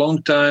here for a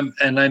long time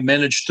and I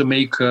managed to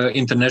make an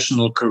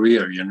international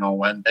career, you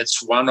know, and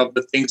that's one of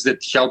the things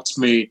that helps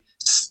me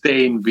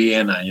stay in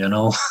Vienna, you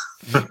know.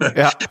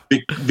 Yeah.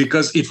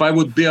 Because if I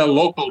would be a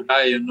local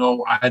guy, you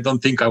know, I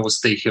don't think I would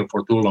stay here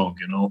for too long,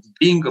 you know.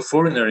 Being a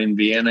foreigner in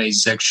Vienna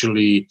is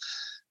actually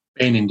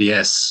pain in the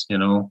ass, you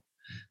know.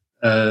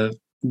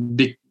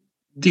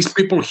 These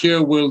people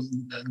here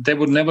they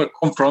would never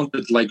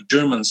confronted like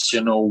Germans,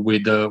 you know,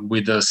 with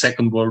the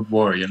Second World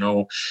War, you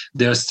know.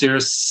 They're still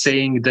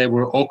saying they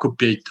were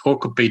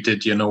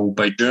occupied, you know,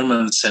 by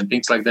Germans and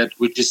things like that,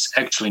 which is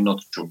actually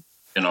not true,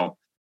 you know.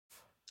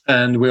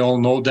 And we all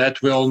know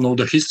that. We all know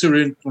the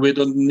history. We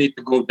don't need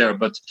to go there.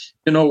 But,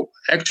 you know,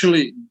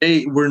 actually,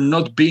 they were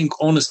not being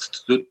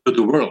honest to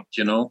the world,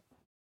 you know.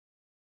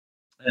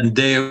 And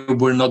they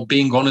were not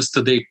being honest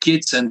to their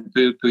kids and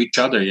to each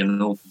other, you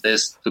know,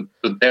 to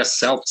their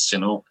selves, you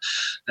know.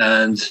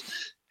 And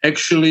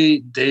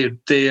actually, there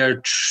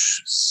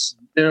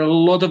are a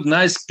lot of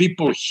nice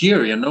people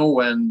here, you know,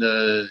 and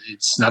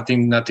it's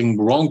nothing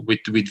wrong with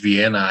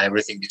Vienna.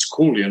 Everything is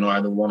cool, you know. I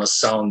don't want to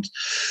sound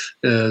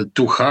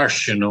too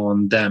harsh, you know,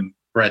 on them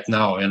right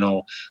now, you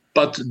know.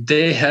 But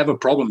they have a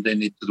problem they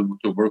need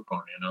to work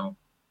on, you know.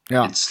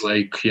 Yeah. It's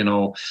like, you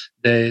know,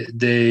 they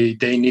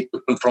need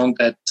to confront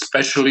that,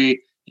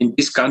 especially in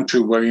this country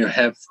where you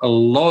have a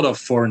lot of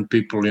foreign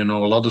people, you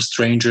know, a lot of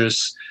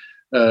strangers,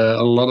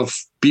 a lot of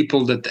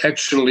people that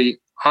actually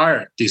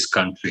are this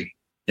country,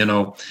 you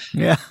know.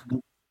 Yeah.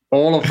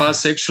 All of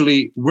us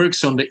actually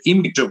works on the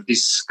image of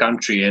this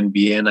country and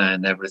Vienna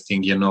and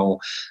everything, you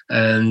know.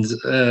 And,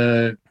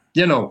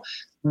 you know,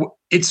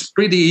 it's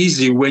pretty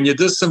easy when you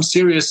do some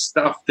serious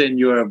stuff, then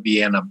you're a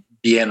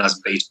Vienna's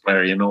bass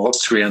player, you know,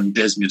 Austrian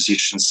jazz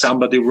musician.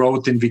 Somebody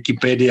wrote in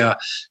Wikipedia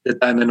that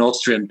I'm an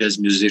Austrian jazz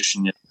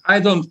musician. I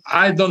don't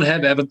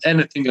have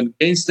anything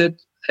against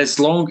it as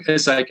long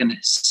as I can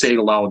say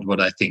loud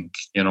what I think,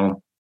 you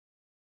know.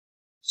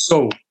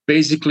 So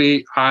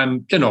basically,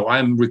 I'm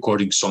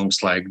recording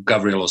songs like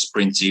Gavrilos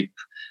Princip,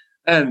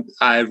 and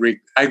I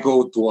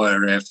go to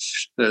ORF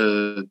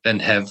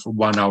and have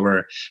 1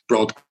 hour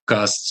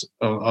broadcasts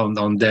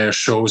on their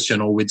shows, you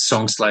know, with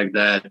songs like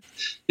that.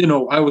 You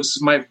know, I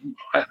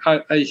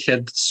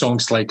had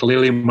songs like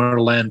Lily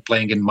Merlin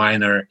playing in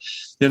minor,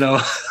 you know.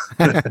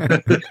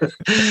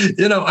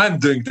 You know, I'm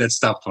doing that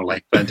stuff for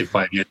like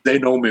 25 years. They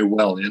know me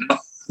well, you know.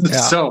 Yeah.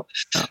 So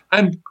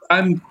I'm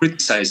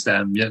criticize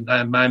them.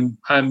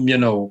 I'm you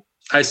know,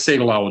 I say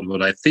loud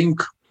what I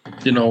think,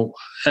 you know,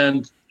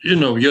 and you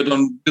know, you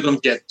don't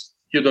get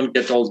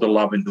all the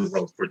love in the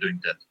world for doing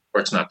that. Of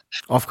course not.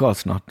 Of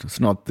course not. It's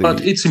not.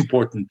 But it's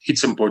important.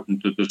 It's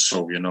important to do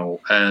so, you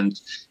know. And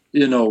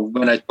you know,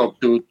 when I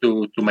talk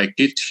to my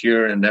kids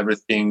here and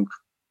everything,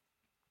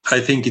 I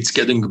think it's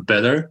getting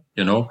better,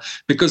 you know,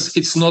 because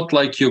it's not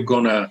like you're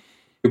gonna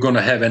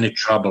have any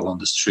trouble on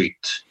the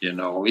street, you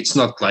know. It's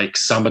not like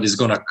somebody's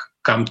gonna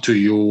come to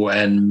you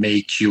and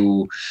make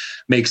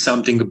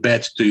something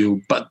bad to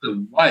you. But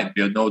the vibe,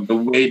 you know, the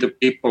way the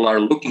people are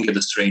looking at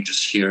the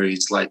strangers here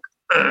is like,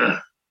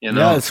 you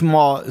know. Yeah, it's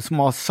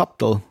more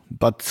subtle,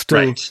 but still,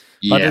 right.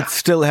 Yeah. But it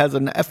still has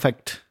an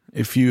effect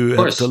if you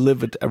have to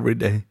live it every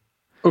day.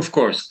 Of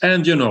course.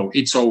 And, you know,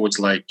 it's always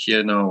like,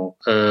 you know,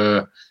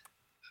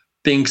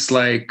 things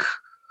like,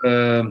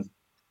 of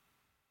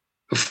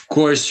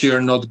course,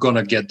 you're not going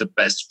to get the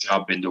best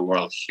job in the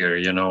world here,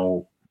 you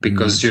know,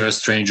 because you're a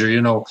stranger,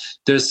 you know.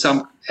 There's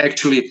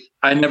actually,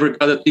 I never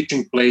got a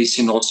teaching place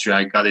in Austria.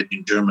 I got it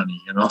in Germany,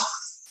 you know.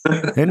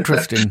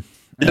 Interesting.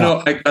 You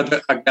know, I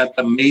got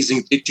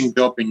amazing teaching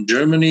job in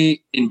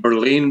Germany, in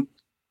Berlin.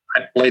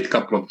 I played a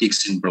couple of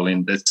gigs in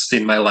Berlin. That's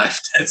in my life.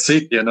 That's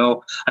it.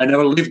 I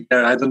never lived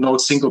there. I don't know a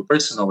single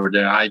person over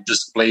there. I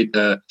just played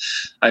the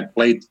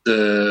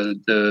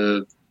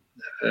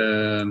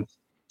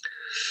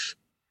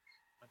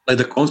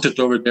concert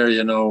over there,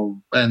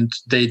 and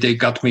they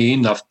got me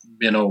in,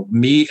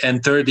 me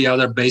and 30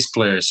 other bass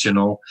players,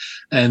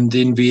 and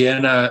in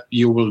Vienna,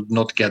 you will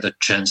not get a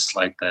chance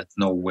like that.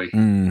 No way.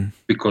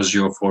 Because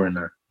you're a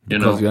foreigner,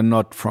 Because you're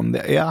not from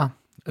there. Yeah.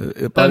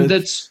 But and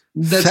that's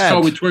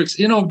how it works.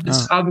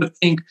 This other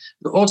thing,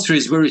 Austria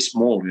is very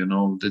small,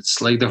 it's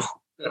like the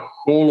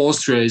whole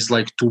Austria is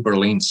like 2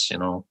 Berlins,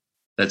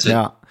 that's it.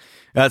 Yeah.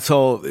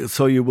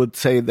 So you would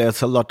say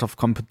there's a lot of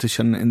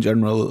competition in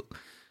general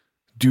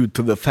due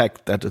to the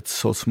fact that it's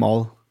so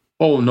small?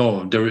 Oh,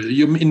 no.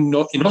 You mean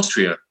in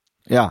Austria?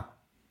 Yeah.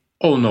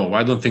 Oh, no.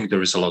 I don't think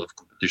there is a lot of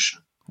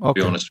competition, to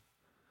be honest.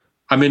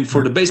 I mean,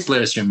 for the bass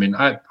players, you mean?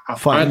 I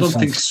don't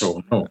think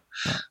so, no.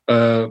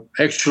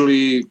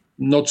 Actually,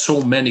 not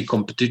so many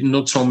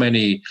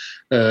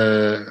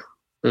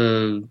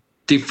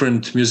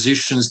different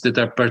musicians that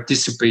are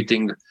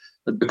participating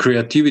the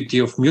creativity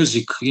of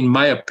music, in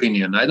my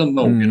opinion. I don't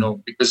know,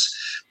 because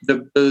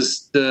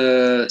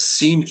the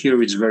scene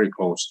here is very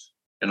closed.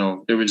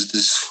 There is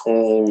this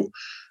whole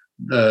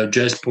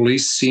jazz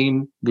police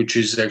scene, which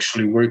is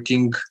actually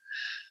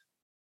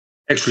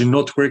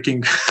not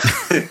working.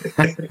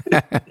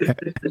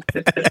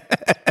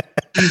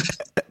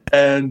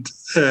 And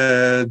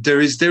there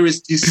is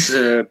this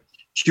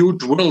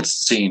huge world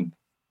scene,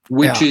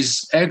 which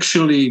is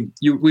actually,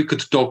 we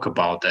could talk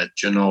about that,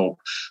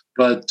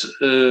 but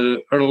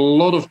a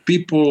lot of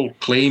people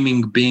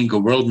claiming being a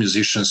world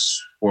musicians,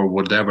 or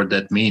whatever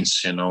that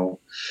means,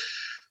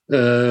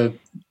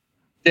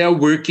 they are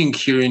working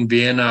here in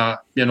Vienna.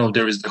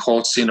 There is the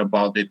whole scene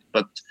about it,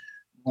 but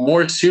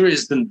more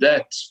serious than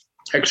that,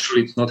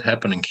 actually, it's not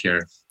happening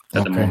here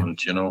at the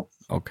moment,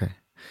 Okay.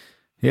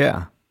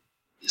 Yeah.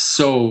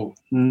 So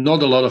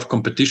not a lot of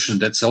competition.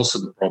 That's also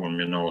the problem,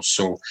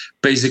 So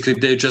basically,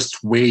 they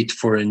just wait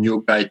for a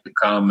new guy to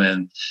come.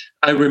 And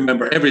I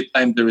remember every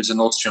time there is an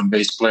Austrian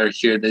bass player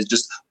here, they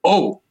just,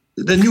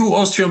 the new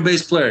Austrian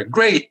bass player.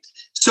 Great.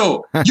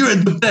 So you're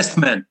the best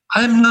man.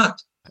 I'm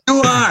not.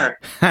 You are.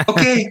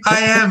 Okay, I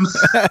am.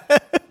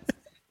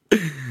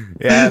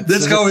 Yeah,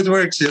 that's how it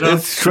works,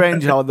 It's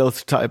strange how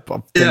those type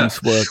of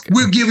things work.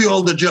 We'll give you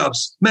all the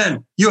jobs.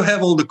 Man, you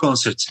have all the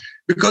concerts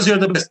because you're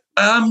the best.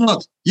 I'm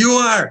not. You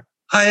are.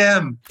 I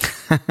am.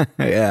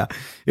 Yeah.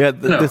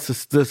 This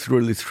is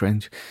really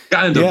strange.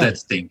 Kind of that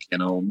thing,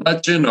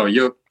 But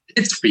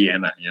it's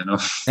Vienna,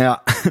 Yeah.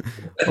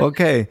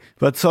 Okay.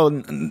 But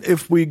so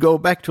if we go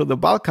back to the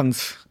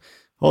Balkans,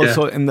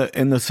 also in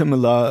a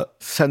similar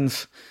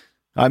sense,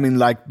 I mean,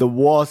 like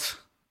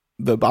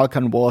the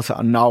Balkan wars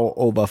are now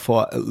over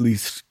for at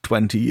least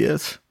 20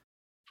 years.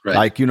 Right.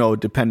 Like,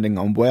 depending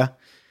on where.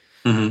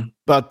 Mm-hmm.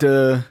 But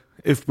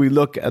if we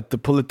look at the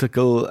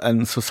political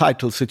and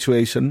societal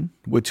situation,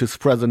 which is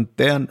present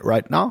there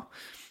right now,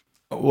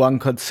 one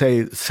could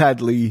say,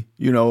 sadly,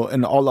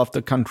 in all of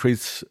the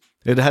countries,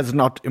 it has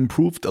not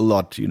improved a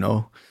lot,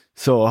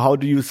 So how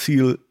do you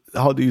see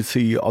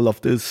all of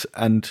this,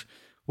 and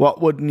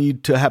what would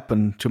need to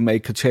happen to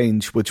make a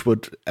change which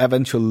would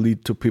eventually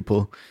lead to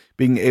people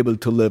being able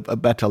to live a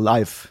better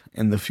life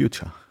in the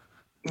future?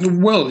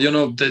 Well,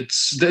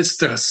 that's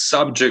the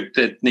subject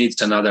that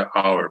needs another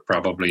hour,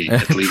 probably,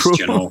 at least,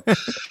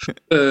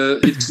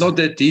 It's not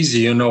that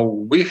easy,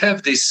 We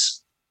have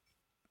this,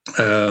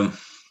 how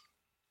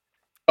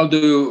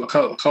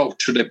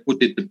should I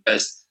put it the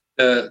best?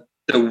 The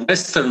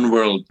Western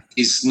world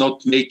is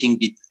not making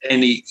it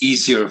any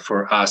easier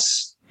for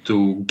us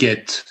to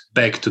get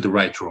back to the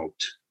right road,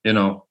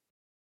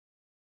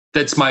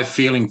 That's my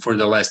feeling for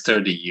the last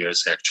 30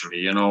 years,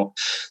 actually,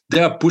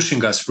 They are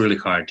pushing us really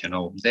hard,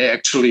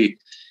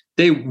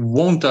 They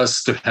want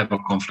us to have a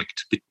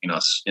conflict between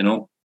us,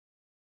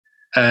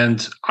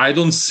 And I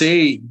don't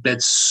say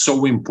that's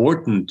so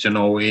important,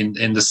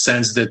 in the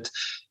sense that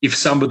if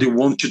somebody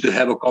wants you to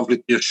have a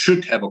conflict, you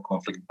should have a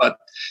conflict. But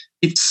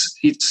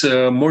it's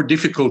more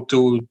difficult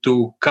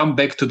to come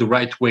back to the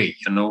right way,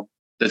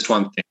 That's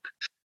one thing.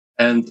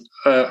 And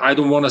I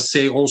don't want to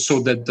say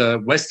also that the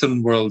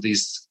Western world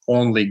is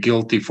only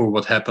guilty for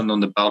what happened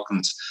on the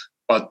Balkans,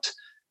 but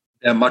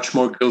they're much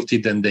more guilty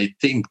than they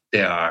think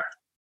they are.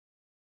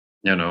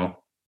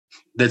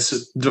 That's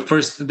the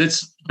first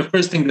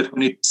thing that we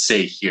need to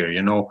say here,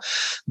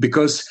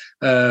 because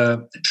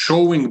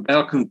showing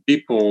Balkan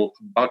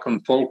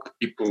folk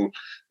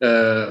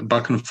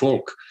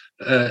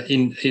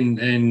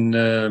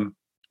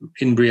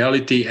in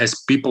reality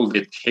as people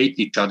that hate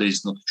each other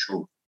is not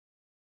true.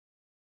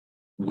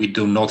 We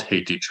do not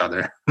hate each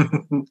other.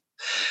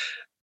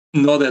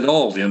 Not at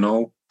all,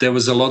 There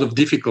was a lot of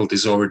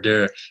difficulties over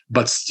there.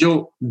 But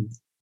still,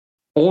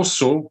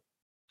 also,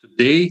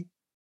 today,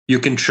 you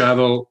can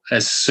travel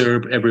as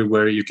Serb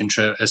everywhere. You can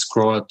travel as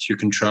Croat. You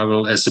can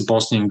travel as a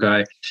Bosnian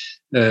guy.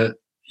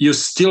 You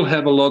still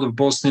have a lot of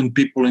Bosnian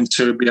people in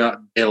Serbia.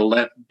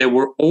 They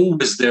were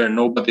always there.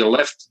 Nobody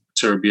left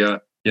Serbia.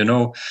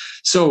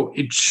 So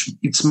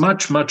it's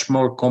much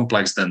more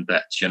complex than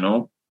that.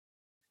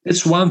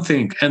 It's one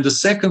thing. And the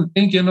second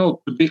thing, to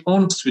be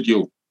honest with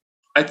you,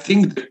 I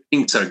think that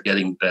things are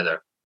getting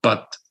better,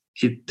 but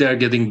they're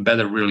getting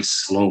better really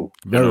slow.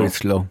 Very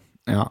slow.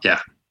 Yeah. Yeah.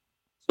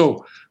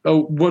 So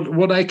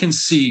what I can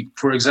see,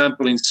 for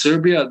example, in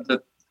Serbia,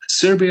 that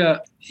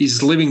Serbia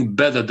is living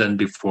better than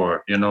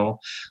before.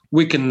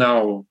 We can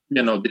now,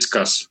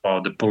 discuss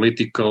about the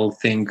political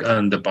thing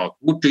and about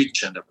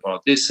Vučić and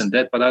about this and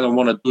that, but I don't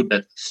want to do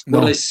that. No.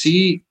 What I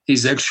see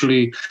is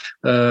actually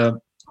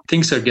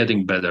things are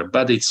getting better,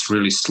 but it's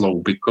really slow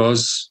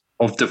because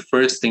of the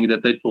first thing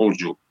that I told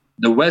you.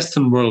 The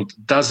Western world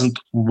doesn't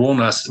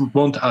want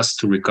us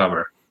to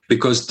recover,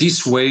 because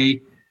this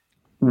way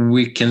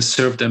we can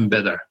serve them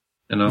better.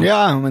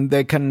 Yeah, and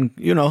they can,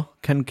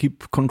 can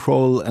keep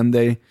control, and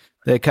they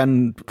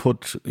can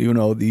put,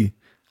 the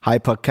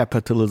hyper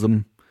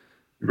capitalism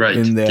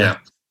in there. Yeah.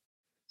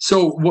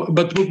 So,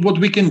 but what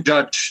we can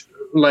judge,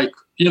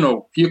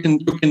 you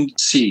can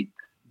see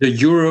the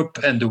Europe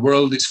and the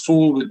world is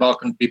full with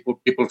Balkan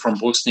people from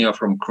Bosnia,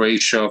 from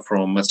Croatia,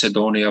 from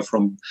Macedonia,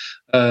 from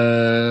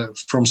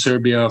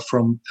Serbia,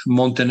 from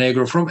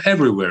Montenegro, from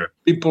everywhere.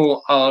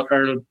 People are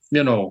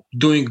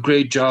doing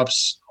great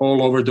jobs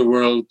all over the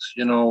world,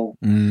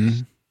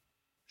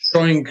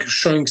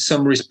 showing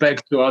some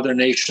respect to other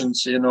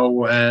nations,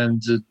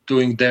 and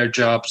doing their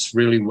jobs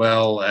really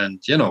well,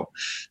 and,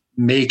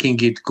 making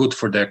it good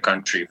for their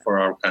country, for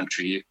our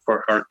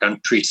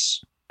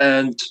countries.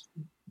 And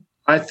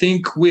I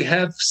think we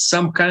have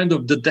some kind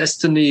of the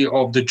destiny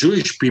of the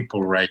Jewish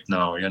people right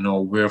now.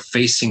 We're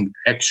facing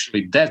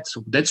actually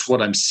that's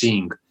what I'm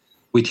seeing,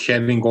 with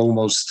having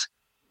almost,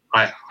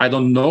 I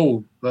don't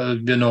know,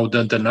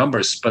 the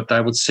numbers, but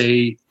I would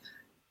say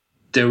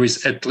there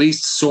is at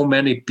least so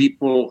many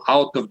people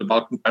out of the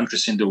Balkan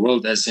countries in the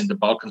world as in the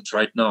Balkans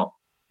right now,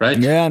 right?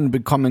 Yeah, and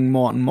becoming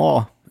more and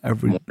more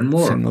every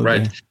single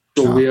right? day.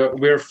 So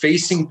we're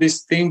facing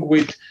this thing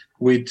with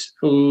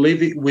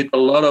living with a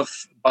lot of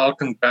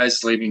Balkan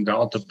guys living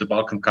out of the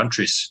Balkan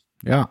countries.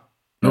 Yeah,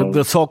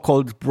 the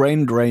so-called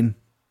brain drain.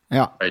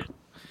 Yeah, right.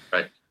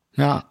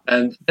 Yeah,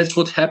 and that's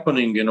what's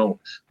happening,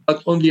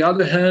 But on the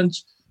other hand,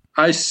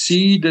 I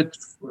see that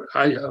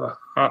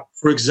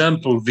for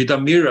example, with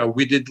Amira,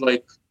 we did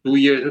like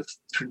 2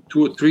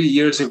 or 3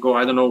 years ago.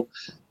 I don't know.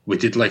 We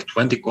did like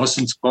 20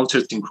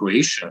 concerts in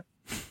Croatia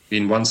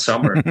in one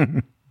summer.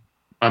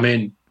 I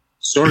mean,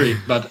 sorry,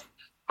 but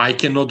I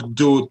cannot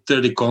do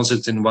 30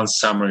 concerts in one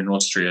summer in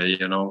Austria,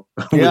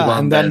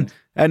 Yeah,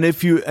 and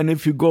if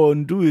you go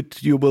and do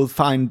it, you will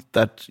find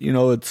that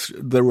it's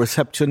the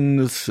reception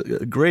is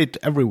great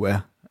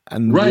everywhere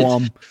and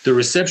warm. The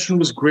reception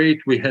was great.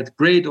 We had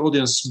great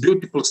audience,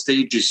 beautiful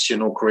stages.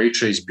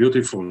 Croatia is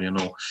beautiful,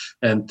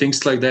 and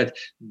things like that.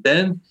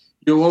 Then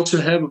you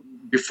also have,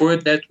 before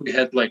that, we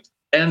had like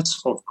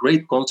bands of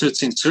great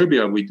concerts in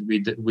Serbia with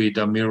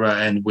Amira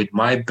and with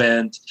my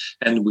band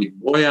and with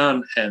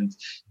Bojan, and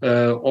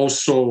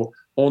also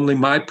only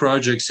my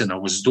projects. And I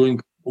was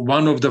doing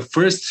one of the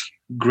first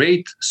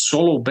great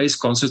solo bass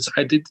concerts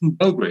I did in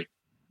Belgrade,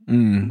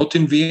 not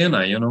in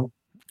Vienna,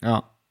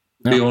 Yeah.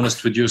 To be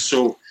honest with you.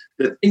 So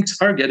the things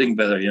are getting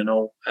better,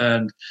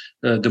 and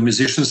the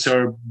musicians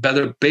are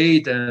better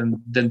paid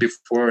than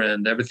before,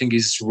 and everything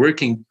is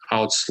working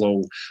out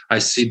slow. I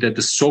see that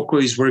the Soko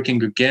is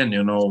working again,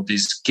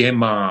 this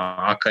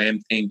GEMA, AKM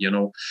thing,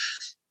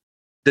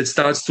 that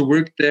starts to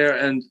work there,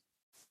 and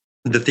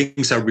the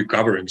things are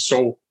recovering.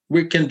 So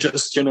we can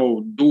just,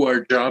 do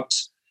our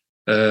jobs,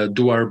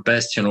 do our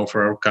best,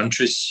 for our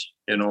countries,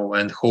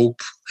 and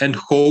hope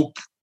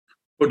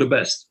for the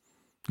best.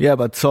 Yeah,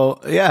 but so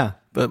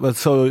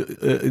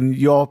in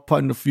your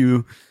point of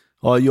view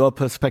or your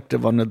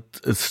perspective on it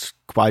is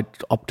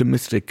quite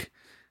optimistic,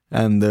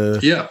 and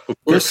yeah, of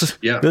course.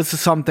 This is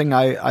something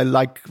I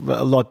like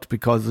a lot,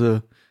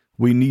 because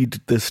we need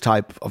this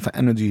type of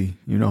energy,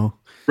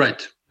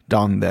 right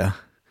down there.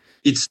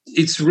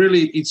 It's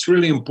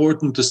really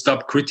important to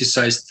stop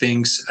criticize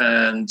things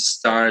and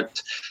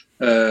start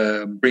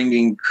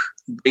bringing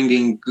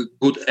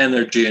good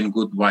energy and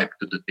good vibe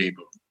to the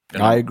table.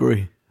 I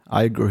agree.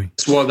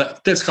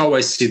 That's how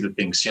I see the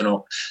things,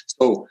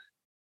 So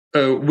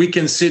we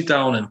can sit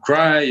down and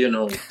cry,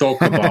 talk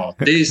about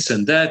this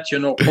and that,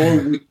 or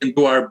we can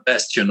do our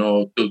best,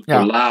 to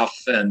laugh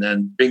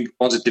and bring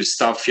positive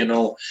stuff,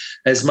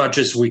 as much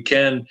as we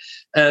can.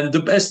 And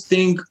the best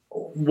thing,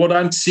 what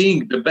I'm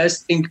seeing, the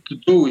best thing to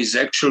do is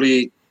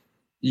actually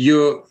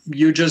you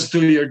just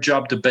do your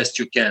job the best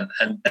you can,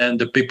 and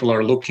the people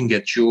are looking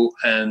at you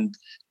and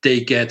they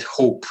get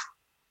hope.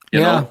 You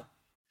know?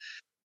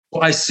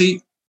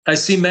 I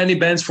see many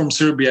bands from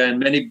Serbia and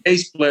many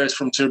bass players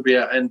from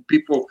Serbia, and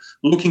people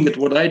looking at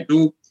what I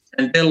do,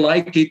 and they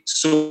like it,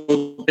 so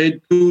they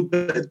do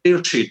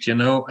their shit,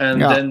 and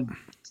then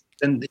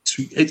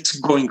it's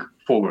going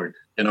forward,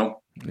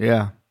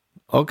 Yeah.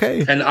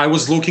 Okay. And I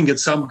was looking at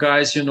some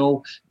guys,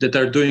 that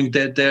are doing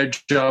their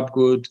job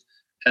good,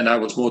 and I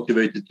was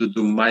motivated to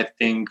do my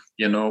thing,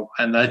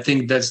 and I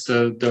think that's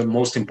the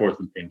most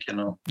important thing,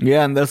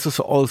 Yeah, and this is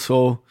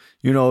also,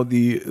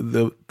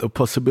 the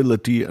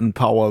possibility and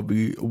power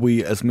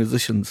we as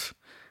musicians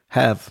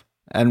have,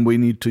 and we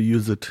need to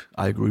use it.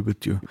 I agree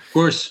with you. Of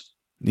course.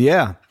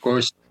 Yeah. Of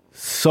course.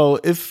 So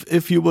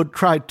if you would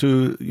try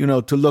to,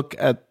 to look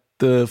at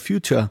the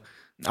future,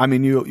 I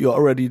mean, you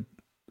already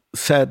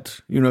said,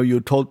 you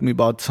told me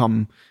about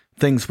some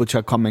things which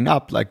are coming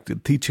up, like the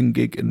teaching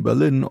gig in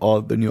Berlin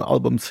or the new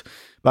albums.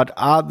 But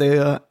are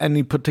there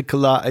any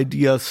particular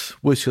ideas,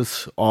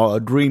 wishes, or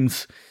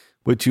dreams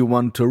which you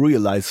want to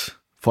realize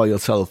for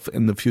yourself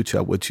in the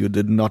future, which you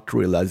did not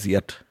realize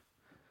yet?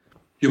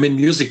 You mean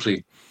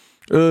musically?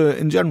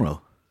 In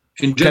general.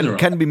 In general.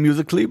 Can be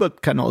musically,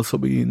 but can also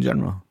be in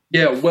general.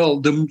 Yeah, well,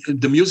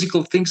 the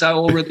musical things I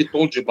already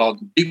told you about.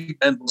 The big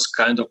band was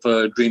kind of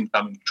a dream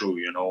coming true,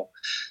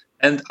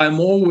 And I'm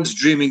always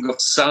dreaming of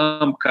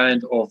some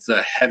kind of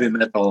the heavy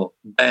metal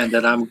band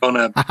that I'm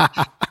gonna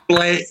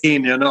play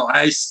in.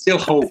 I still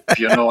hope.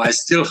 I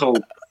still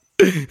hope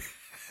to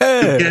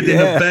get in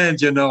a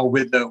band.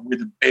 With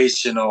the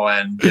bass.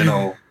 And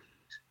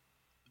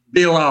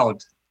be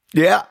loud.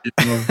 Yeah,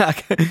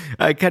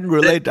 I can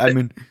relate. I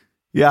mean,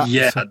 yeah.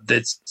 Yeah,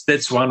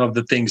 that's one of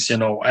the things.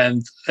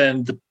 And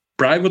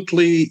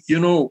privately,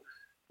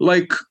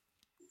 like.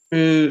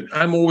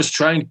 I'm always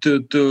trying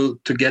to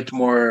get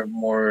more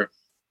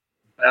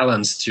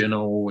balanced,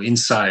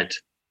 inside.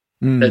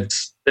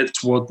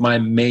 That's what my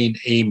main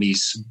aim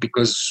is,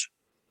 because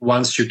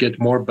once you get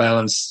more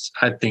balanced,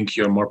 I think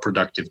you're more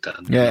productive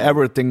then. Yeah,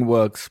 everything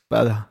works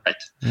better. Right.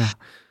 Yeah.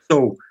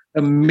 So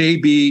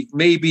maybe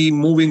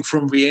moving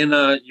from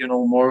Vienna,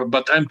 more,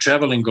 but I'm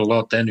traveling a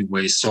lot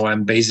anyway. So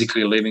I'm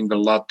basically living a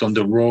lot on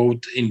the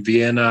road in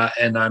Vienna,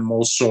 and I'm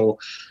also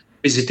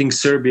visiting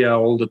Serbia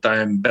all the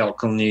time,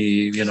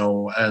 balcony,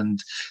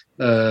 and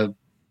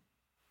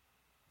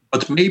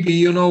but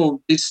maybe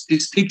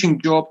this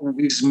teaching job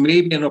is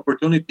maybe an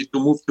opportunity to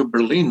move to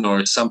Berlin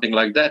or something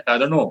like that. I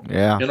don't know.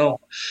 Yeah.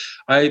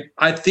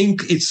 I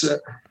think it's a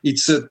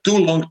too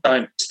long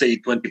time to stay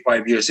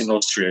 25 years in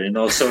Austria.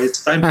 So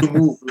it's time to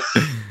move.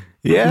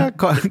 Yeah,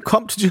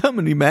 come to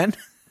Germany, man.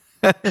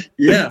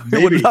 Yeah,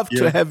 we would love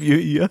to have you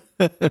here.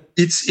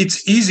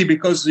 It's easy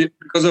because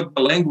of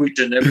the language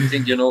and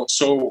everything,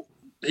 so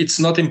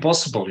it's not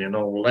impossible,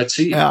 let's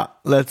see. Yeah,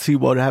 let's see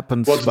what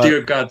happens. What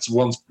dear God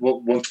wants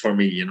for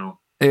me,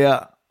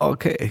 Yeah,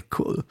 okay,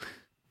 cool.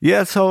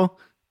 Yeah, so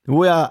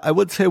I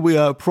would say we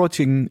are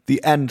approaching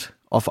the end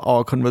of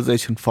our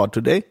conversation for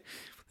today.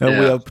 We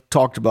have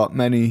talked about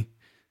many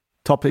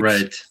topics.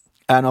 Right.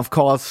 And of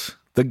course,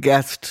 the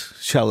guest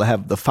shall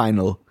have the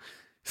final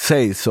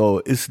say.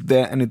 So is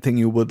there anything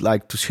you would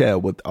like to share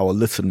with our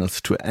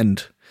listeners to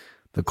end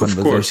the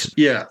conversation? Of course,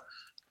 yeah.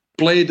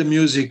 Play the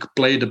music,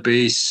 play the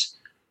bass,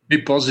 be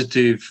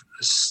positive,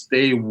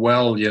 stay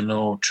well,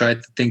 try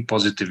to think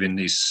positive in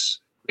these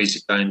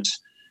crazy times,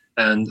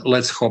 and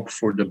let's hope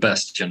for the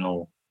best,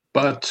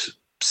 but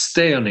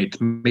stay on it,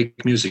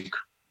 make music.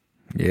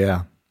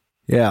 Yeah,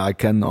 I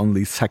can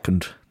only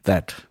second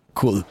that.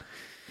 Cool.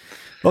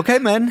 Okay,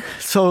 man.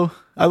 So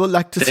I would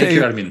like to say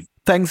you, Armin.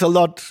 Thanks a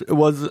lot. It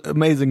was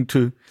amazing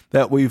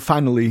that we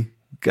finally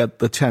get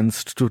the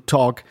chance to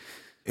talk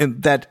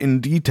in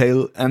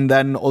detail, and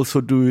then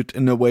also do it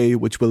in a way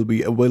which will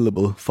be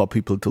available for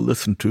people to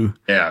listen to.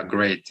 Yeah,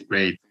 great.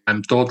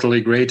 I'm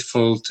totally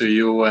grateful to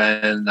you,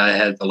 and I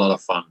had a lot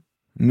of fun.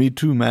 Me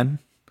too, man.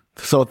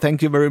 So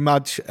thank you very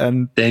much,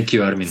 and thank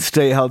you, Armin.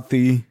 Stay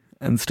healthy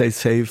and stay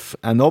safe,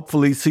 and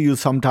hopefully see you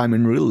sometime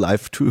in real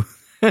life too.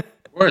 Of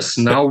course.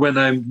 Now when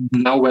I'm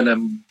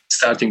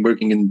starting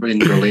working in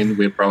Berlin,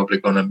 we're probably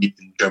gonna meet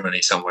in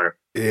Germany somewhere.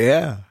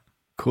 Yeah,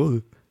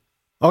 cool.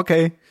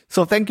 Okay,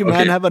 so thank you,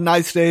 man. Have a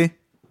nice day.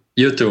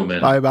 You too, man.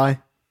 Bye-bye.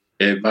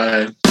 Okay,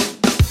 bye.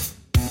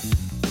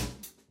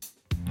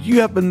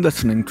 You have been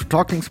listening to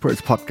Talking Spirits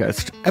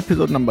Podcast,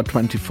 episode number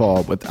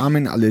 24 with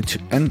Armin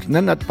Alic and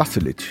Nenad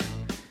Vasilic.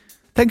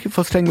 Thank you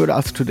for staying with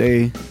us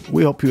today.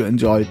 We hope you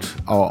enjoyed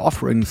our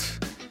offerings.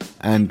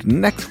 And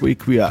next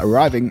week we are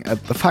arriving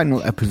at the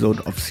final episode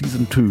of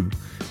Season 2.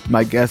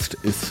 My guest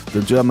is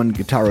the German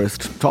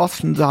guitarist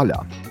Thorsten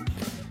Sahler.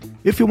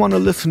 If you want to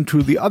listen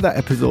to the other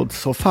episodes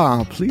so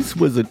far, please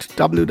visit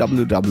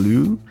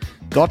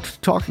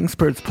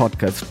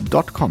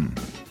www.talkingspiritspodcast.com.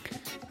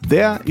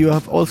 There you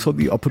have also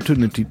the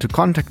opportunity to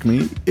contact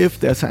me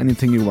if there's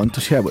anything you want to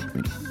share with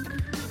me.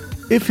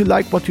 If you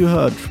like what you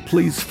heard,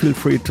 please feel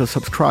free to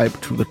subscribe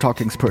to the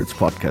Talking Spirits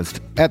Podcast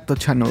at the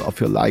channel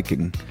of your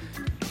liking.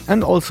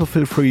 And also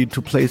feel free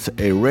to place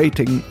a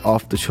rating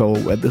of the show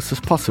where this is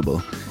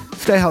possible.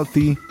 Stay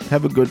healthy,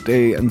 have a good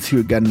day, and see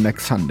you again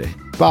next Sunday.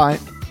 Bye!